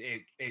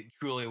 It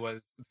truly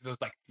was. Those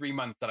like 3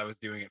 months that I was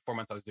doing it, 4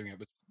 months I was doing it,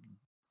 was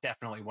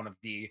definitely one of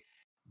the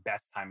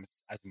best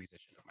times as a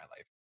musician of my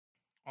life.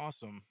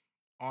 Awesome.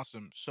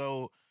 Awesome.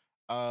 So,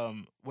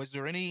 was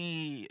there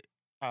any,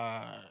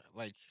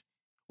 like,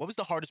 what was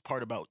the hardest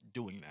part about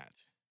doing that?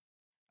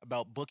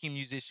 About booking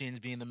musicians,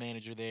 being the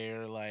manager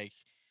there, like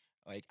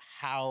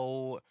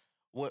how,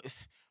 what,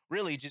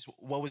 really, just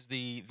what was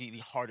the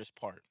hardest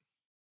part?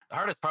 The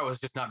hardest part was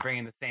just not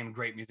bringing the same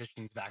great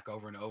musicians back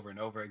over and over and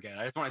over again.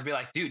 I just wanted to be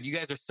like, dude, you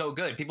guys are so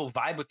good. People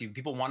vibe with you.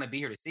 People want to be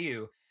here to see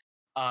you.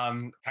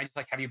 Can I just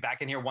like have you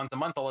back in here once a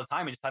month all the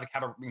time and just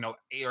have a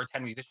 8 or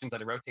 10 musicians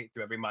that I rotate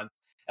through every month?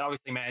 And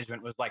obviously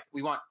management was like,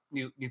 we want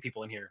new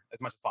people in here as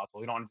much as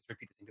possible. We don't want to just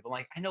repeat the same people.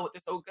 Like, I know what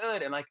they're so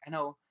good. And like, I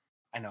know,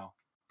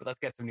 but let's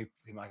get some new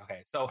people. Like,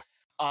 okay. So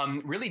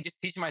really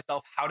just teaching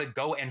myself how to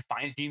go and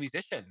find new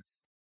musicians.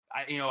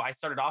 I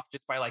started off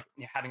just by like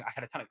I had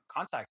a ton of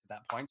contacts at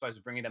that point. So I was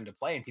bringing them to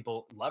play and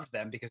people loved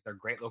them because they're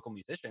great local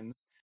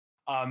musicians.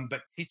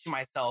 But teaching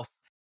myself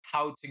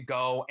how to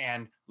go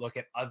and look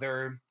at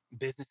other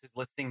businesses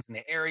listings in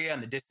the area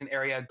and the distant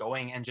area,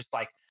 going and just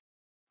like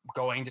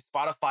going to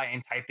Spotify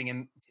and typing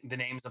in the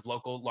names of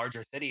local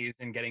larger cities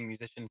and getting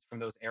musicians from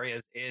those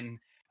areas in,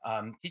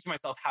 teaching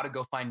myself how to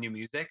go find new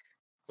music,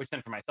 which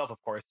then for myself, of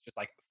course, just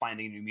like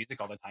finding new music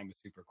all the time was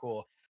super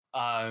cool.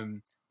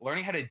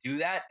 Learning how to do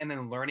that and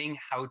then learning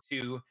how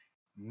to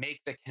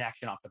make the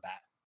connection off the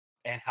bat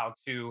and how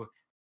to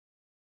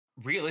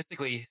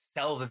realistically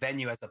sell the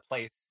venue as a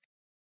place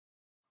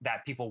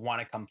that people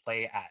want to come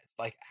play at.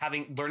 Like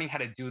learning how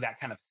to do that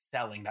kind of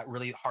selling, that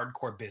really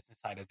hardcore business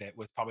side of it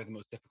was probably the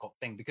most difficult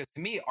thing, because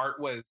to me, art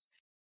was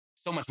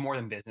so much more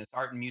than business.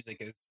 Art and music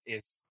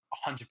is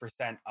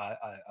 100%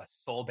 a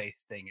soul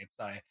based thing. It's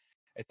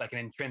like an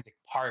intrinsic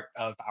part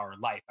of our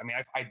life. I mean,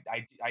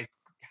 I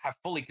have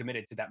fully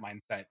committed to that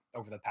mindset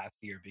over the past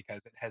year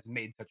because it has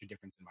made such a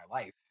difference in my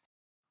life.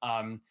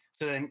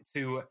 So then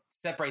to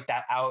separate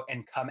that out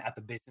and come at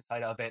the business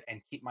side of it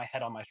and keep my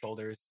head on my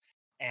shoulders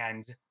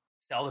and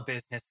sell the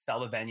business, sell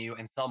the venue,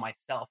 and sell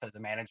myself as a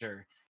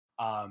manager,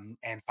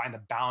 and find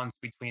the balance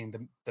between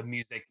the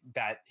music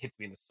that hits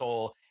me in the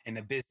soul and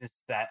the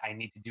business that I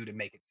need to do to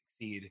make it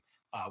succeed,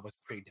 was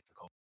pretty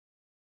difficult.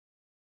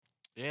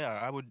 Yeah,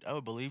 I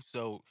would believe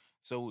so.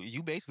 So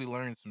you basically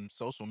learned some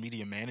social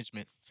media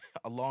management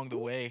along the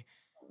way.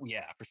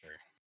 Yeah, for sure.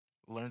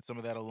 Learned some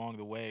of that along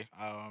the way.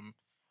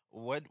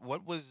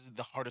 What was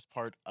the hardest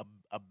part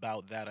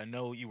about that? I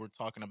know you were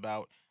talking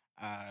about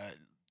uh,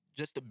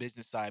 just the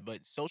business side,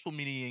 but social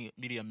media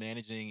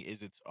managing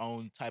is its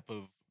own type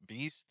of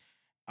beast.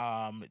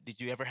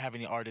 Did you ever have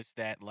any artists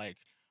that like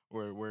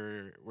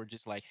were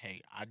just like,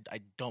 hey,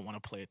 I don't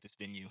want to play at this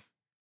venue?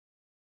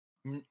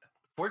 N-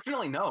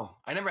 Fortunately, no.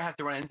 I never have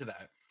to run into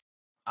that.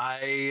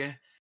 I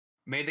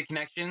made the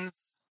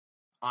connections.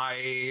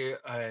 I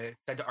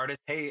said to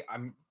artists, "Hey,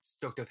 I'm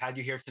stoked to have had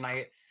you here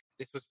tonight.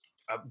 This was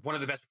one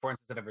of the best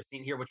performances I've ever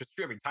seen here," which was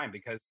true every time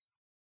because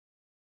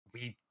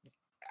we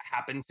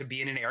happened to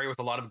be in an area with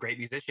a lot of great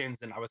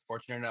musicians, and I was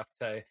fortunate enough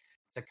to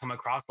come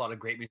across a lot of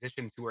great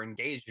musicians who were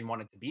engaged and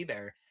wanted to be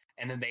there.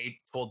 And then they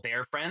told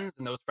their friends,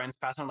 and those friends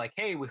passed on like,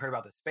 "Hey, we heard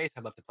about this space.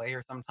 I'd love to play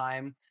here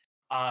sometime."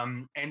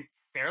 And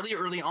fairly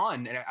early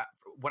on, and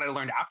what I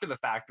learned after the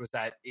fact was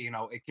that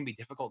it can be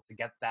difficult to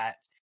get that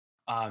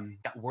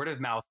word of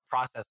mouth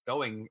process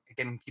going,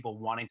 getting people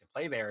wanting to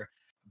play there.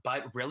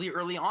 But really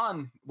early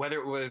on, whether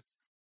it was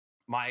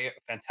my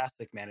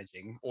fantastic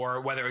managing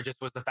or whether it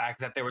just was the fact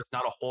that there was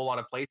not a whole lot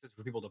of places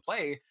for people to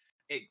play,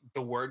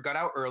 the word got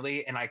out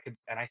early, and I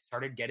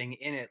started getting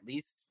in at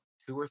least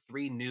two or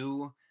three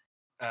new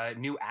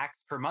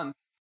acts per month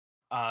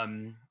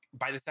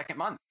by the second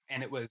month,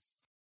 and it was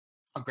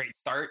a great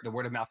start. The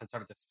word of mouth had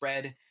started to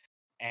spread,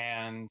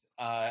 and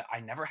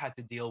I never had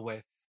to deal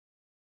with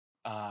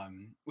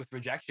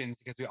rejections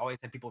because we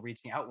always had people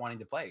reaching out wanting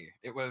to play.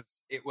 It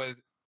was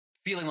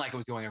feeling like it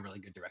was going a really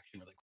good direction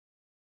really quick.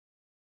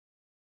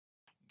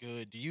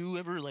 Good. Do you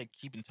ever like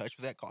keep in touch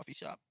with that coffee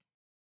shop?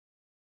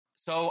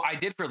 So I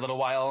did for a little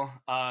while.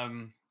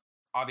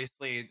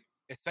 Obviously,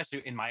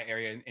 especially in my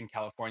area in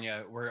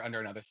California, we're under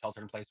another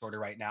shelter in place order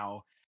right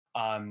now.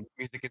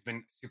 Music has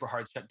been super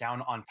hard shut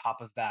down. On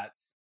top of that,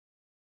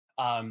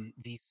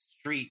 the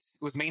street,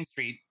 it was Main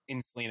Street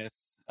in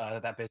Salinas,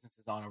 that business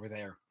is on over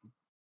there.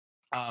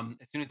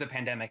 As soon as the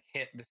pandemic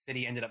hit, the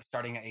city ended up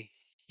starting a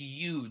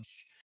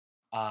huge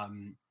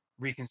um,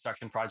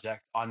 reconstruction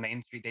project on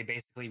Main Street. They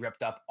basically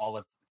ripped up all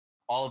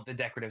of the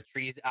decorative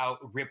trees out,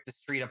 ripped the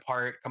street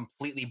apart,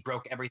 completely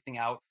broke everything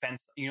out,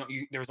 fenced.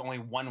 There was only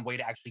one way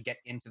to actually get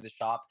into the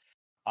shop,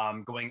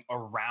 going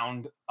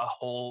around a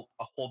whole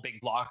big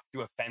block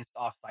through a fenced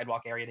off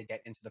sidewalk area to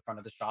get into the front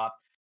of the shop.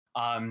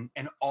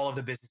 And all of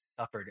the businesses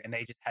suffered, and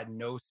they just had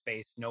no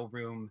space, no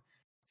room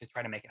to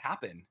try to make it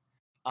happen.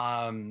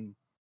 Um,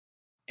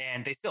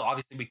 and they still,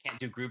 obviously, we can't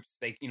do groups.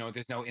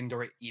 There's no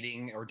indoor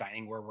eating or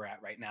dining where we're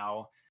at right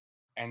now,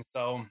 and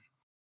so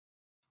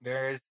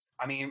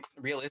I mean,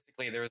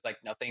 realistically, there was like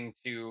nothing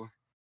to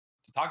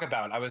talk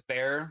about. I was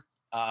there,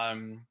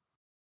 kind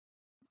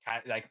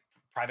of like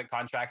private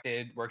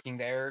contracted, working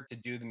there to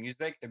do the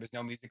music. There was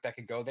no music that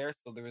could go there,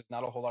 so there was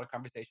not a whole lot of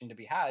conversation to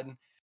be had.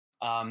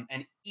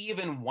 And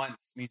even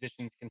once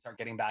musicians can start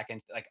getting back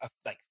into like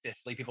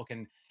officially, people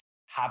can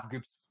have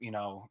groups,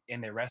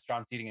 in their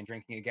restaurants eating and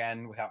drinking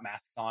again without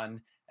masks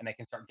on, and they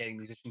can start getting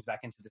musicians back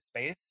into the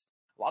space.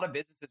 A lot of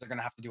businesses are going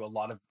to have to do a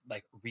lot of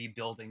like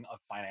rebuilding of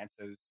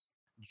finances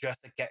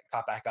just to get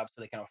caught back up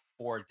so they can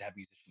afford to have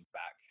musicians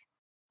back.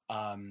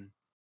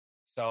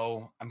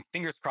 So I'm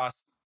fingers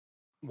crossed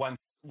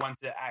once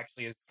it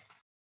actually is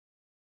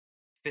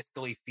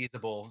fiscally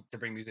feasible to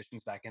bring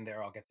musicians back in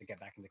there, I'll get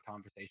back into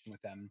conversation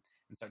with them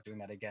and start doing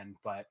that again.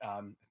 But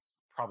it's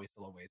probably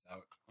still a ways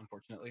out,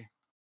 unfortunately.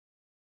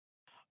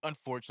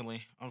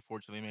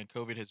 Unfortunately, man,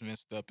 COVID has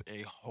messed up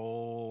a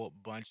whole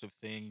bunch of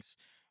things.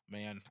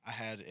 Man, I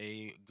had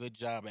a good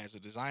job as a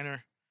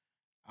designer,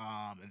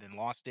 and then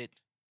lost it.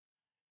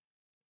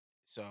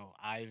 So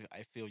I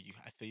feel you.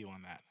 I feel you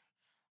on that.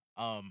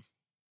 Um,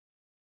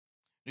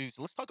 dude,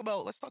 so let's talk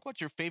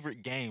about your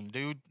favorite game,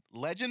 dude.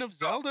 Legend of Oh,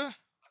 Zelda.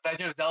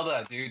 Legend of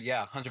Zelda, dude.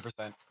 Yeah,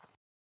 100%.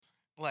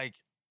 Like,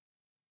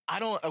 I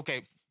don't.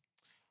 Okay,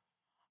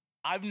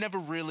 I've never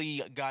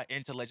really got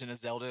into Legend of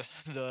Zelda.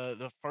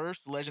 The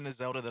first Legend of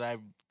Zelda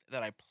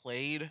that I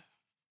played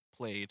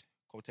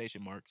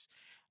quotation marks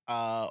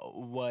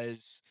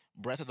was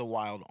Breath of the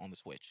Wild on the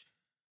Switch.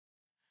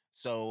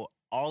 So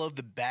all of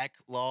the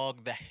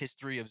backlog, the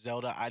history of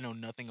Zelda, I know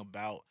nothing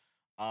about.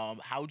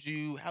 How'd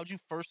you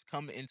first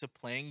come into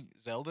playing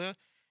Zelda,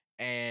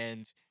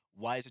 and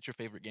why is it your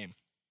favorite game?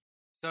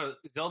 So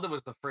Zelda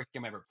was the first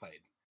game I ever played.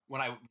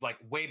 When I like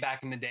way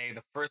back in the day,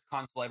 the first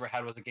console I ever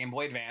had was a Game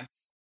Boy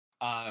Advance.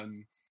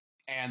 Um,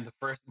 and the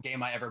first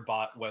game I ever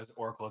bought was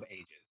Oracle of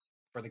Ages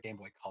for the Game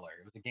Boy Color.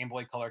 It was a Game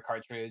Boy Color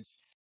cartridge,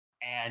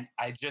 and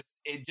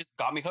it just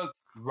got me hooked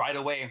right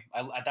away.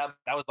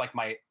 That was like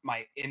my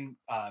in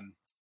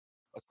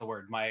what's the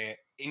word, my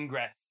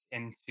ingress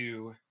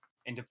into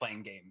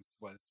playing games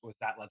was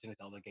that Legend of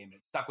Zelda game. And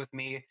it stuck with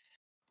me.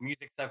 The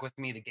music stuck with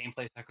me. The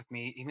gameplay stuck with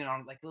me, even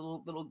on like a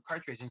little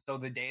cartridge. And so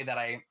the day that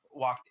I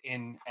walked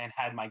in and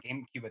had my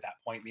GameCube at that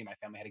point, me and my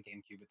family had a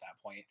GameCube at that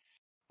point.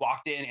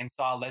 Walked in and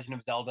saw Legend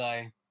of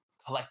Zelda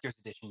collector's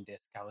edition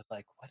disc. I was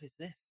like, "What is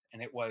this?"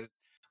 And it was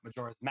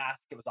Majora's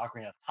Mask. It was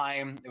Ocarina of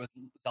Time. It was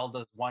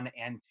Zelda's 1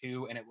 and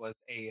 2, and it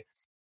was a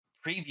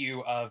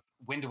preview of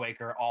Wind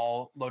Waker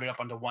all loaded up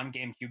onto one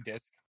GameCube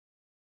disc.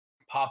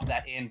 Popped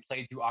that in,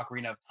 played through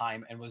Ocarina of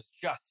Time, and was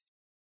just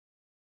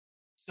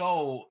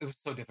it was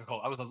so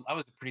difficult. I was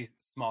a pretty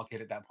small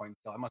kid at that point,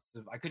 so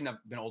I couldn't have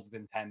been older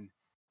than 10.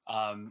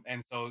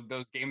 And so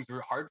those games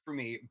were hard for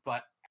me,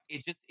 but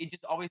it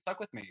just always stuck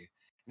with me.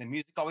 And the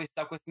music always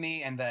stuck with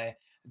me, and the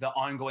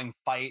ongoing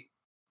fight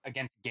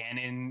against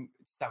Ganon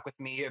stuck with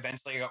me.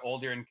 Eventually, I got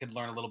older and could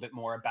learn a little bit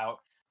more about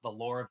the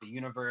lore of the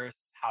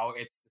universe, how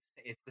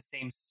it's the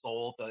same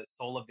soul, the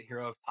soul of the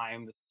hero of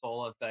time, the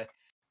soul of the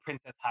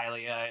Princess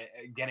Hylia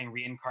getting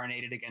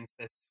reincarnated against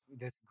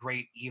this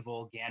great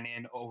evil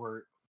Ganon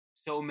over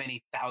so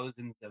many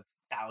thousands of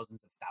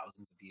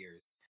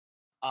years.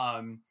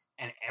 And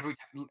every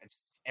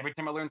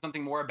time I learned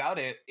something more about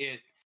it,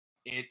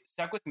 it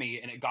stuck with me,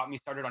 and it got me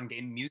started on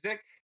game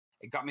music.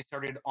 It got me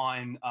started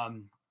on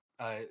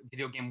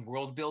video game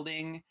world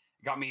building.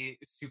 It got me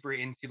super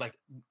into like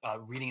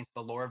reading into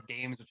the lore of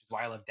games, which is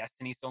why I love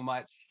Destiny so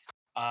much,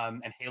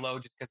 and Halo,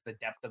 just because the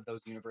depth of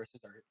those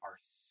universes are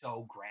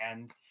so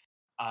grand.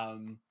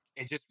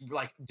 It just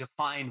like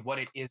defined what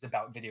it is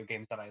about video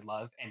games that I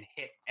love, and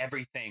hit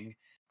everything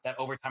that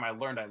over time I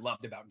learned I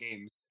loved about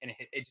games, and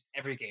it just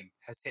every game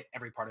has hit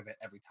every part of it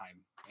every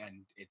time,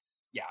 and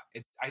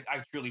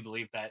I truly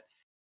believe that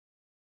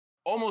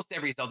almost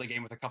every Zelda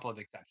game, with a couple of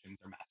exceptions,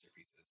 are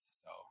masterpieces.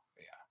 So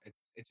yeah,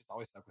 it's just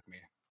always stuck with me.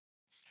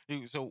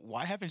 Dude, so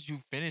why haven't you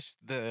finished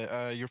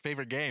the your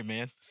favorite game,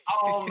 man?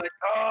 Oh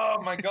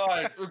my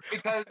god!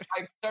 Because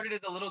I started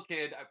as a little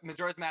kid.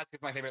 Majora's Mask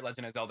is my favorite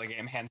Legend of Zelda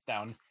game, hands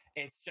down.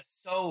 It's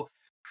just so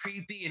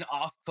creepy and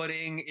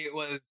off-putting. It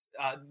was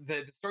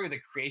the story of the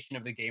creation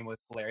of the game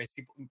was hilarious.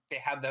 People they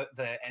had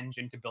the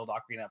engine to build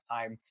Ocarina of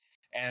Time,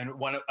 and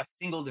a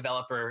single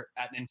developer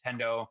at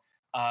Nintendo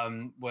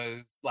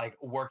was like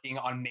working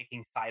on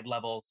making side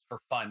levels for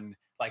fun,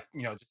 like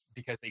just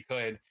because they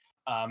could.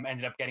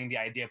 Ended up getting the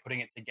idea,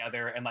 putting it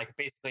together, and like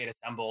basically it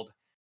assembled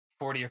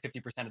 40 or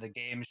 50% of the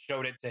game,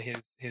 showed it to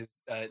his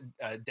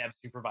dev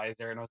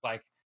supervisor, and was like,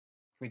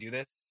 "Can we do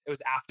this?" It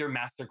was after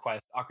Master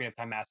Quest, Ocarina of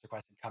Time Master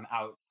Quest had come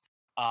out,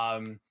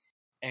 and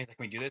he's like,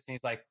 "Can we do this?" And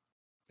he's like,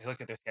 they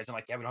looked at their schedule,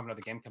 like, "Yeah, we don't have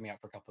another game coming out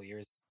for a couple of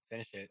years.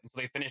 Finish it." And so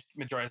they finished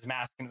Majora's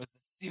Mask, and it was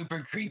a super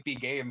creepy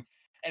game,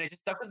 and it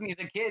just stuck with me as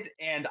a kid.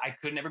 And I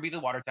could never be the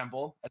Water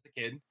Temple as a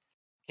kid.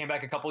 Came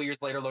back a couple of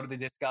years later, loaded the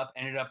disc up,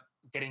 ended up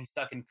getting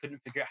stuck and couldn't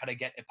figure out how to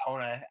get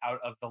Epona out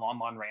of the Lon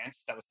Lon Ranch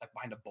that was stuck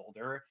behind a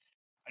boulder.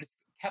 I just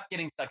kept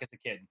getting stuck as a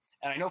kid.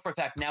 And I know for a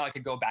fact now I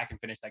could go back and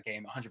finish that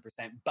game 100%.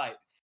 But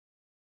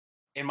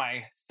in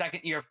my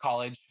second year of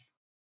college,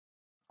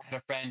 I had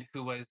a friend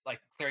who was like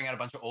clearing out a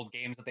bunch of old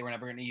games that they were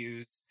never going to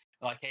use.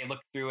 They're like, "Hey,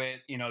 look through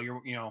it.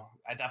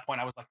 At that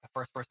point, I was like the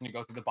first person to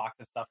go through the box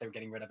of stuff they were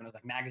getting rid of. And it was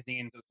like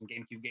magazines, it was some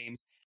GameCube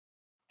games.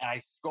 And I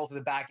scroll to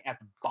the back. At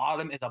the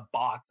bottom is a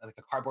box, like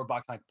a cardboard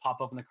box. And I pop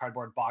open the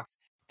cardboard box,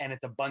 and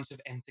it's a bunch of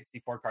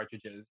N64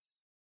 cartridges.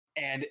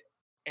 And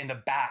in the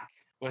back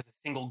was a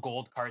single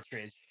gold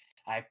cartridge.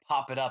 I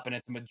pop it up, and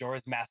it's a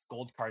Majora's Mask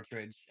gold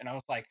cartridge. And I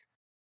was like,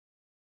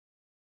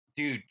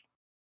 "Dude,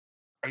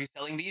 are you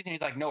selling these?" And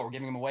he's like, "No, we're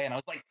giving them away." And I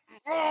was like,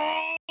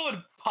 "Oh!"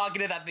 And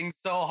pocketed that thing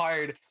so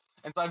hard.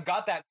 And so I've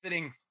got that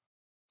sitting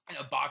in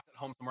a box at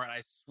home somewhere. And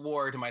I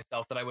swore to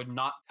myself that I would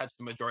not touch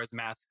the Majora's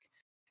Mask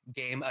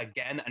game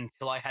again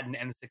until I had an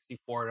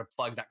N64 to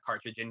plug that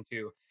cartridge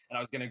into, and I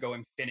was going to go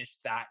and finish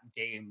that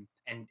game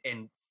and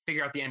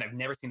figure out the end. I've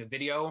never seen a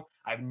video.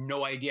 I have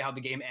no idea how the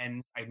game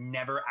ends. I've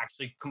never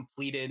actually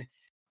completed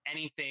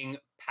anything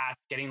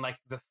past getting like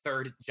the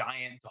third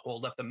giant to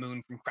hold up the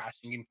moon from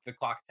crashing into the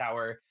clock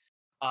tower.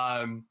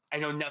 I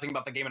know nothing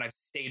about the game, and I've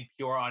stayed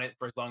pure on it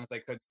for as long as I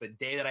could. So the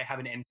day that I have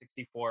an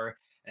N64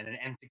 and an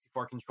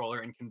N64 controller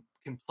and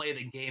can play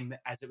the game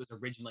as it was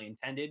originally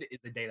intended is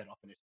the day that I'll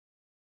finish.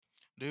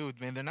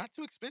 Dude, man, they're not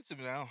too expensive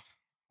now.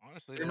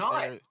 Honestly, They're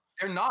not. they're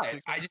They're not not. too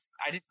expensive.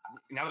 I just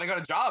now that I got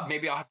a job,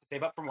 maybe I'll have to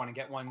save up for one and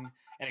get one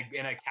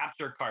and a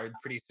capture card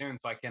pretty soon,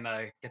 so I can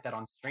get that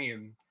on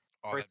stream.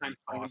 Oh, First that'd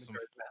time be playing awesome.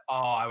 Oh,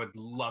 I would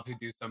love to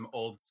do some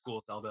old school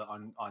Zelda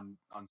on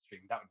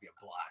stream. That would be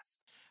a blast.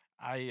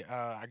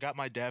 I got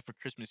my dad for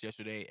Christmas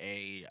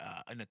yesterday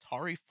an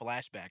Atari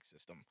flashback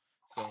system.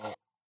 So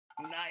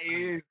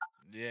Nice.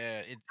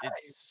 yeah,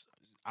 it's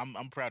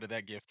I'm proud of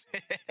that gift.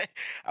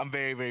 I'm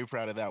very very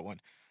proud of that one,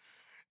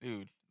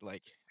 dude.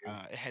 Like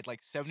it had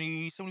like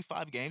 70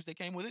 75 games that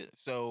came with it,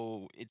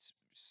 so it's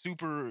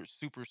super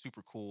super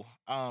super cool.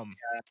 I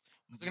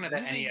was looking at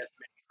that NES Moving. Mini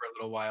for a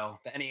little while.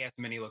 The NES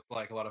Mini looks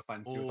like a lot of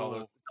fun too, with all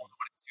those Oh Zelda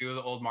 1 and 2,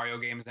 the old Mario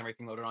games and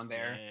everything loaded on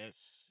there.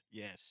 yes,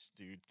 yes,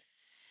 dude,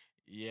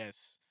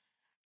 yes.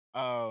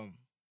 Um,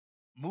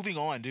 moving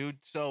on, dude.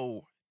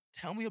 So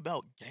tell me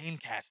about game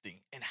casting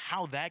and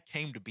how that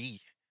came to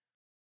be.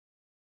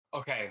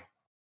 Okay,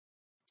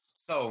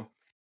 so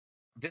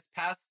this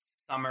past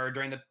summer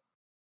during the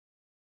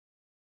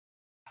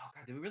oh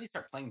god, did we really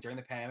start playing during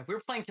the pandemic? We were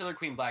playing Killer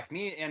Queen Black.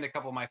 Me and a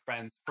couple of my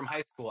friends from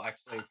high school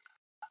actually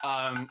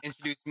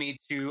introduced me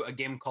to a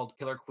game called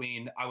Killer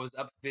Queen. I was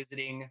up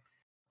visiting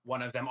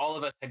one of them. All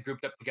of us had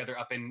grouped up together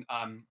up in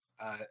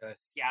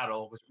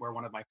Seattle, where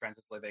one of my friends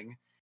is living,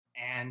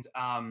 and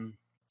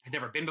had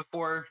never been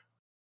before.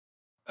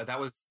 That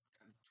was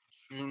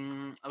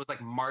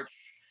like March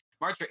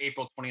or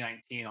April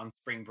 2019 on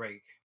spring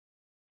break.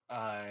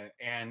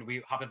 And we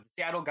hopped up to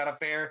Seattle, got up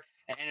there,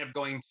 and ended up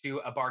going to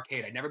a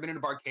barcade. I'd never been in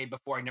a barcade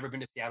before. I'd never been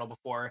to Seattle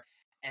before,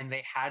 and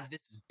they had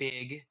this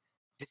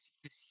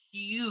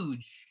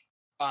huge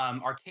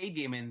arcade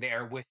game in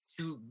there with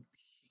two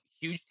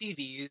huge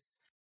TVs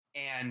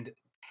and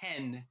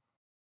 10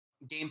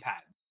 game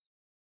pads,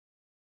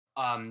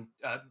 a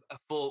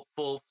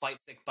full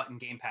flight stick button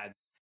game pads.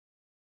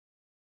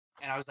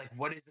 And I was like,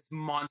 what is this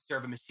monster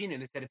of a machine?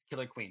 And they said it's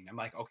Killer Queen. I'm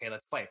like, okay,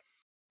 let's play.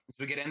 So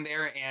we get in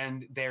there,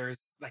 and there's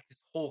like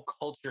this whole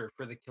culture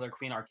for the Killer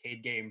Queen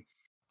arcade game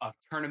of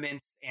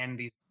tournaments and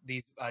these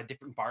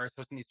different bars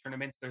hosting these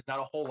tournaments. There's not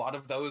a whole lot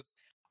of those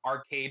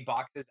arcade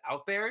boxes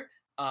out there,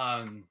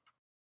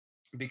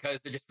 because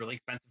they're just really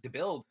expensive to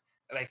build.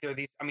 Like there are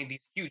these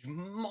huge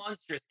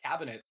monstrous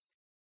cabinets.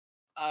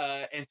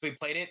 And so we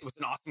played it. It was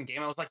an awesome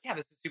game. I was like, yeah,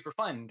 this is super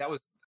fun. That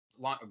was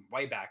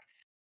way back.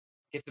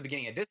 Get to the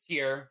beginning of this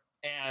year,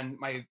 and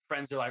my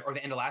friends are like, or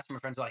the end of last year, my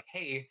friends are like,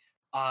 hey,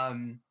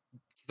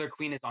 Killer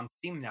Queen is on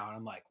Steam now. And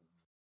I'm like,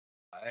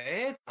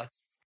 what? Let's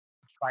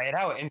try it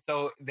out. And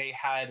so they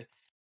had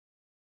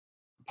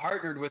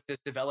partnered with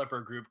this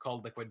developer group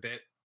called Liquidbit.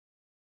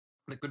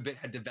 Liquidbit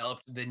had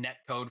developed the net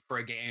code for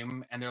a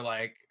game, and they're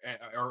like,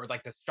 or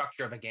like the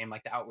structure of a game,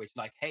 like the outreach,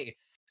 like, hey,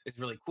 it's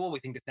really cool. We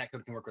think this net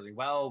code can work really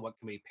well. What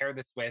can we pair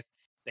this with?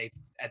 They,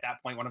 at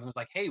that point, one of them was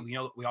like, hey, we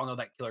all know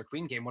that Killer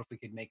Queen game. What if we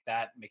could make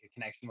a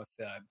connection with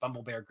the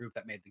Bumble Bear group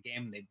that made the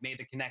game? They made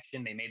the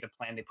connection, they made the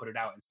plan, they put it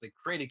out. And so they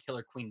created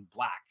Killer Queen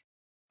Black,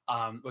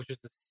 which was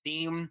the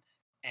Steam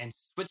and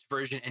Switch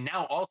version, and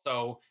now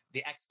also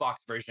the Xbox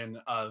version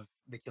of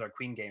the Killer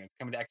Queen game. It's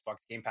coming to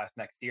Xbox Game Pass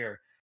next year.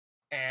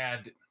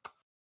 And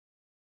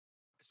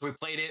so we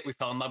played it. We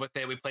fell in love with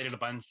it. We played it a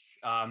bunch.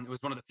 It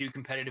was one of the few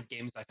competitive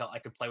games I felt I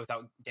could play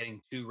without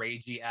getting too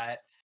ragey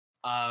at.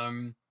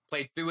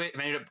 Played through it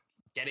and ended up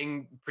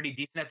getting pretty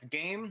decent at the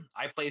game.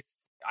 I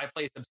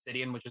placed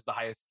Obsidian, which is the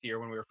highest tier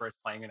when we were first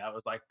playing, and I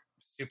was like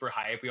super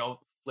hype. We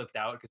all flipped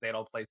out because they had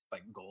all placed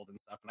like gold and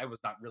stuff, and I was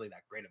not really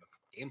that great of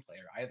a game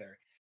player either.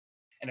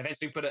 And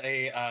eventually put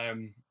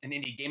an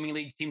indie gaming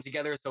league team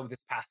together. So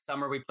this past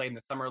summer we played in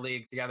the summer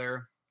league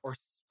together, or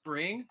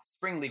spring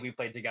league we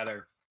played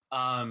together.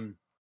 And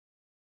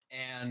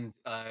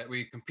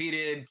we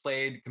competed,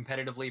 played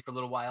competitively for a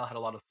little while, had a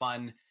lot of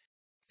fun.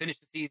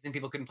 Finished the season,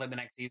 people couldn't play the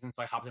next season,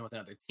 so I hopped in with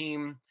another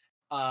team.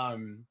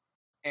 And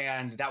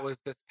that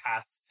was this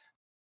past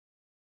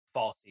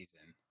fall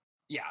season.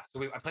 Yeah,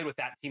 so I played with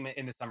that team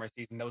in the summer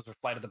season. Those were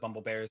Flight of the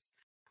Bumble Bears.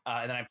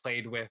 And then I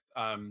played with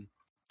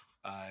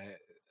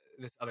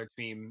this other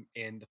team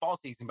in the fall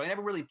season, but I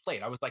never really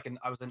played. I was an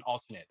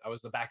alternate. I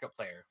was the backup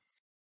player.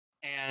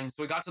 And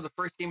so we got to the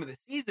first game of the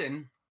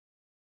season,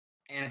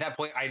 and at that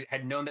point, I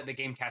had known that the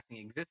game casting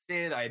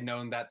existed. I had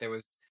known that there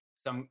was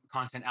some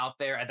content out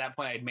there. At that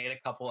point, I had made a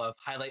couple of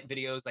highlight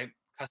videos. I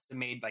custom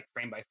made, like,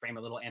 frame by frame,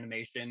 a little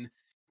animation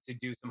to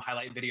do some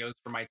highlight videos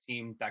for my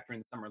team back during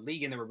the summer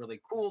league, and they were really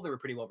cool. They were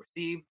pretty well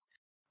received.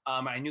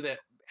 I knew that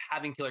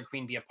having Killer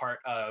Queen be a part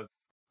of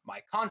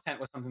my content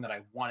was something that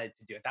I wanted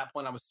to do. At that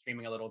point, I was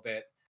streaming a little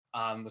bit,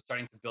 was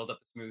starting to build up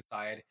the smooth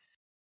side.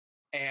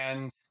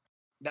 And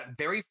that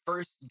very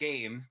first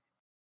game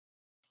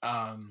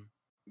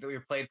that we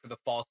played for the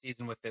fall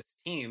season with this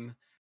team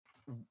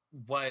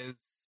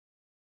was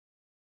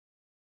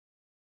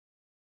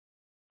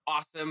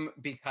awesome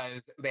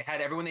because they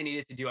had everyone they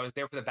needed to do. I was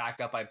there for the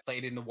backup. I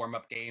played in the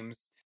warm-up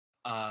games.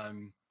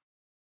 And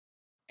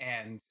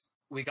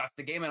we got to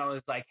the game, and I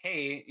was like,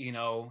 hey,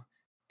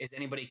 is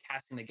anybody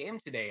casting the game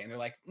today? And they're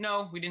like,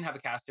 no, we didn't have a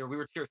caster. We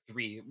were tier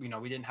 3. We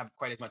didn't have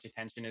quite as much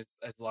attention as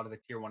a lot of the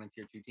tier 1 and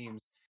tier 2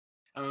 teams.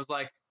 And I was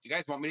like, do you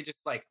guys want me to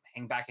just like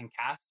hang back and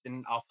cast,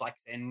 and I'll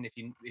flex in if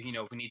we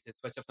need to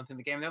switch up something in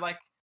the game? And they're like,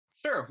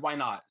 sure, why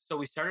not? So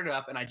we started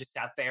up, and I just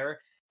sat there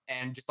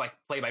and just like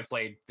play by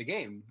play the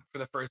game for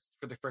the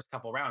first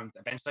couple rounds.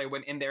 Eventually I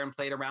went in there and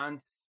played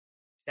around,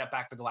 stepped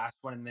back for the last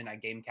one, and then I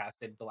game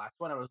casted the last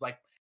one. I was like,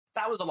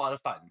 that was a lot of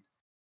fun.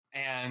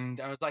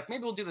 And I was like,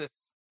 maybe we'll do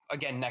this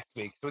again next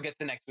week. So we get to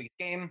the next week's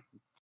game,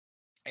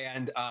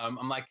 and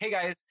I'm like, hey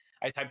guys,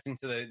 I typed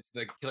into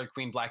the Killer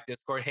Queen Black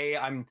Discord, hey,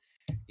 I'm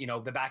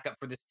the backup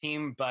for this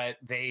team, but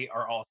they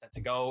are all set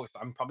to go. So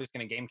I'm probably just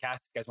going to game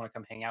cast. If you guys want to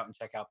come hang out and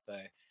check out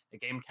the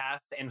game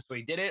cast. And so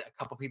we did it. A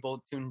couple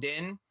people tuned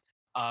in,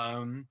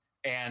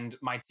 and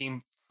my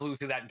team flew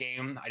through that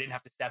game. I didn't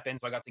have to step in.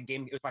 So I got to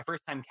game. It was my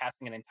first time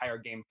casting an entire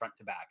game front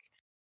to back.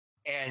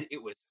 And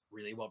it was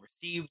really well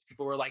received.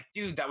 People were like,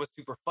 dude, that was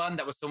super fun.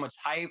 That was so much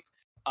hype.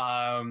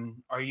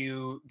 Are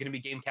you going to be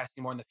game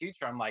casting more in the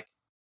future? I'm like,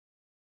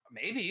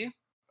 maybe.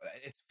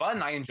 It's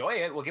fun. I enjoy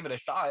it. We'll give it a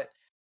shot.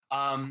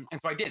 And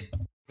so I did.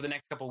 For the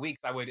next couple of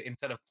weeks, I would,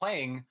 instead of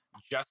playing,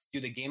 just do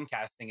the game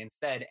casting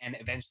instead, and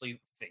eventually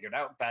figured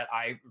out that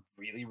I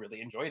really, really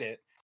enjoyed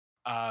it.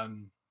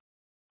 And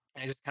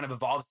it just kind of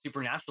evolved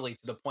supernaturally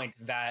to the point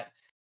that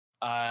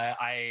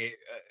I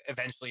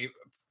eventually,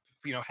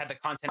 had the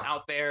content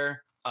out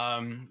there.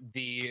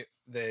 The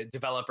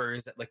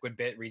developers at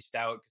Liquidbit reached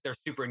out because they're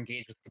super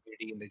engaged with the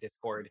community in the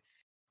Discord.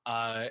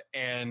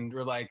 And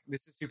we're like,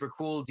 this is super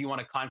cool. Do you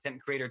want a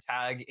content creator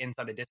tag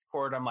inside the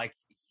Discord? I'm like,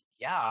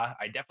 yeah,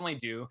 I definitely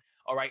do.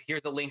 All right,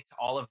 here's a link to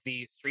all of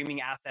the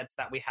streaming assets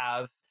that we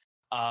have.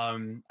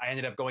 I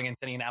ended up going and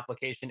sending an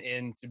application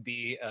in to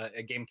be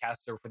a game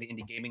caster for the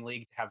Indie Gaming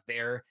League to have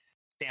their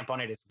stamp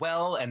on it as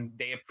well. And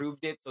they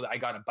approved it, so that I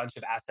got a bunch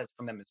of assets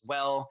from them as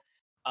well.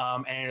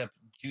 And ended up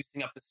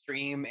juicing up the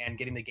stream and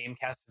getting the game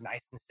cast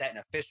nice and set and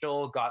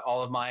official. Got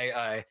all of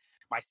my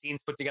my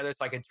scenes put together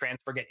so I could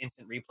transfer, get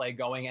instant replay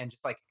going, and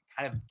just like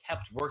kind of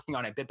kept working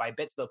on it bit by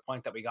bit to the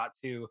point that we got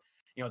to,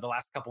 the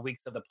last couple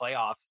weeks of the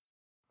playoffs.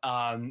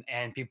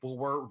 And people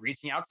were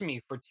reaching out to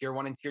me for tier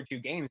 1 and tier 2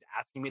 games,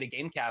 asking me to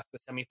gamecast the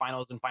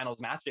semifinals and finals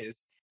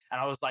matches. And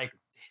I was like,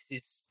 this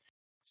is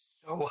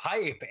so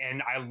hype.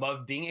 And I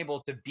love being able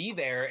to be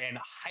there and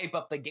hype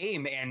up the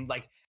game and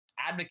like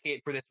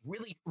advocate for this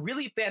really,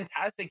 really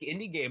fantastic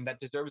indie game that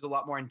deserves a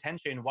lot more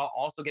attention, while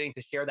also getting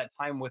to share that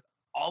time with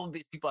all of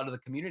these people out of the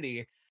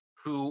community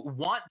who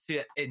want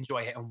to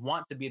enjoy it and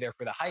want to be there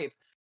for the hype.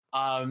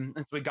 And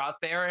so we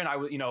got there, and I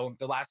was,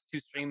 the last two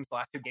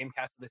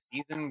gamecasts of the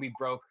season, we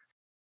broke,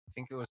 I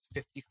think it was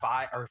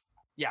 55 or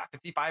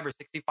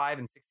 65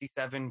 and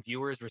 67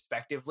 viewers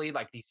respectively,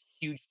 like these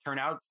huge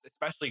turnouts,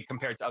 especially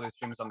compared to other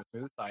streams on the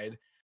smooth side.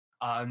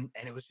 And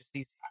it was just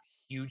these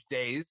huge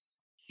days,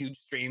 huge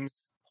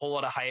streams, whole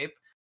lot of hype.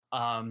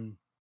 And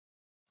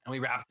we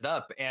wrapped it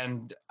up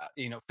and,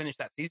 finished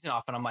that season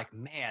off. And I'm like,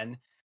 man,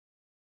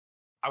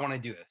 I want to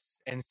do this.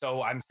 And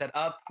so I'm set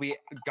up. We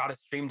got a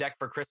stream deck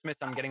for Christmas.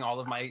 I'm getting all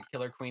of my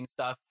Killer Queen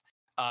stuff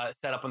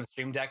set up on the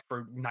stream deck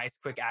for nice,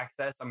 quick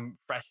access. I'm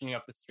freshening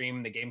up the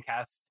stream, the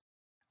Gamecast.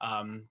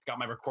 Got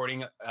my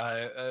recording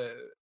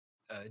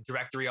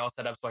directory all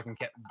set up so I can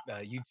get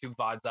YouTube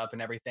VODs up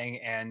and everything.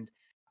 And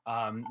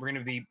we're going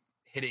to be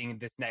hitting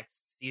this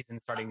next season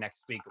starting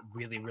next week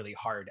really, really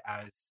hard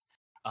as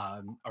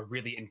a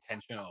really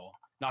intentional,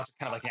 not just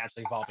kind of like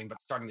naturally evolving,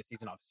 but starting the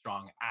season off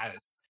strong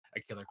as a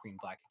Killer Queen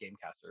Black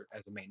gamecaster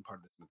as a main part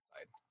of the smooth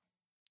side.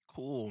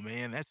 Cool,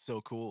 man. That's so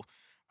cool.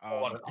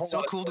 It's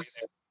so cool to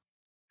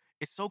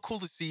it's so cool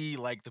to see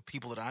like the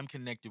people that I'm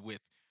connected with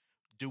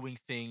doing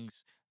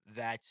things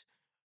that,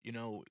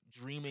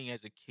 dreaming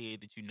as a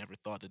kid that you never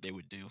thought that they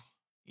would do.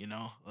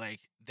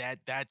 Like that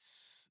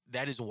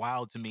is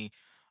wild to me.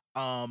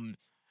 Um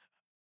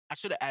I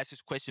should have asked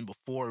this question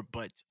before,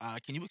 but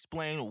can you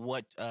explain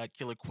what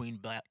Killer Queen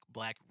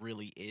Black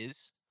really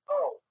is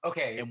Oh,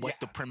 okay. and what's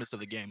the premise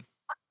of the game?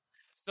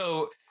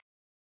 So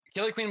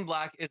Killer Queen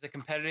Black is a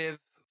competitive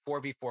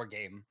 4v4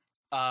 game.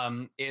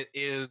 It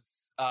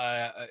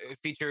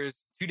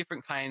features two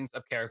different kinds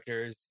of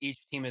characters.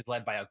 Each team is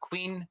led by a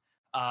queen,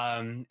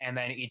 and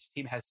then each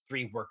team has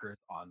 3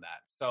 workers on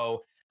that.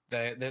 So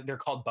they're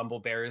called Bumble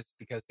Bears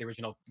because the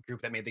original group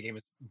that made the game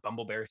is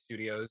Bumble Bear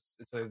Studios.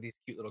 So these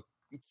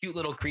cute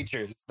little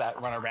creatures that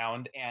run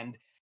around, and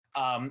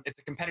it's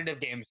a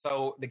competitive game.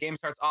 So the game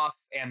starts off,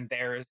 and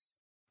there's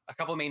a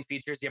couple of main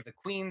features. You have the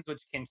queens,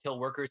 which can kill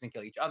workers and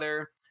kill each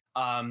other.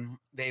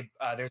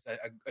 There's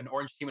an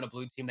orange team and a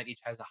blue team that each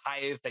has a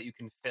hive that you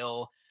can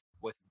fill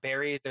with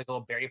berries. There's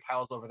little berry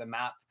piles over the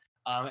map.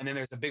 And then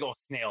there's a big old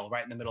snail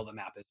right in the middle of the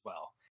map as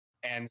well.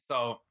 And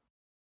so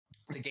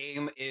the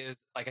game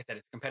is, like I said,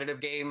 it's a competitive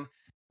game,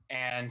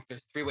 and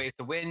there's 3 ways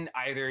to win.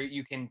 Either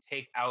you can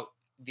take out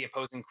the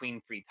opposing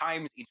queen 3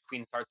 times. Each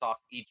queen starts off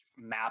each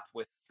map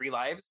with 3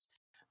 lives.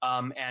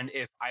 And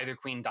if either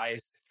queen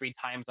dies 3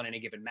 times on any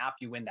given map,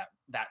 you win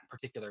that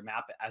particular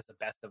map as a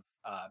best of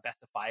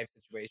 5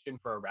 situation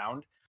for a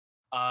round.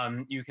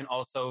 You can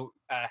also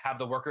have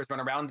the workers run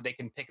around. They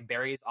can pick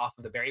berries off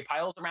of the berry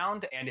piles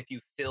around, and if you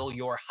fill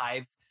your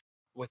hive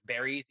with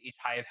berries, each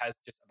hive has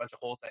just a bunch of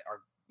holes that are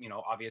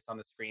obvious on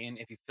the screen.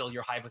 If you fill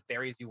your hive with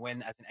berries, you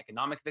win as an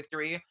economic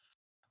victory.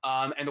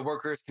 And the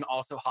workers can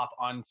also hop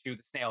onto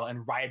the snail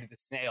and ride the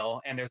snail.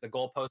 And there's a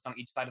goalpost on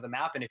each side of the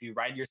map. And if you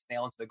ride your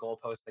snail into the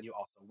goalpost, then you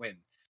also win.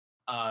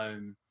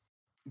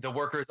 The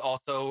workers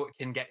also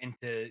can get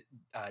into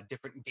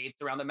different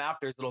gates around the map.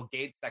 There's little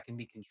gates that can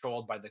be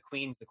controlled by the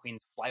queens. The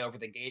queens fly over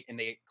the gate and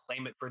they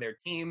claim it for their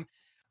team.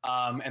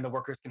 And the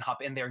workers can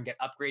hop in there and get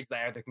upgrades. They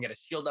either can get a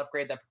shield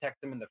upgrade that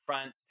protects them in the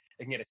front.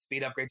 They can get a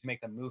speed upgrade to make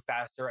them move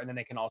faster. And then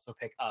they can also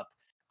pick up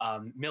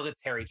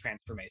military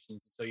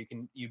transformations. So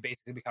you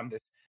basically become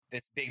this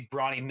big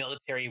brawny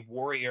military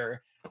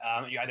warrior.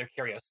 You either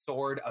carry a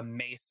sword, a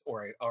mace,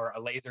 or a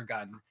laser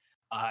gun,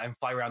 and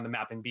fly around the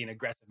map and be an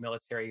aggressive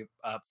military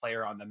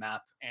player on the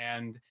map.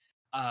 And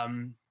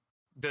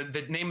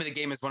the name of the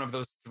game is one of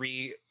those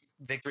 3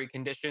 victory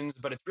conditions,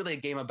 but it's really a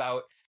game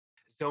about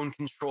zone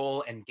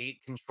control and gate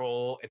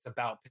control. It's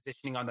about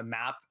positioning on the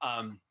map.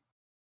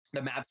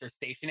 The maps are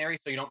stationary,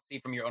 so you don't see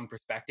from your own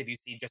perspective. You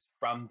see just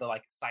from the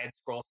side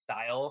scroll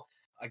style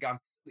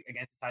against the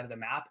side of the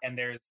map. And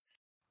there's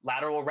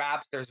lateral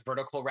wraps, there's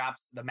vertical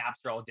wraps. The maps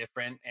are all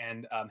different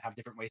and have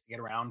different ways to get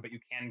around, but you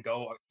can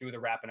go through the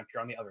wrap and appear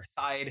on the other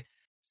side.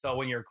 So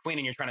when you're a queen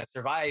and you're trying to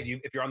survive,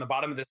 if you're on the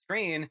bottom of the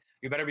screen,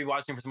 you better be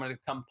watching for someone to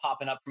come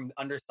popping up from the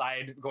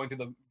underside, going through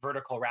the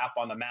vertical wrap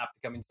on the map to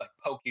come and just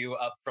poke you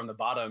up from the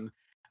bottom,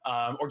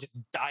 or just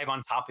dive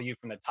on top of you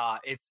from the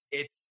top. It's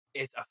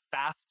a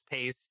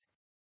fast-paced,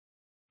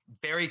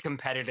 very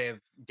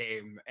competitive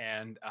game,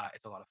 and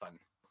it's a lot of fun.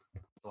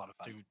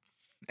 Dude,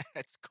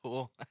 that's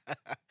cool.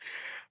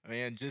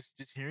 Man,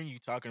 just hearing you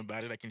talking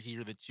about it, I can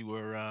hear that you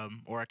are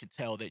or I can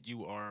tell that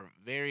you are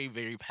very,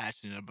 very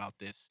passionate about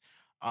this.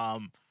 I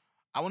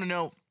want to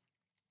know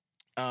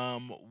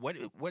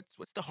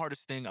what's the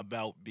hardest thing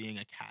about being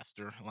a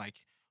caster? Like,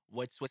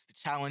 what's the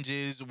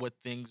challenges? What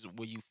things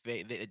will you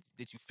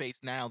that you face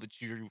now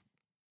that you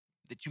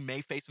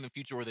may face in the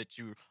future, or that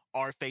you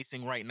are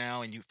facing right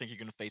now and you think you're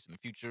going to face in the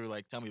future?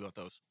 Like, tell me about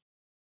those.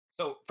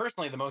 So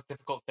personally, the most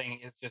difficult thing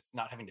is just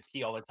not having to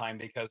pee all the time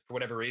because for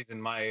whatever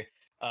reason,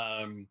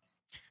 um,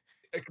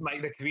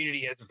 the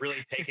community has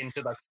really taken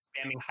to like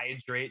spamming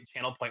hydrate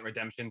channel point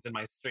redemptions in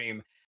my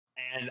stream,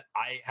 and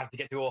I have to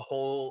get through a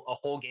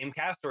whole game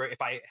cast. Or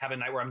if I have a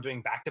night where I'm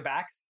doing back to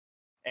backs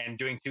and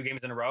doing 2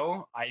 games in a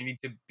row, I need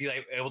to be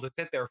like able to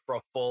sit there for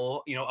a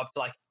full, up to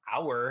like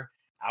hour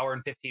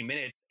and 15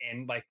 minutes,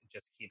 and like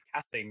just keep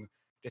casting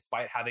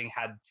despite having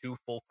had 2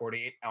 full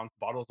 48-ounce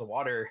bottles of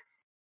water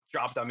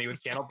dropped on me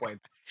with channel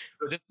points.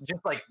 So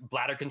just like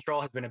bladder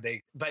control has been a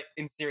big. But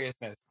in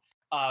seriousness,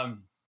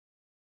 um,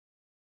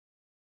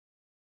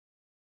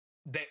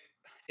 that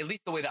at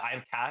least the way that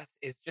I cast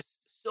is just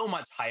so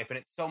much hype and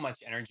it's so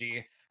much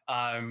energy.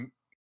 Um,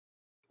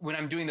 when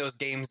I'm doing those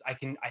games, I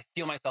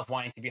feel myself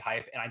wanting to be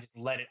hype, and I just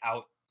let it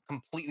out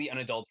completely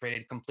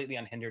unadulterated, completely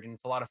unhindered, and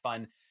it's a lot of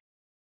fun.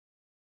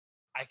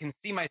 I can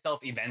see myself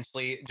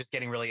eventually just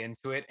getting really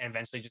into it and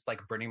eventually just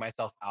like burning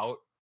myself out,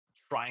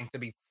 trying to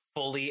be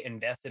fully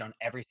invested on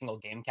every single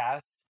game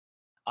cast.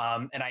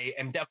 And I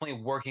am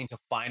definitely working to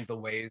find the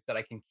ways that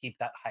I can keep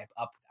that hype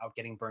up without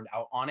getting burned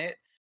out on it.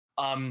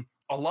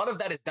 A lot of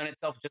that is done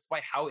itself just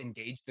by how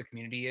engaged the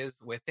community is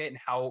with it and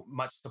how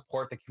much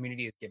support the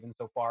community has given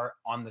so far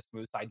on the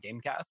smooth side game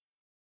casts.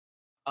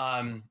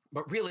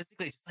 But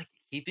realistically, just like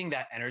keeping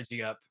that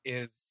energy up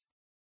is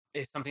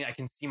something I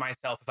can see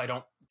myself if I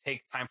don't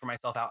take time for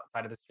myself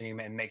outside of the stream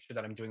and make sure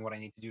that I'm doing what I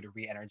need to do to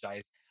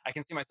re-energize. I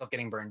can see myself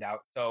getting burned out.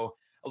 So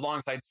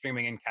alongside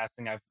streaming and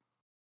casting, I've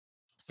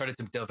started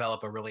to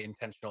develop a really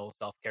intentional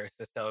self-care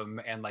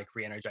system and like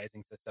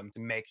re-energizing system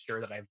to make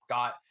sure that I've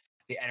got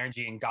the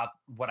energy and got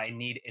what I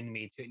need in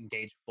me to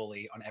engage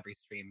fully on every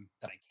stream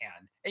that I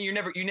can. And you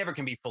never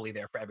can be fully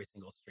there for every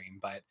single stream,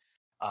 but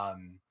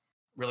um,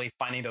 really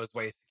finding those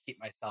ways to keep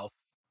myself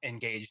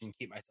engaged and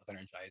keep myself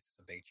energized is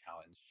a big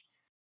challenge.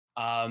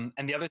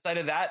 And the other side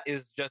of that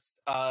is just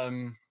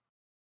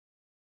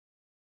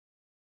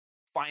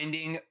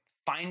finding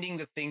finding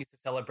the things to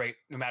celebrate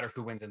no matter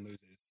who wins and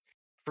loses.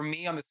 For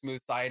me on the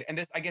smooth side, and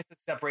this I guess this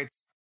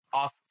separates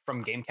off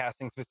from game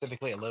casting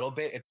specifically a little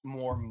bit. It's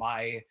more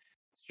my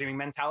streaming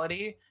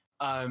mentality.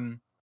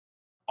 Um,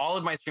 all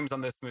of my streams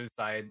on the smooth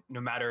side,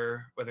 no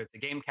matter whether it's a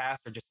game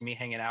cast or just me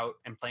hanging out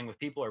and playing with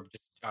people, or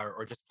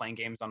just playing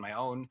games on my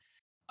own,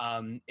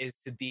 is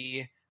to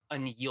be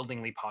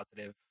unyieldingly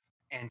positive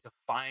and to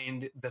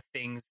find the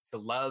things to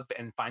love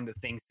and find the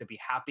things to be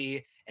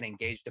happy and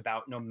engaged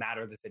about, no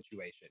matter the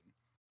situation.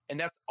 And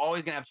that's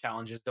always going to have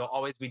challenges. There'll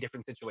always be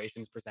different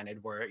situations presented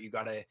where you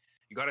gotta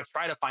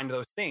try to find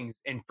those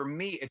things. And for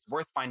me, it's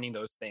worth finding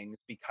those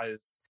things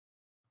because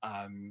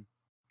um,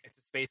 it's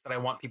a space that I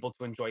want people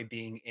to enjoy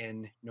being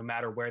in, no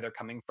matter where they're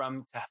coming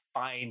from. To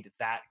find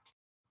that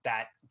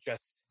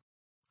just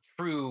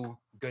true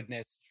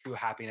goodness, true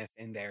happiness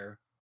in there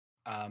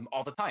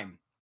all the time.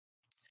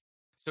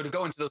 So to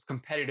go into those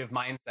competitive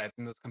mindsets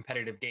and those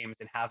competitive games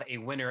and have a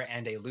winner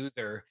and a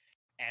loser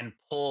and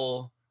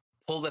pull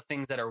the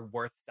things that are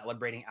worth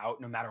celebrating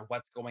out no matter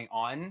what's going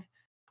on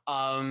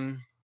um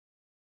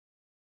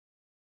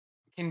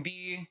can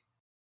be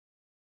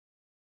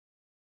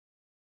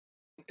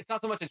it's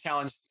not so much a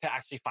challenge to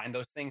actually find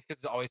those things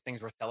because there's always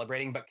things worth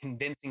celebrating, but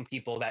convincing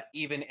people that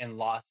even in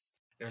loss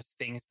there's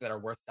things that are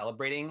worth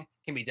celebrating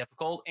can be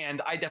difficult.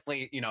 And I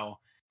definitely,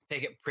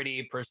 take it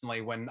pretty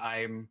personally when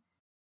I'm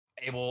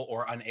able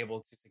or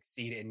unable to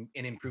succeed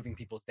in improving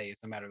people's days,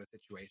 no matter the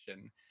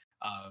situation.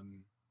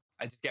 Um,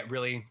 I just get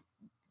really,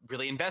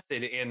 really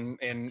invested in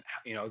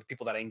the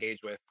people that I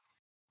engage with,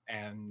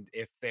 and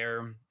if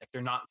they're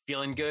not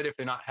feeling good, if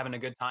they're not having a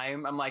good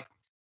time, I'm like,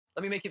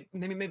 let me make it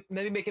maybe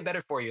make it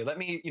better for you. Let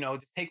me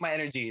just take my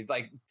energy,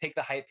 like take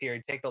the hype here,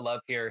 take the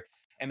love here,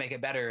 and make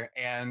it better.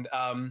 And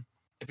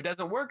if it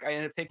doesn't work, I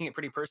end up taking it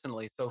pretty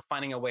personally. So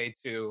finding a way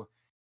to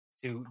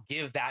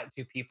give that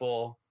to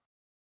people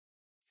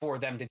for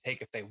them to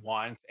take if they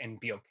want and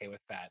be okay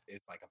with that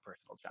is like a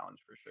personal challenge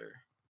for sure.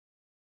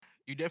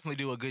 You definitely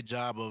do a good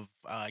job of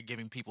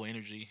giving people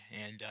energy,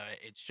 and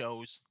it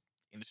shows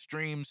in the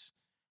streams,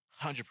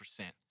 100%.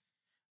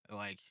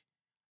 Like,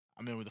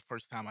 I remember the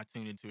first time I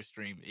tuned into a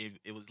stream,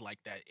 it was like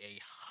that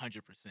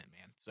 100%,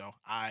 man. So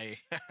I,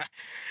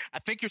 I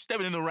think you're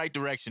stepping in the right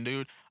direction,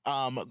 dude.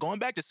 Going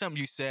back to something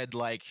you said,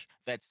 like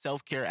that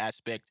self care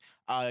aspect.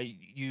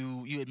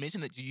 You had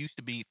mentioned that you used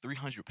to be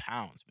 300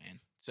 pounds,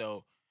 man.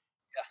 So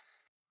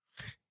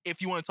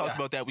if you want to talk Yeah.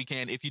 about that, we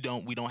can. If you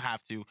don't, we don't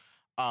have to.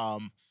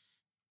 Um,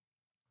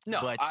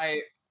 No, but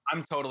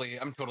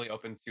I'm totally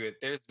open to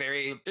it. There's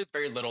very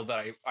little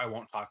that I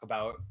won't talk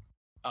about,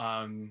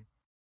 um,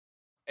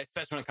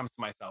 especially when it comes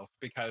to myself,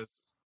 because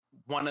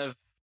one of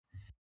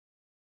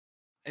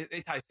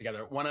it ties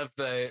together. One of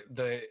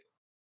the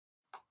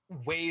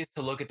ways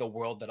to look at the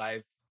world that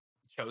I've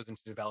chosen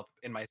to develop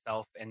in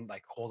myself and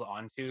like hold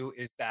on to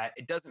is that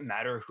it doesn't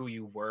matter who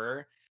you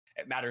were,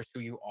 it matters who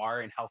you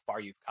are and how far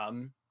you've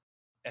come.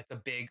 It's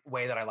a big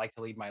way that I like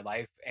to lead my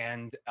life.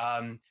 And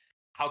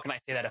how can I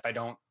say that if I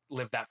don't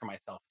live that for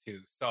myself too?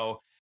 So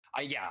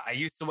I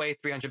used to weigh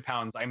 300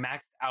 pounds. I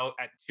maxed out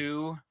at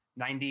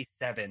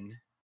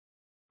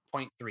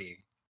 297.3.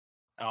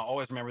 I'll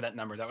always remember that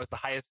number. That was the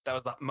highest, that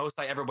was the most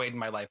I ever weighed in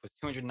my life, was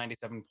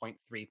 297.3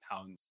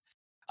 pounds.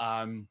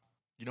 Um,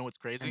 You know what's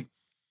crazy? and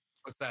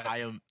what's that? I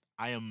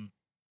am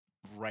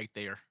right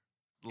there.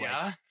 Like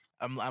Yeah.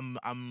 I'm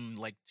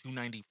like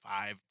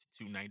 295 to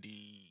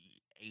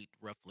 298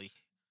 roughly.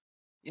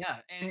 Yeah.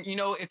 And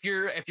if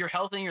you're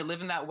healthy and you're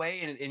living that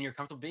way and you're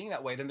comfortable being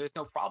that way, then there's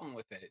no problem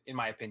with it, in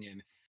my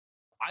opinion.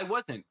 I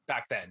wasn't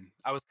back then.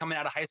 I was coming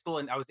out of high school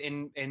and I was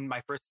in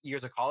my first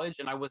years of college,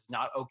 and I was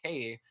not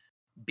okay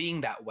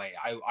being that way.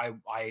 I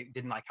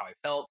didn't like how I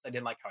felt. I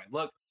didn't like how I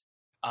looked.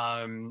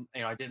 I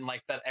didn't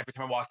like that every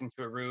time I walked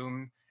into a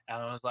room and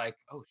I was like,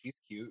 oh,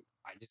 she's cute.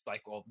 I just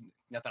like, well,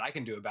 nothing I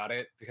can do about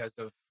it because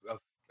of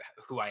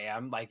who I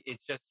am. Like it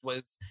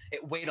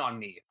weighed on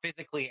me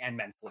physically and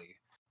mentally.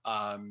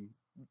 Um,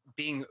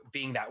 being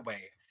that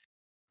way.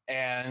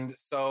 And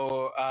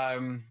so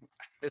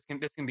this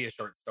can be a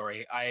short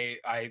story.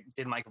 I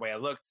didn't like the way I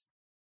looked,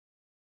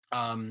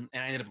 and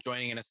I ended up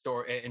joining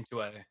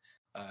into a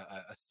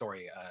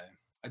story,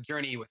 a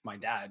journey with my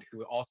dad,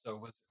 who also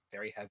was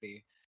very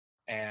heavy,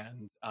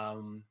 and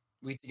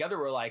we together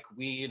were like,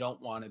 we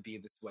don't want to be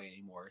this way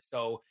anymore.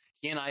 So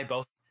he and I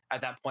both at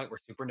that point were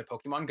super into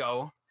Pokemon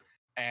Go,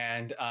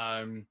 and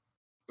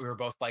we were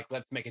both like,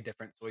 let's make a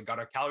difference. So we got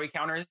our calorie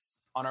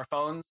counters on our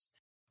phones.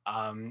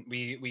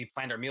 We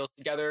planned our meals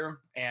together,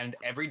 and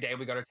every day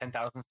we got our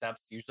 10,000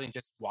 steps, usually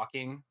just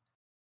walking.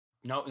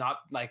 No, not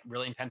like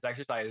really intense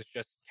exercise,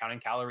 just counting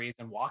calories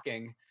and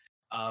walking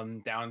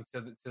down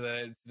to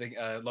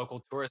the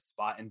local tourist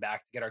spot and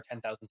back to get our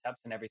 10,000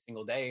 steps in every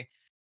single day.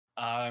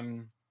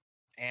 Um,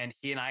 and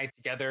he and I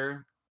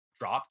together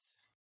dropped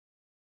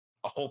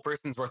a whole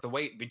person's worth of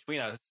weight between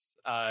us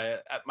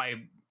at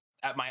my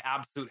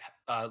absolute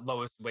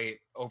lowest weight.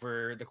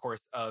 Over the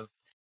course of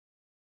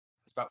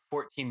about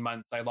 14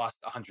 months, I lost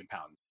 100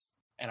 pounds,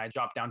 and I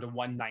dropped down to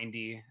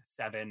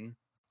 197,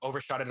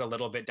 overshot it a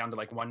little bit down to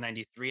like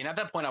 193. And at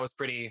that point, I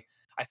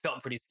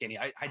felt pretty skinny.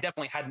 I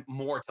definitely had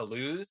more to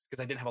lose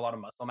because I didn't have a lot of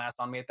muscle mass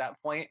on me at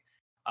that point.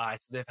 I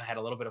still definitely had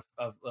a little bit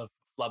of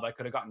flub. I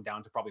could have gotten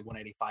down to probably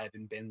 185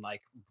 and been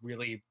like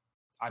really,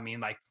 I mean,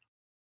 like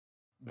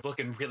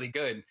looking really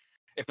good,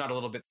 if not a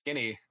little bit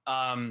skinny.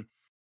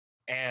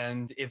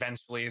 And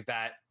eventually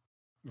that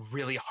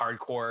really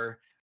hardcore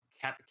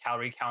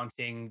calorie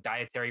counting,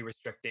 dietary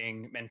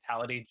restricting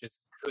mentality just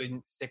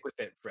couldn't stick with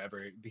it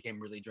forever. It became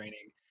really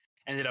draining.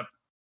 Ended up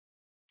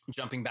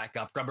jumping back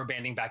up, rubber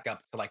banding back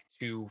up to like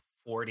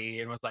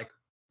 240, and was like,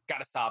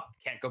 gotta stop,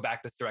 can't go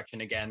back this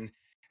direction again,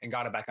 and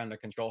got it back under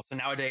control. So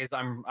nowadays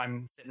I'm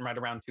sitting right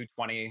around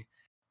 220,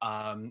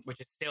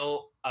 which is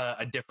still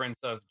a difference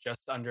of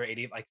just under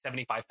 80, like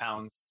 75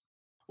 pounds,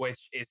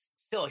 which is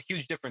still a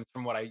huge difference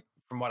from what I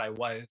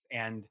was.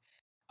 And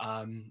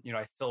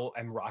I still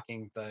am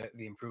rocking the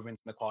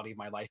improvements in the quality of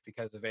my life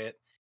because of it.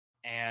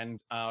 And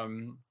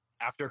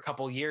after a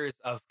couple years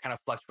of kind of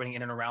fluctuating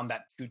in and around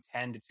that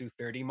 210 to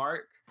 230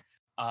 mark,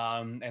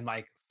 and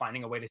like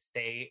finding a way to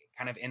stay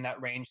kind of in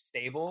that range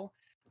stable,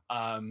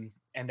 and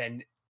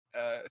then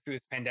through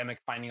this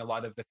pandemic, finding a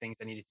lot of the things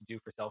I needed to do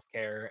for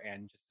self-care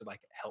and just to like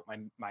help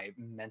my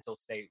mental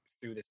state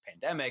through this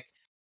pandemic,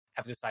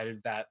 have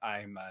decided that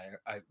I'm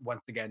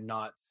once again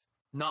not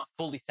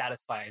fully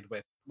satisfied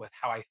with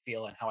how I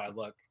feel and how I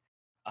look.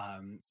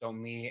 So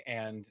me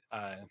and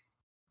the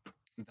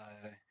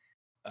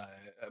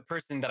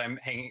person that I'm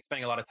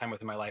spending a lot of time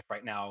with in my life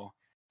right now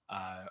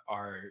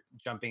are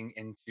jumping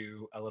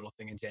into a little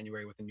thing in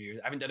January with a New Year's.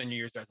 I haven't done a New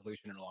Year's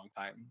resolution in a long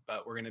time,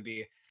 but we're going to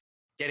be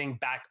getting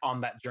back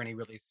on that journey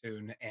really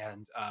soon.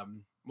 And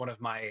one of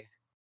my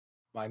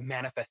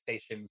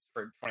manifestations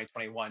for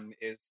 2021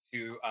 is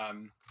to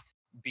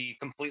be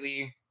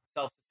completely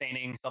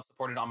self-sustaining,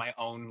 self-supported on my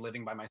own,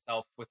 living by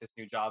myself with this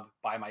new job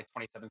by my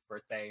 27th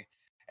birthday,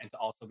 and to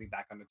also be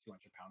back under 200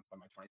 pounds by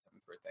my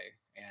 27th birthday,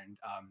 and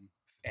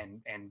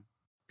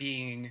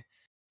being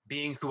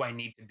who I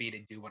need to be to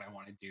do what I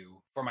want to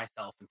do for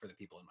myself and for the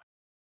people in my.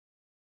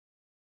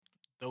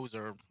 Those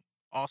are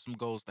awesome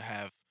goals to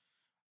have.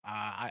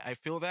 I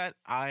feel that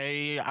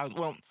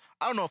well,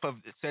 I don't know if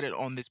I've said it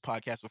on this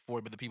podcast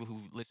before, but the people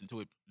who listen to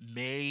it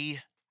may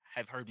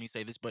have heard me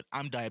say this, but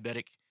I'm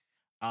diabetic,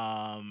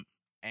 um,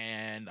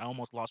 and I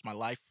almost lost my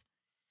life.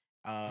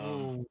 Um,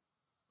 Oh,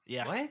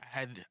 yeah, what?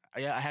 I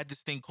had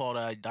this thing called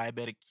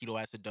diabetic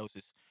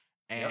ketoacidosis,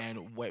 Yep.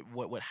 and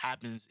what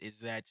happens is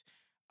that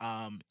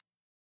um,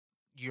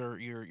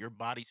 your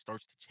body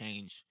starts to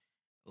change,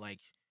 like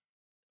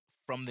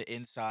from the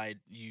inside.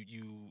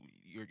 Your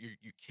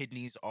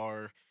kidneys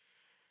are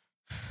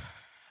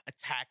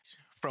attacked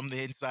from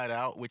the inside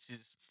out, which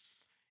is,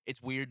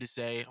 it's weird to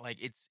say. Like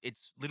it's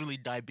literally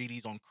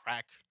diabetes on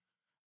crack.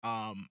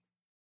 Um,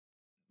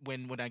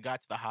 when I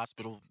got to the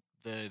hospital,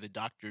 the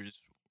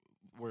doctors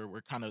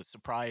were kind of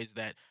surprised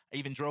that I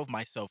even drove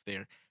myself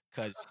there,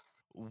 because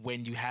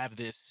when you have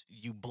this,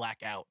 you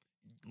black out.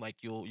 like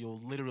you'll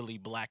literally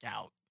black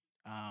out.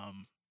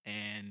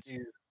 And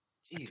Dude,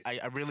 jeez.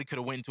 I really could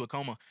have went into a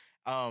coma.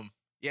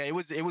 Yeah, it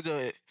was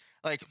a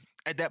like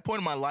at that point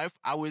in my life,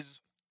 I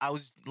was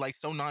like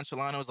so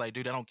nonchalant. I was like,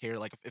 dude, I don't care.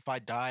 Like if I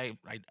die,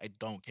 I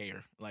don't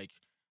care. Like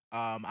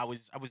I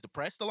was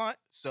depressed a lot,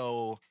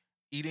 so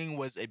eating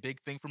was a big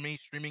thing for me.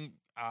 Streaming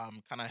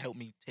kind of helped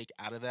me take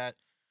out of that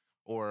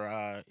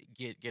or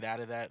get out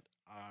of that.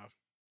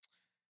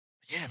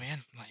 Yeah, man.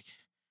 Like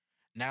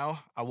now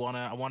I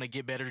wanna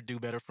get better, do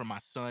better for my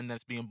son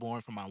that's being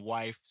born, for my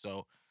wife.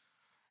 So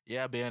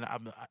yeah, man.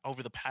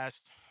 Over the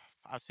past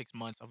 5 6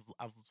 months, a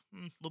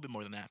little bit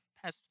more than that.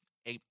 Past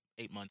 8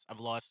 months, I've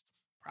lost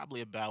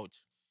probably about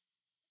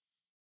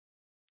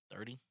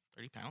 30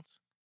 pounds.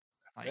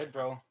 That's Like good,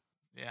 bro.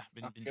 yeah,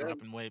 been That's been good.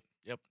 dropping weight.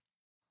 Yep.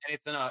 And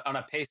it's on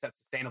a pace that's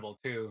sustainable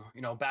too.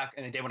 You know, back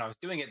in the day when I was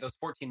doing it, those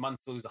 14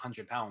 months to lose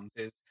 100 pounds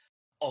is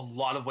a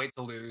lot of weight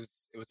to lose.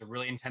 It was a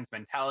really intense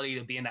mentality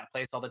to be in that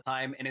place all the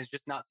time, and it's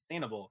just not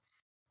sustainable.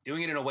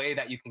 Doing it in a way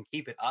that you can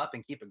keep it up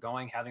and keep it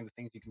going, having the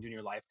things you can do in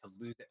your life to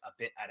lose it a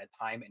bit at a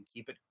time and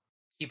keep it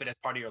as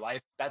part of your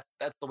life. That's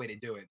the way to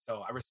do it.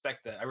 So I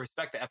respect the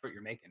effort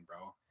you're making,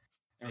 bro,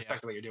 and Yeah.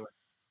 respect the way you're doing.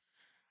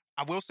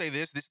 I will say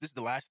this. This is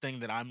the last thing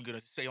that I'm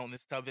gonna say on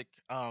this topic.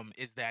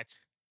 Is that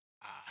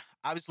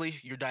obviously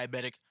you're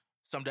diabetic.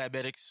 Some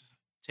diabetics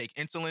take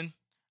insulin.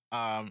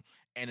 Um,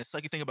 and the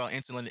sucky thing about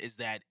insulin is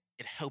that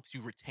it helps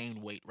you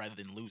retain weight rather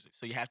than lose it.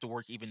 So you have to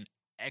work even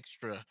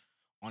extra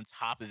on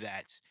top of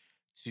that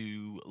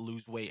to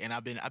lose weight. And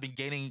I've been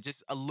gaining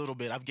just a little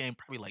bit. I've gained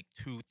probably like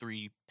 2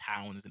 3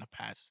 pounds in the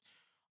past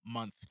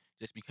month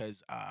just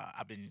because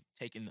I've been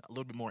taking a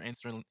little bit more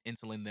insulin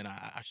than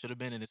I should have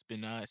been, and it's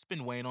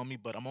been weighing on me.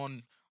 But I'm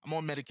on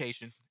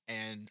medication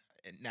and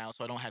now,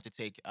 so I don't have to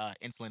take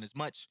insulin as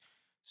much.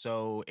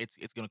 So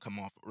it's gonna come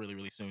off really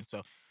really soon.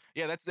 So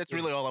yeah, that's Yeah,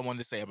 really all I wanted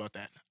to say about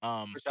that.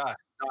 for sure.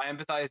 No, I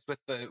empathize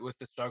with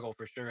the struggle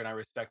for sure, and I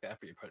respect the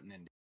effort you're putting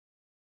in.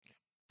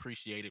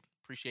 Appreciate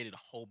it a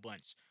whole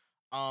bunch.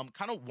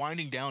 Kind of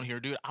winding down here,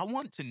 dude. I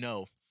want to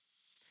know,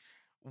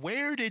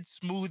 where did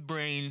Smooth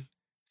Brain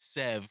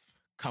Sev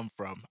come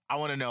from? I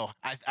want to know.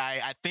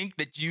 I think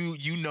that you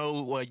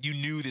know what you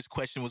knew this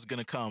question was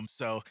gonna come.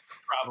 So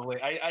Probably.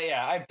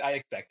 I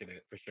expected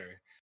it for sure.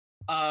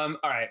 All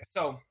right.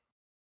 So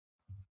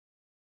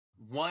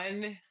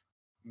one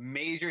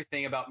major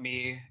thing about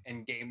me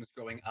and games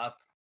growing up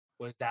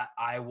was that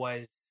I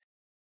was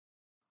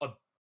a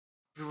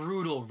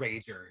brutal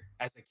rager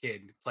as a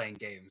kid playing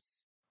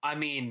games. I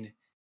mean,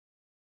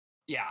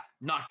 yeah,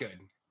 not good.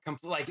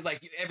 Like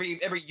every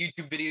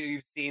YouTube video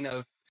you've seen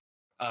of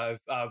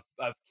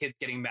kids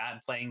getting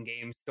mad playing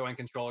games, throwing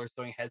controllers,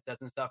 throwing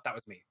headsets and stuff, that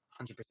was me,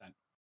 100%.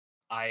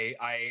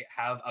 I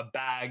have a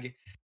bag,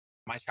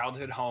 my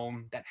childhood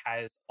home, that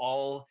has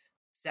all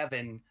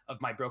 7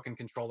 of my broken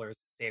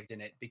controllers saved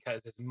in it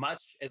because as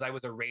much as I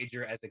was a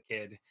rager as a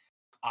kid,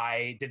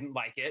 I didn't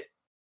like it.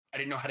 I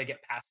didn't know how to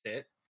get past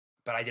it,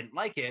 but I didn't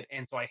like it,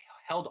 and so I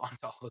held onto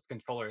all those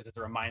controllers as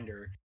a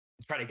reminder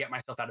to try to get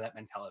myself out of that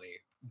mentality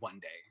one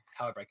day,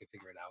 however I could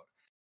figure it out.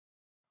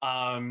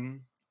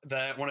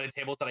 The one of the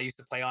tables that I used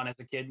to play on as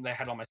a kid that I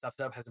had all my stuff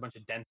up has a bunch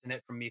of dents in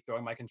it from me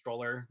throwing my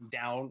controller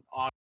down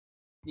on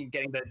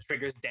getting the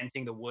triggers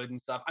denting the wood and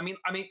stuff. I mean,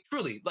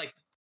 truly, like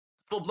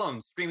full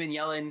blown screaming,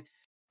 yelling,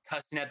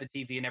 cussing at the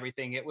TV and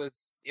everything. It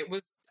was.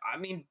 I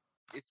mean,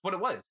 it's what it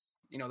was.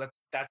 You know,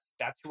 that's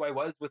who I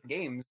was with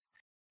games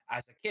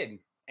as a kid.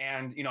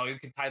 And you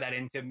could tie that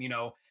into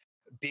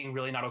being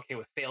really not okay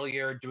with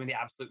failure, doing the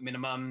absolute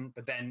minimum,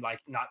 but then like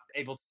not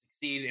able to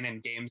succeed. And in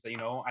games that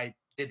I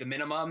did the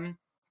minimum,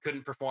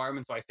 couldn't perform,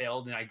 and so I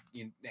failed, and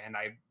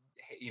I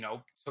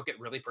took it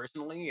really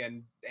personally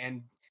and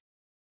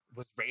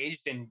was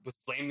raged and was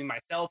blaming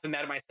myself and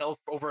mad at myself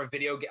over a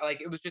video game. Like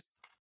it was just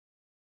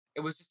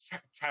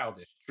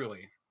childish,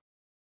 truly,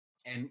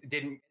 and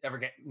didn't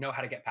ever know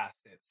how to get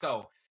past it.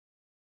 So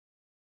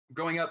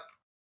growing up,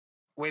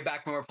 way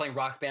back when we were playing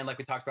Rock Band, like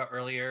we talked about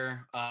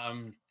earlier,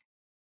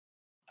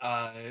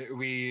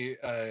 we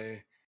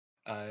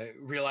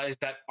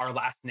realized that our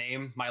last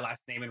name, my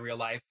last name in real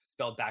life,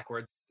 spelled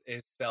backwards,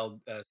 spells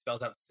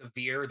out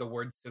severe, the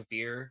word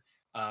severe,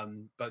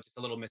 but just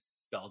a little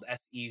misspelled,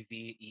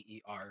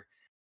 Seveer,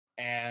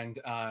 and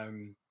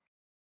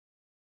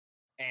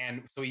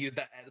so we use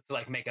that to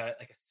like make a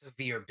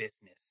severe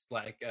business,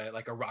 like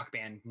a Rock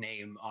Band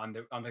name on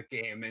the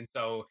game, and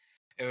so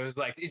it was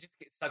like it just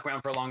stuck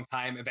around for a long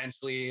time.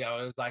 Eventually,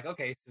 I was like,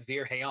 okay,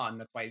 Severe Hayon,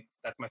 that's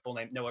my full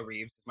name. Noah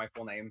Reeves is my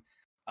full name.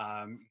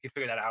 You can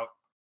figure that out.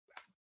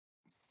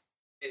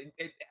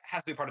 It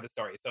has to be part of the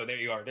story. So there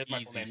you are. There's my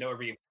full easy. name. Noah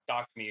Reeves.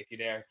 Dox me if you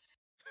dare.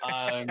 Um,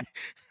 I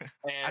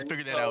and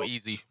figured that out so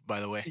easy, by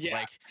the way. yeah,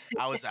 Like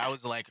I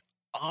was like,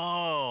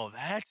 oh,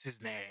 that's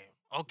his name.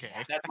 yeah, Okay.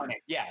 that's my name.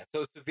 Yeah.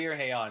 So Severe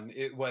Hayon,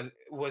 it was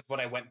what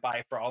I went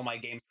by for all my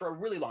games for a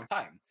really long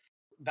time.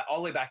 All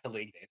the way back to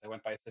League days, I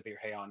went by Severe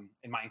Hayon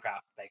in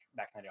Minecraft,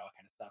 back in the day, all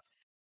kind of stuff.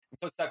 And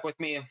so it stuck with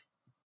me.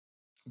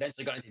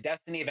 Eventually got into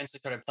Destiny. Eventually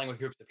started playing with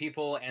groups of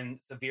people, and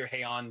Severe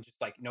Hayon, just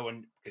like no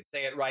one could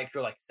say it right.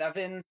 You're like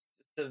sevens,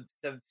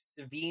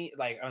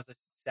 like I was like,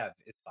 Sev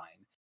is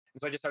fine.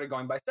 And so I just started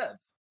going by Sev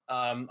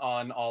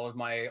on all of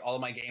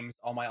my games,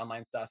 all my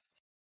online stuff.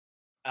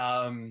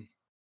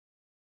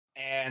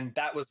 And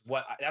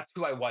that's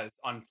who I was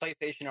on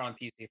PlayStation or on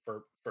PC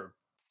for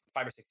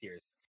 5 or 6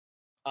 years.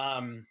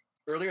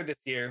 Earlier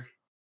this year,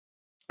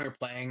 we were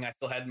playing. I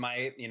still had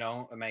my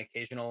my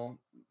occasional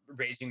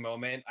raging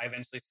moment. I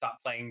eventually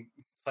stopped playing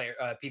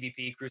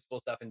PvP Crucible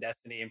stuff in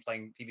Destiny and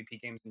playing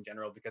PvP games in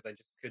general because I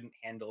just couldn't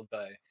handle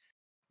the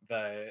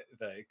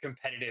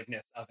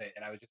competitiveness of it,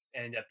 and I would just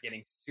end up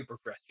getting super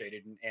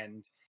frustrated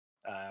and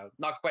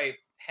not quite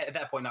at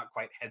that point, not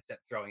quite headset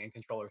throwing and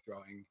controller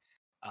throwing,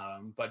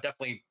 but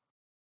definitely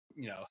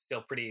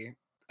still pretty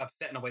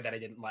upset in a way that I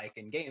didn't like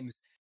in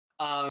games.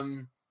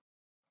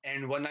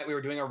 And one night we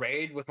were doing a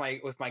raid with my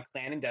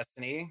clan in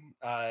Destiny,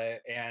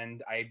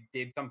 and I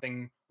did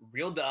something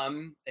real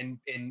dumb in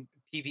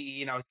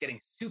PvE, and I was getting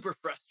super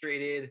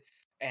frustrated,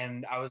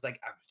 and I was like,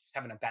 I was just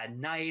having a bad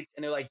night,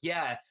 and they're like,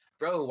 yeah,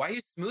 bro, why are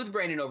you smooth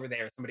braining over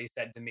there? Somebody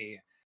said to me,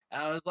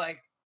 and I was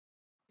like,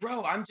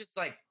 bro, I'm just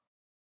like,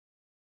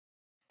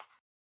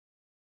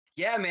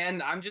 yeah,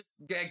 man, I'm just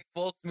like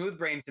full smooth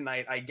brain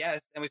tonight, I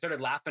guess. And we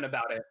started laughing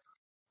about it.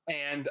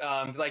 And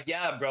it's like,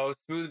 yeah, bro,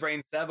 smooth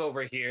brain Sev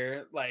over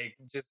here, like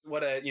just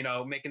what a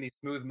making these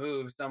smooth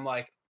moves. I'm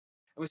like,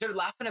 and we started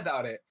laughing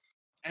about it.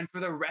 And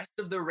for the rest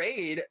of the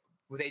raid,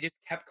 they just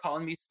kept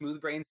calling me smooth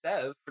brain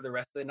Sev for the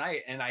rest of the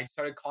night. And I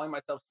started calling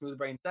myself smooth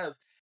brain Sev.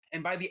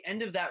 And by the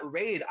end of that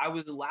raid, I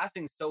was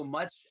laughing so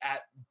much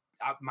at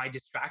my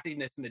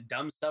distractedness and the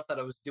dumb stuff that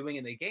I was doing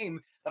in the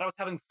game that I was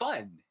having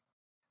fun.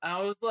 And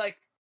I was like,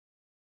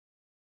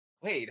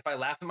 wait, if I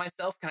laugh at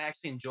myself, can I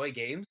actually enjoy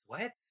games?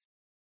 What?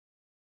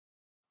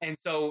 And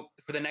so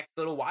for the next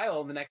little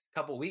while, the next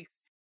couple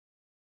weeks,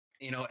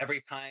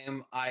 every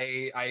time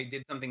I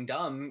did something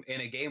dumb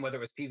in a game, whether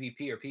it was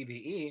PvP or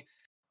PvE,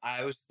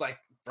 I was just like,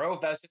 bro,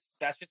 that's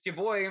just your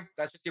boy.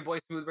 That's just your boy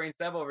Smooth Brain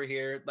Sev over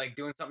here, like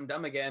doing something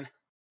dumb again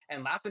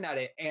and laughing at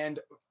it. And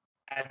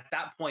at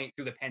that point,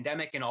 through the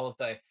pandemic and all of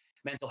the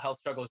mental health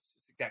struggles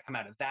that come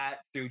out of that,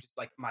 through just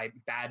like my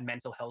bad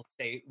mental health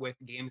state with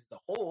games as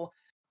a whole,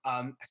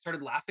 I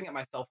started laughing at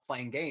myself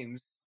playing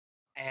games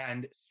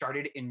and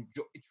started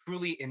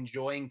truly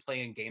enjoying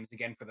playing games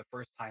again for the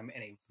first time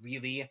in a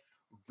really,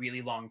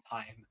 really long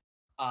time.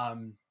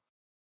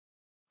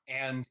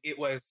 And it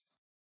was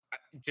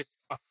just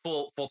a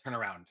full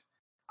turnaround.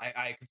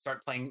 I could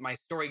start playing my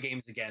story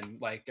games again,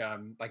 like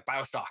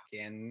Bioshock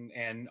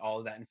and all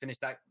of that, and finish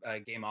that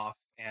game off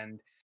and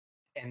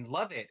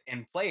love it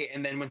and play it.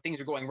 And then when things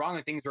were going wrong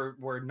and things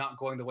were not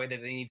going the way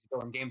that they needed to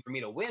go in game for me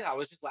to win, I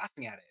was just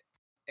laughing at it.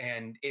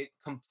 And it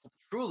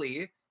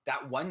truly,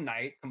 that one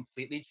night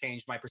completely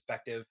changed my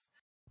perspective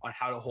on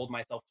how to hold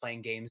myself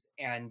playing games.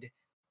 And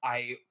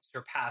I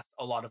surpassed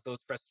a lot of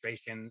those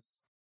frustrations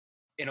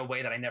in a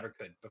way that I never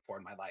could before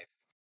in my life.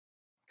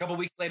 A couple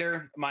weeks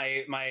later,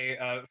 my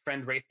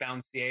friend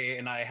Wraithbound CA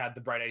and I had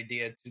the bright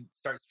idea to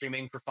start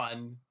streaming for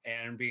fun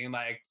and being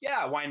like,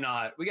 yeah, why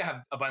not? We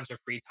have a bunch of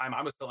free time.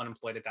 I was still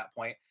unemployed at that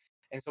point.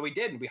 And so we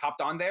did. We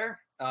hopped on there.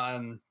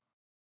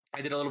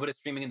 I did a little bit of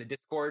streaming in the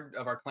Discord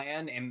of our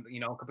clan, and a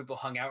couple people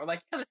hung out. We're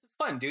like, yeah, this is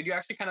fun, dude. You're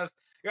actually kind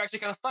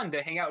of fun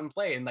to hang out and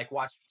play and like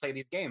play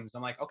these games.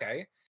 I'm like,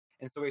 okay.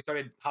 And so we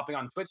started hopping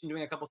on Twitch and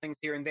doing a couple things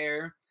here and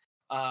there,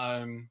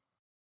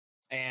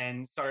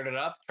 and started it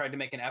up. Tried to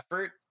make an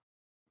effort.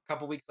 A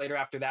couple weeks later,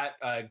 after that,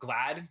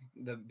 Glad,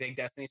 the big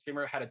Destiny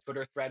streamer, had a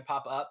Twitter thread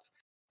pop up.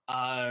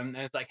 And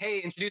it's like, hey,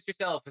 introduce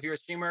yourself. If you're a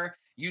streamer,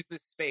 use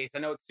this space. I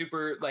know it's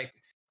super like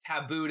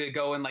taboo to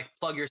go and like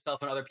plug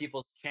yourself in other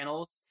people's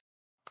channels.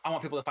 I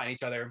want people to find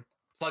each other,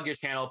 plug your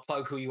channel,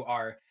 plug who you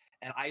are.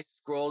 And I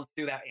scrolled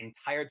through that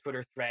entire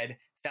Twitter thread,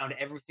 found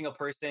every single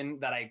person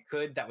that I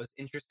could that was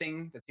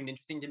interesting, that seemed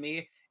interesting to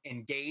me,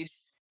 engaged,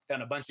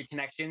 found a bunch of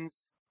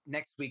connections.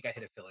 Next week, I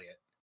hit affiliate.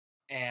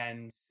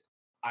 And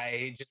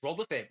I just rolled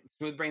with it.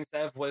 Smooth Brain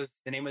Sev was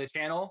the name of the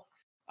channel.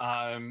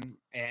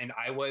 And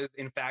I was,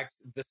 in fact,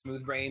 the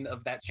smooth brain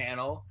of that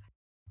channel,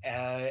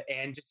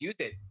 and just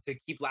used it to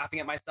keep laughing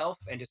at myself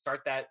and to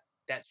start that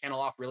channel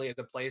off really as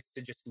a place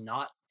to just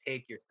not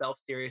take yourself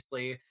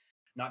seriously,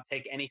 not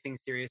take anything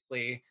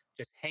seriously,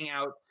 just hang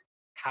out,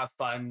 have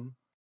fun.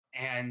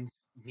 And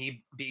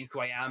me being who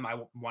I am, I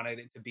wanted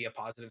it to be a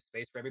positive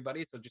space for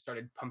everybody. So just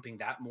started pumping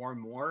that more and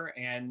more.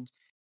 And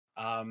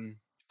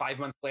 5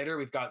 months later,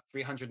 we've got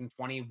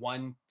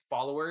 321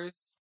 followers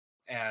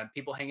and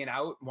people hanging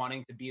out,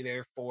 wanting to be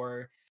there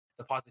for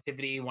the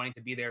positivity, wanting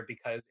to be there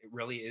because it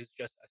really is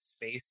just a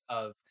space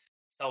of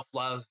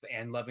self-love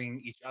and loving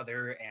each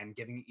other and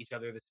giving each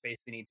other the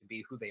space they need to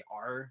be who they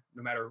are,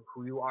 no matter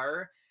who you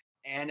are.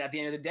 And at the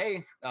end of the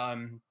day,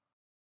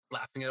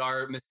 laughing at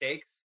our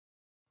mistakes,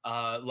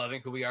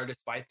 loving who we are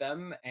despite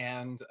them,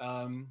 and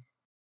kind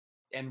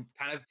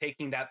of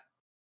taking that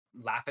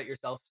laugh at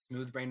yourself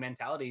smooth brain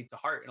mentality to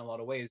heart in a lot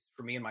of ways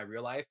for me in my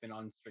real life and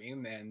on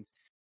stream. And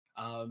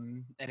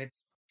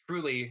it's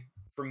truly,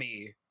 for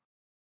me,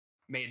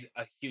 made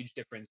a huge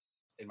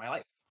difference in my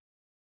life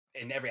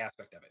in every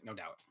aspect of it, no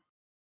doubt.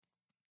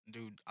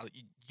 dude.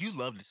 You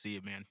love to see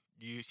it, man.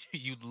 You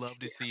love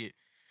to see it,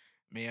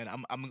 man.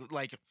 I'm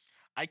like,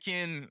 I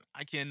can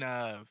kind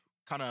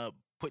of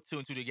put two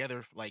and two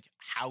together, like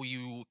how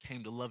you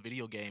came to love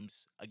video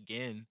games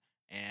again,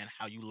 and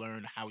how you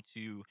learn how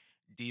to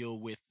deal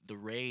with the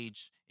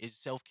rage is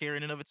self care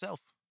in and of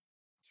itself.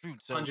 True.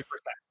 So 100%.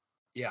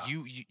 Yeah.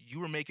 you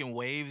were making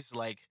waves,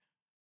 like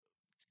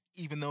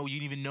even though you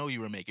didn't even know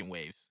you were making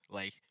waves,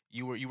 like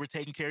you were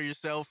taking care of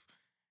yourself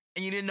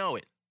and you didn't know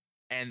it.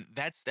 And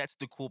that's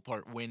the cool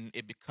part when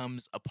it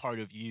becomes a part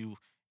of you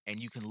and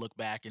you can look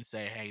back and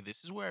say, "Hey,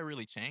 this is where I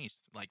really changed."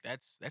 Like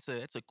that's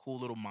a cool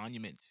little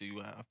monument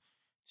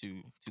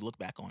to look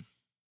back on.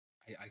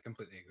 I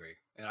completely agree,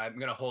 and I'm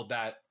gonna hold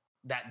that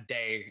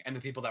day and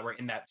the people that were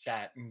in that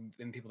chat and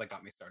people that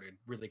got me started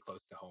really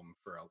close to home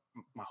for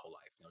my whole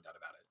life, no doubt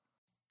about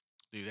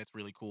it. Dude, that's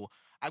really cool.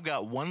 I've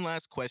got one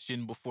last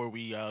question before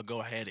we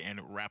go ahead and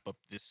wrap up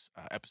this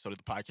episode of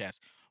the podcast.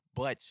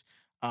 But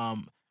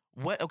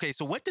what? Okay,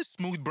 so what does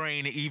smooth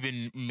brain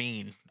even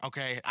mean?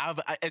 Okay,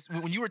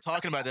 when you were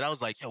talking about that, I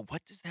was like, "Yo,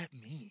 what does that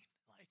mean?"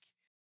 Like,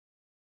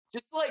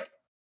 Just like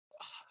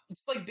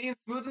just like being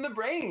smooth in the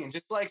brain,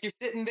 just like you're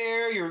sitting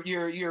there,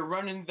 you're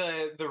running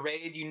the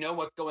raid, you know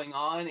what's going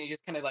on, and you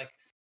just kind of like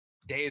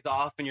days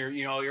off, and you're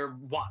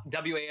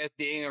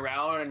WASDing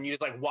around, and you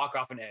just like walk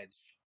off an edge.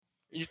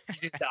 You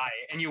just die,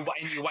 and you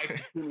wipe the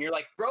team. And you're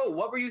like, bro,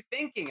 what were you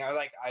thinking?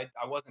 I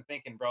wasn't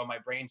thinking, bro. My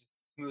brain just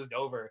smoothed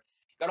over.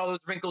 Got all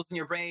those wrinkles in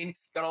your brain.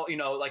 Got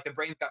all like the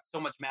brain's got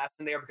so much mass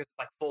in there because it's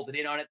like folded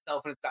in on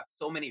itself, and it's got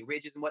so many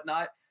ridges and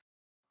whatnot.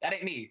 That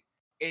ain't me.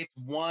 It's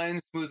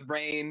one smooth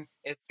brain.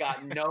 It's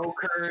got no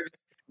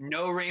curves,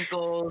 no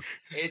wrinkles.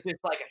 It's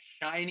just like a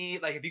shiny.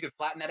 Like if you could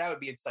flatten that out, it'd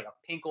be just like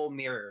a pink old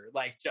mirror,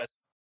 like just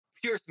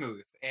pure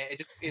smooth.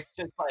 And it's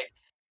just like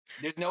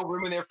there's no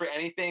room in there for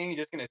anything. You're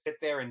just gonna sit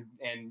there and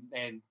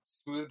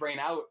smooth brain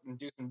out and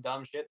do some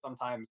dumb shit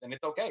sometimes, and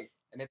it's okay.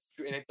 And it's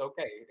true, and it's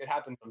okay. It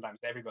happens sometimes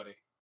to everybody.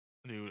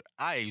 dude,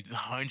 I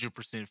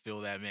 100%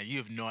 feel that, man. You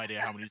have no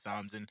idea how many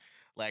times, and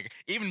like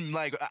even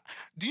like,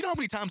 do you know how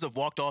many times I've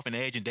walked off an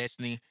edge in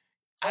Destiny?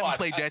 I Oh, haven't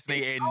played Destiny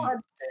it's in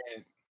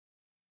constant.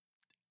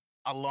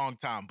 a long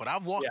time, but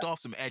I've Yeah. walked off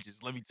some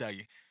edges. Let me tell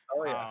you.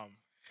 Oh yeah. Um,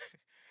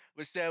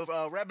 but Chev,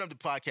 wrapping up the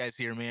podcast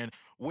here, man.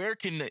 Where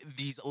can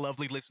these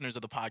lovely listeners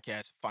of the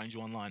podcast find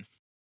you online?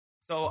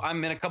 So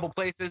I'm in a couple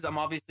places. I'm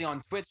obviously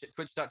on Twitch at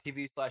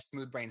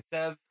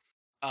twitch.tv/smoothbrainsev.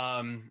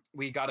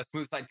 We got a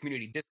Smooth Side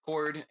community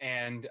Discord,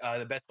 and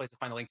the best place to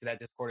find the link to that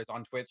Discord is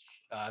on Twitch.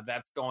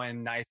 That's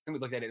going nice. I think we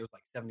looked at it; it was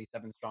like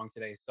 77 strong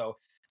today. So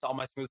to all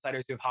my Smooth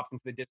Siders who have hopped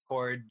into the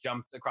Discord,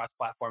 jumped across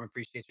platform,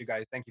 appreciate you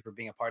guys. Thank you for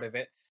being a part of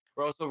it.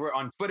 We're also over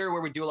on Twitter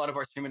where we do a lot of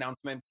our stream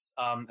announcements,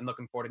 and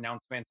looking forward to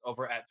announcements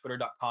over at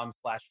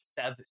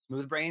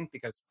twitter.com/SevSmoothbrain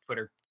because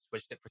Twitter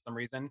switched it for some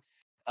reason.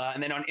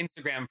 And then on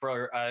Instagram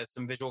for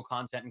some visual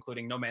content,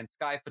 including No Man's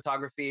Sky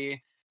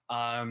photography,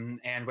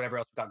 and whatever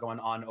else we got going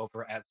on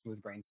over at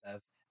Smooth Brain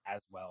Sev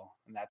as well.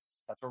 And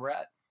that's where we're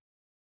at.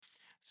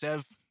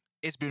 Sev,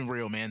 it's been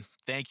real, man.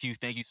 Thank you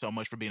so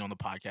much for being on the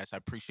podcast. I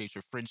appreciate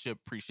your friendship.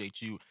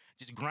 Appreciate you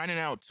just grinding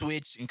out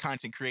Twitch and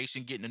content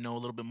creation, getting to know a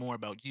little bit more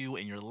about you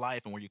and your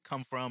life and where you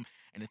come from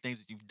and the things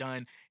that you've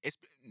done.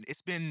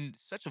 It's been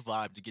such a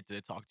vibe to get to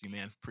talk to you,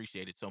 man.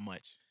 Appreciate it so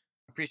much.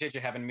 Appreciate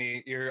you having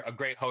me. You're a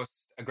great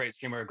host, a great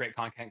streamer, a great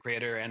content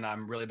creator, and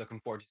I'm really looking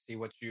forward to see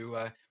what you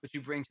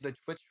bring to the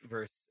Twitch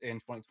verse in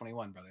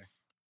 2021, brother.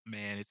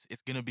 Man, it's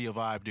gonna be a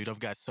vibe, dude. I've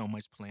got so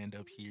much planned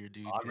up here,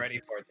 dude. I'm ready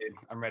for it, dude.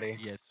 I'm ready.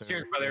 Yes, sir.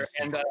 Cheers, brother, Yes,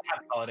 sir. and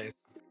happy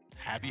holidays.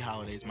 Happy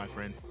holidays, my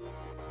friend.